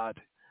of God.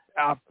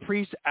 I've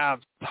preached,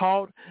 I've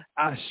taught,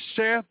 I've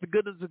shared the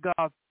goodness of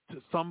God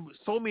to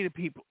so many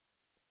people.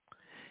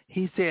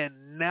 He said,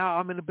 now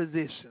I'm in a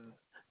position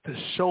to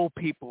show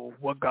people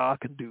what God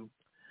can do.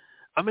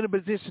 I'm in a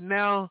position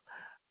now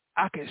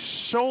I can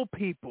show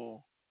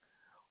people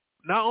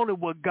not only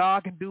what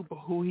God can do, but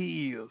who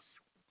he is.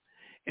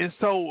 And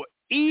so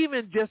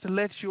even just to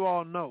let you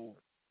all know,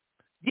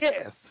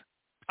 yes,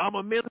 I'm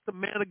a minister,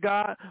 man of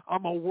God.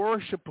 I'm a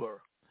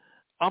worshiper.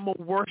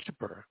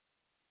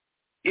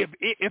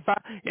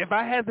 If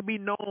I had to be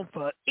known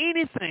for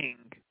anything,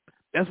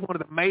 that's one of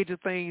the major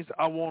things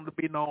I want to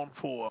be known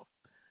for.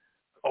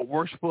 A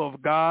worshiper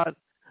of God,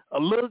 a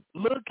little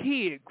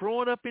kid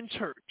growing up in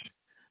church,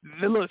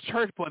 the little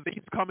church boy. They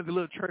used to call me the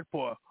little church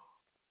boy.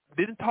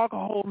 Didn't talk a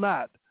whole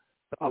lot,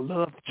 but I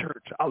love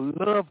church. I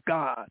love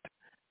God.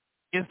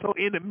 And so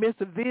in the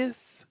midst of this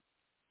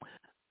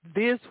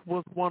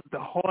was one of the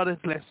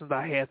hardest lessons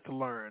I had to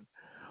learn.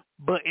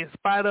 But in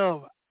spite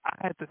of, I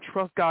had to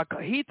trust God.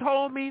 He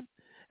told me,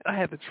 and I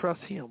had to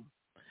trust him.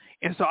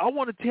 And so I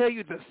want to tell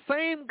you, the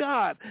same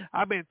God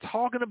I've been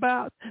talking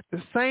about,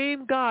 the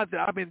same God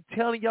that I've been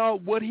telling y'all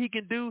what he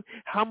can do,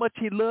 how much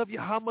he loves you,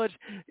 how much,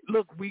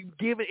 look, we've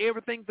given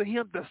everything to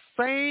him. The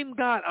same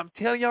God I'm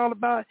telling y'all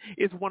about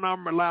is one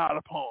I'm relied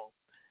upon.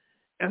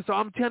 And so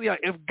I'm telling y'all,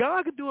 if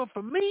God can do it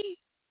for me,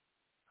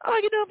 I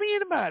can do it for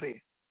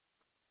anybody.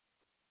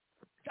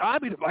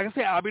 I'll be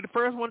the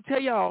first one to tell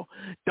y'all,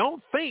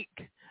 don't think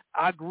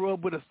I grew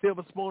up with a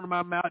silver spoon in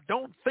my mouth.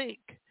 Don't think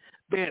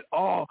that,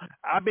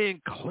 I've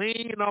been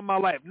clean all my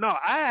life. No,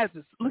 I had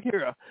to, look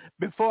here,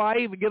 before I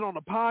even get on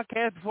the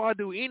podcast, before I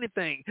do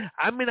anything,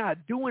 I may not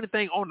do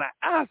anything on the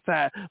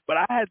outside, but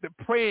I had to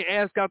pray and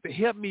ask God to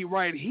help me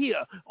right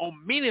here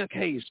on many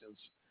occasions.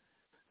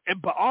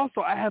 But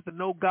also I have to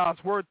know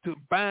God's word to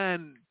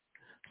bind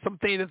some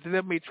things that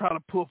they may try to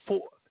put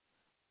forth.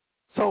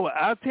 So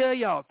I'll tell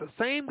y'all, the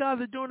same God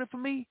that's doing it for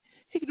me,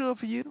 he can do it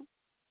for you.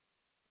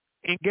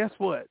 And guess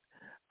what?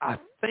 I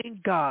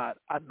thank God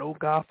I know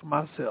God for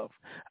myself.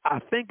 I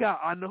thank God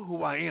I know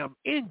who I am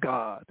in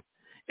God.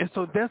 And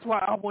so that's why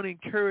I want to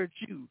encourage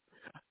you.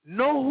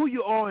 Know who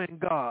you are in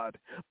God.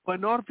 But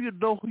in order for you to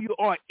know who you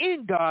are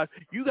in God,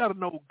 you got to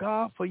know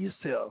God for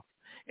yourself.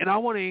 And I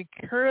want to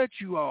encourage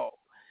you all.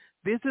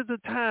 This is the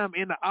time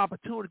and the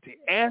opportunity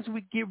as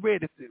we get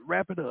ready to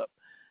wrap it up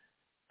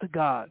to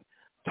God.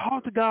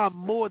 Talk to God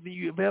more than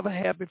you've ever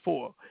had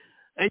before.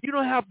 And you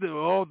don't have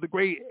to, the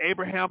great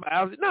Abraham,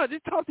 Isaac. No,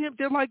 just talk to him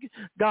just like,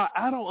 God,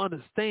 I don't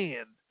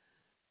understand.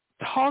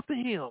 Talk to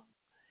him.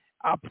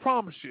 I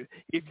promise you,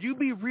 if you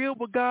be real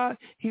with God,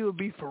 he will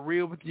be for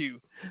real with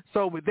you.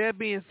 So with that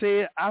being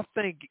said, I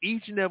thank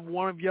each and every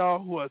one of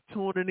y'all who are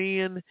tuning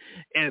in.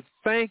 And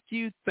thank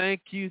you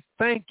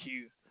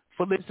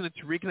for listening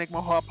to Reconnect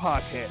My Heart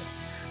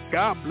podcast.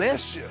 God bless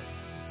you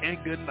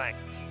and good night.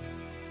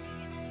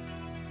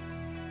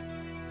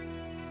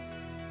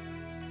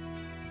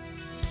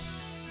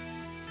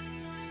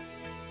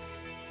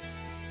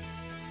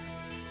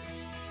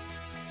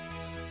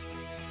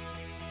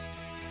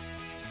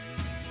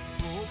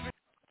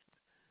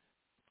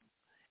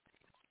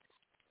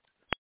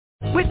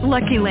 With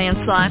Lucky Land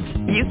Slots,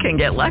 you can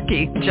get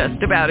lucky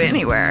just about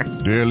anywhere.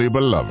 Dearly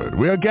beloved,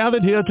 we are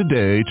gathered here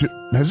today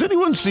to... Has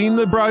anyone seen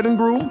the bride and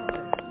groom?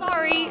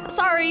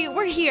 Sorry,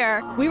 we're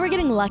here. We were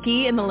getting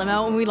lucky in the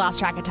limo and we lost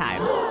track of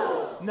time.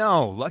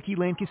 No, Lucky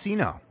Land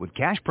Casino, with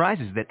cash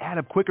prizes that add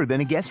up quicker than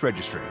a guest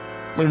registry.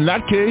 In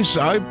that case,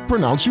 I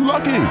pronounce you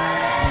lucky.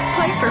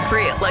 Play for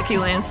free at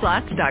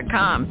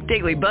LuckyLandSlots.com.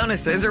 Daily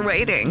bonuses are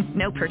waiting.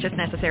 No purchase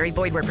necessary.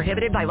 Void where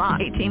prohibited by law.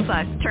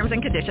 18+. Terms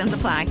and conditions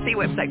apply. See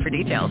website for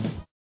details.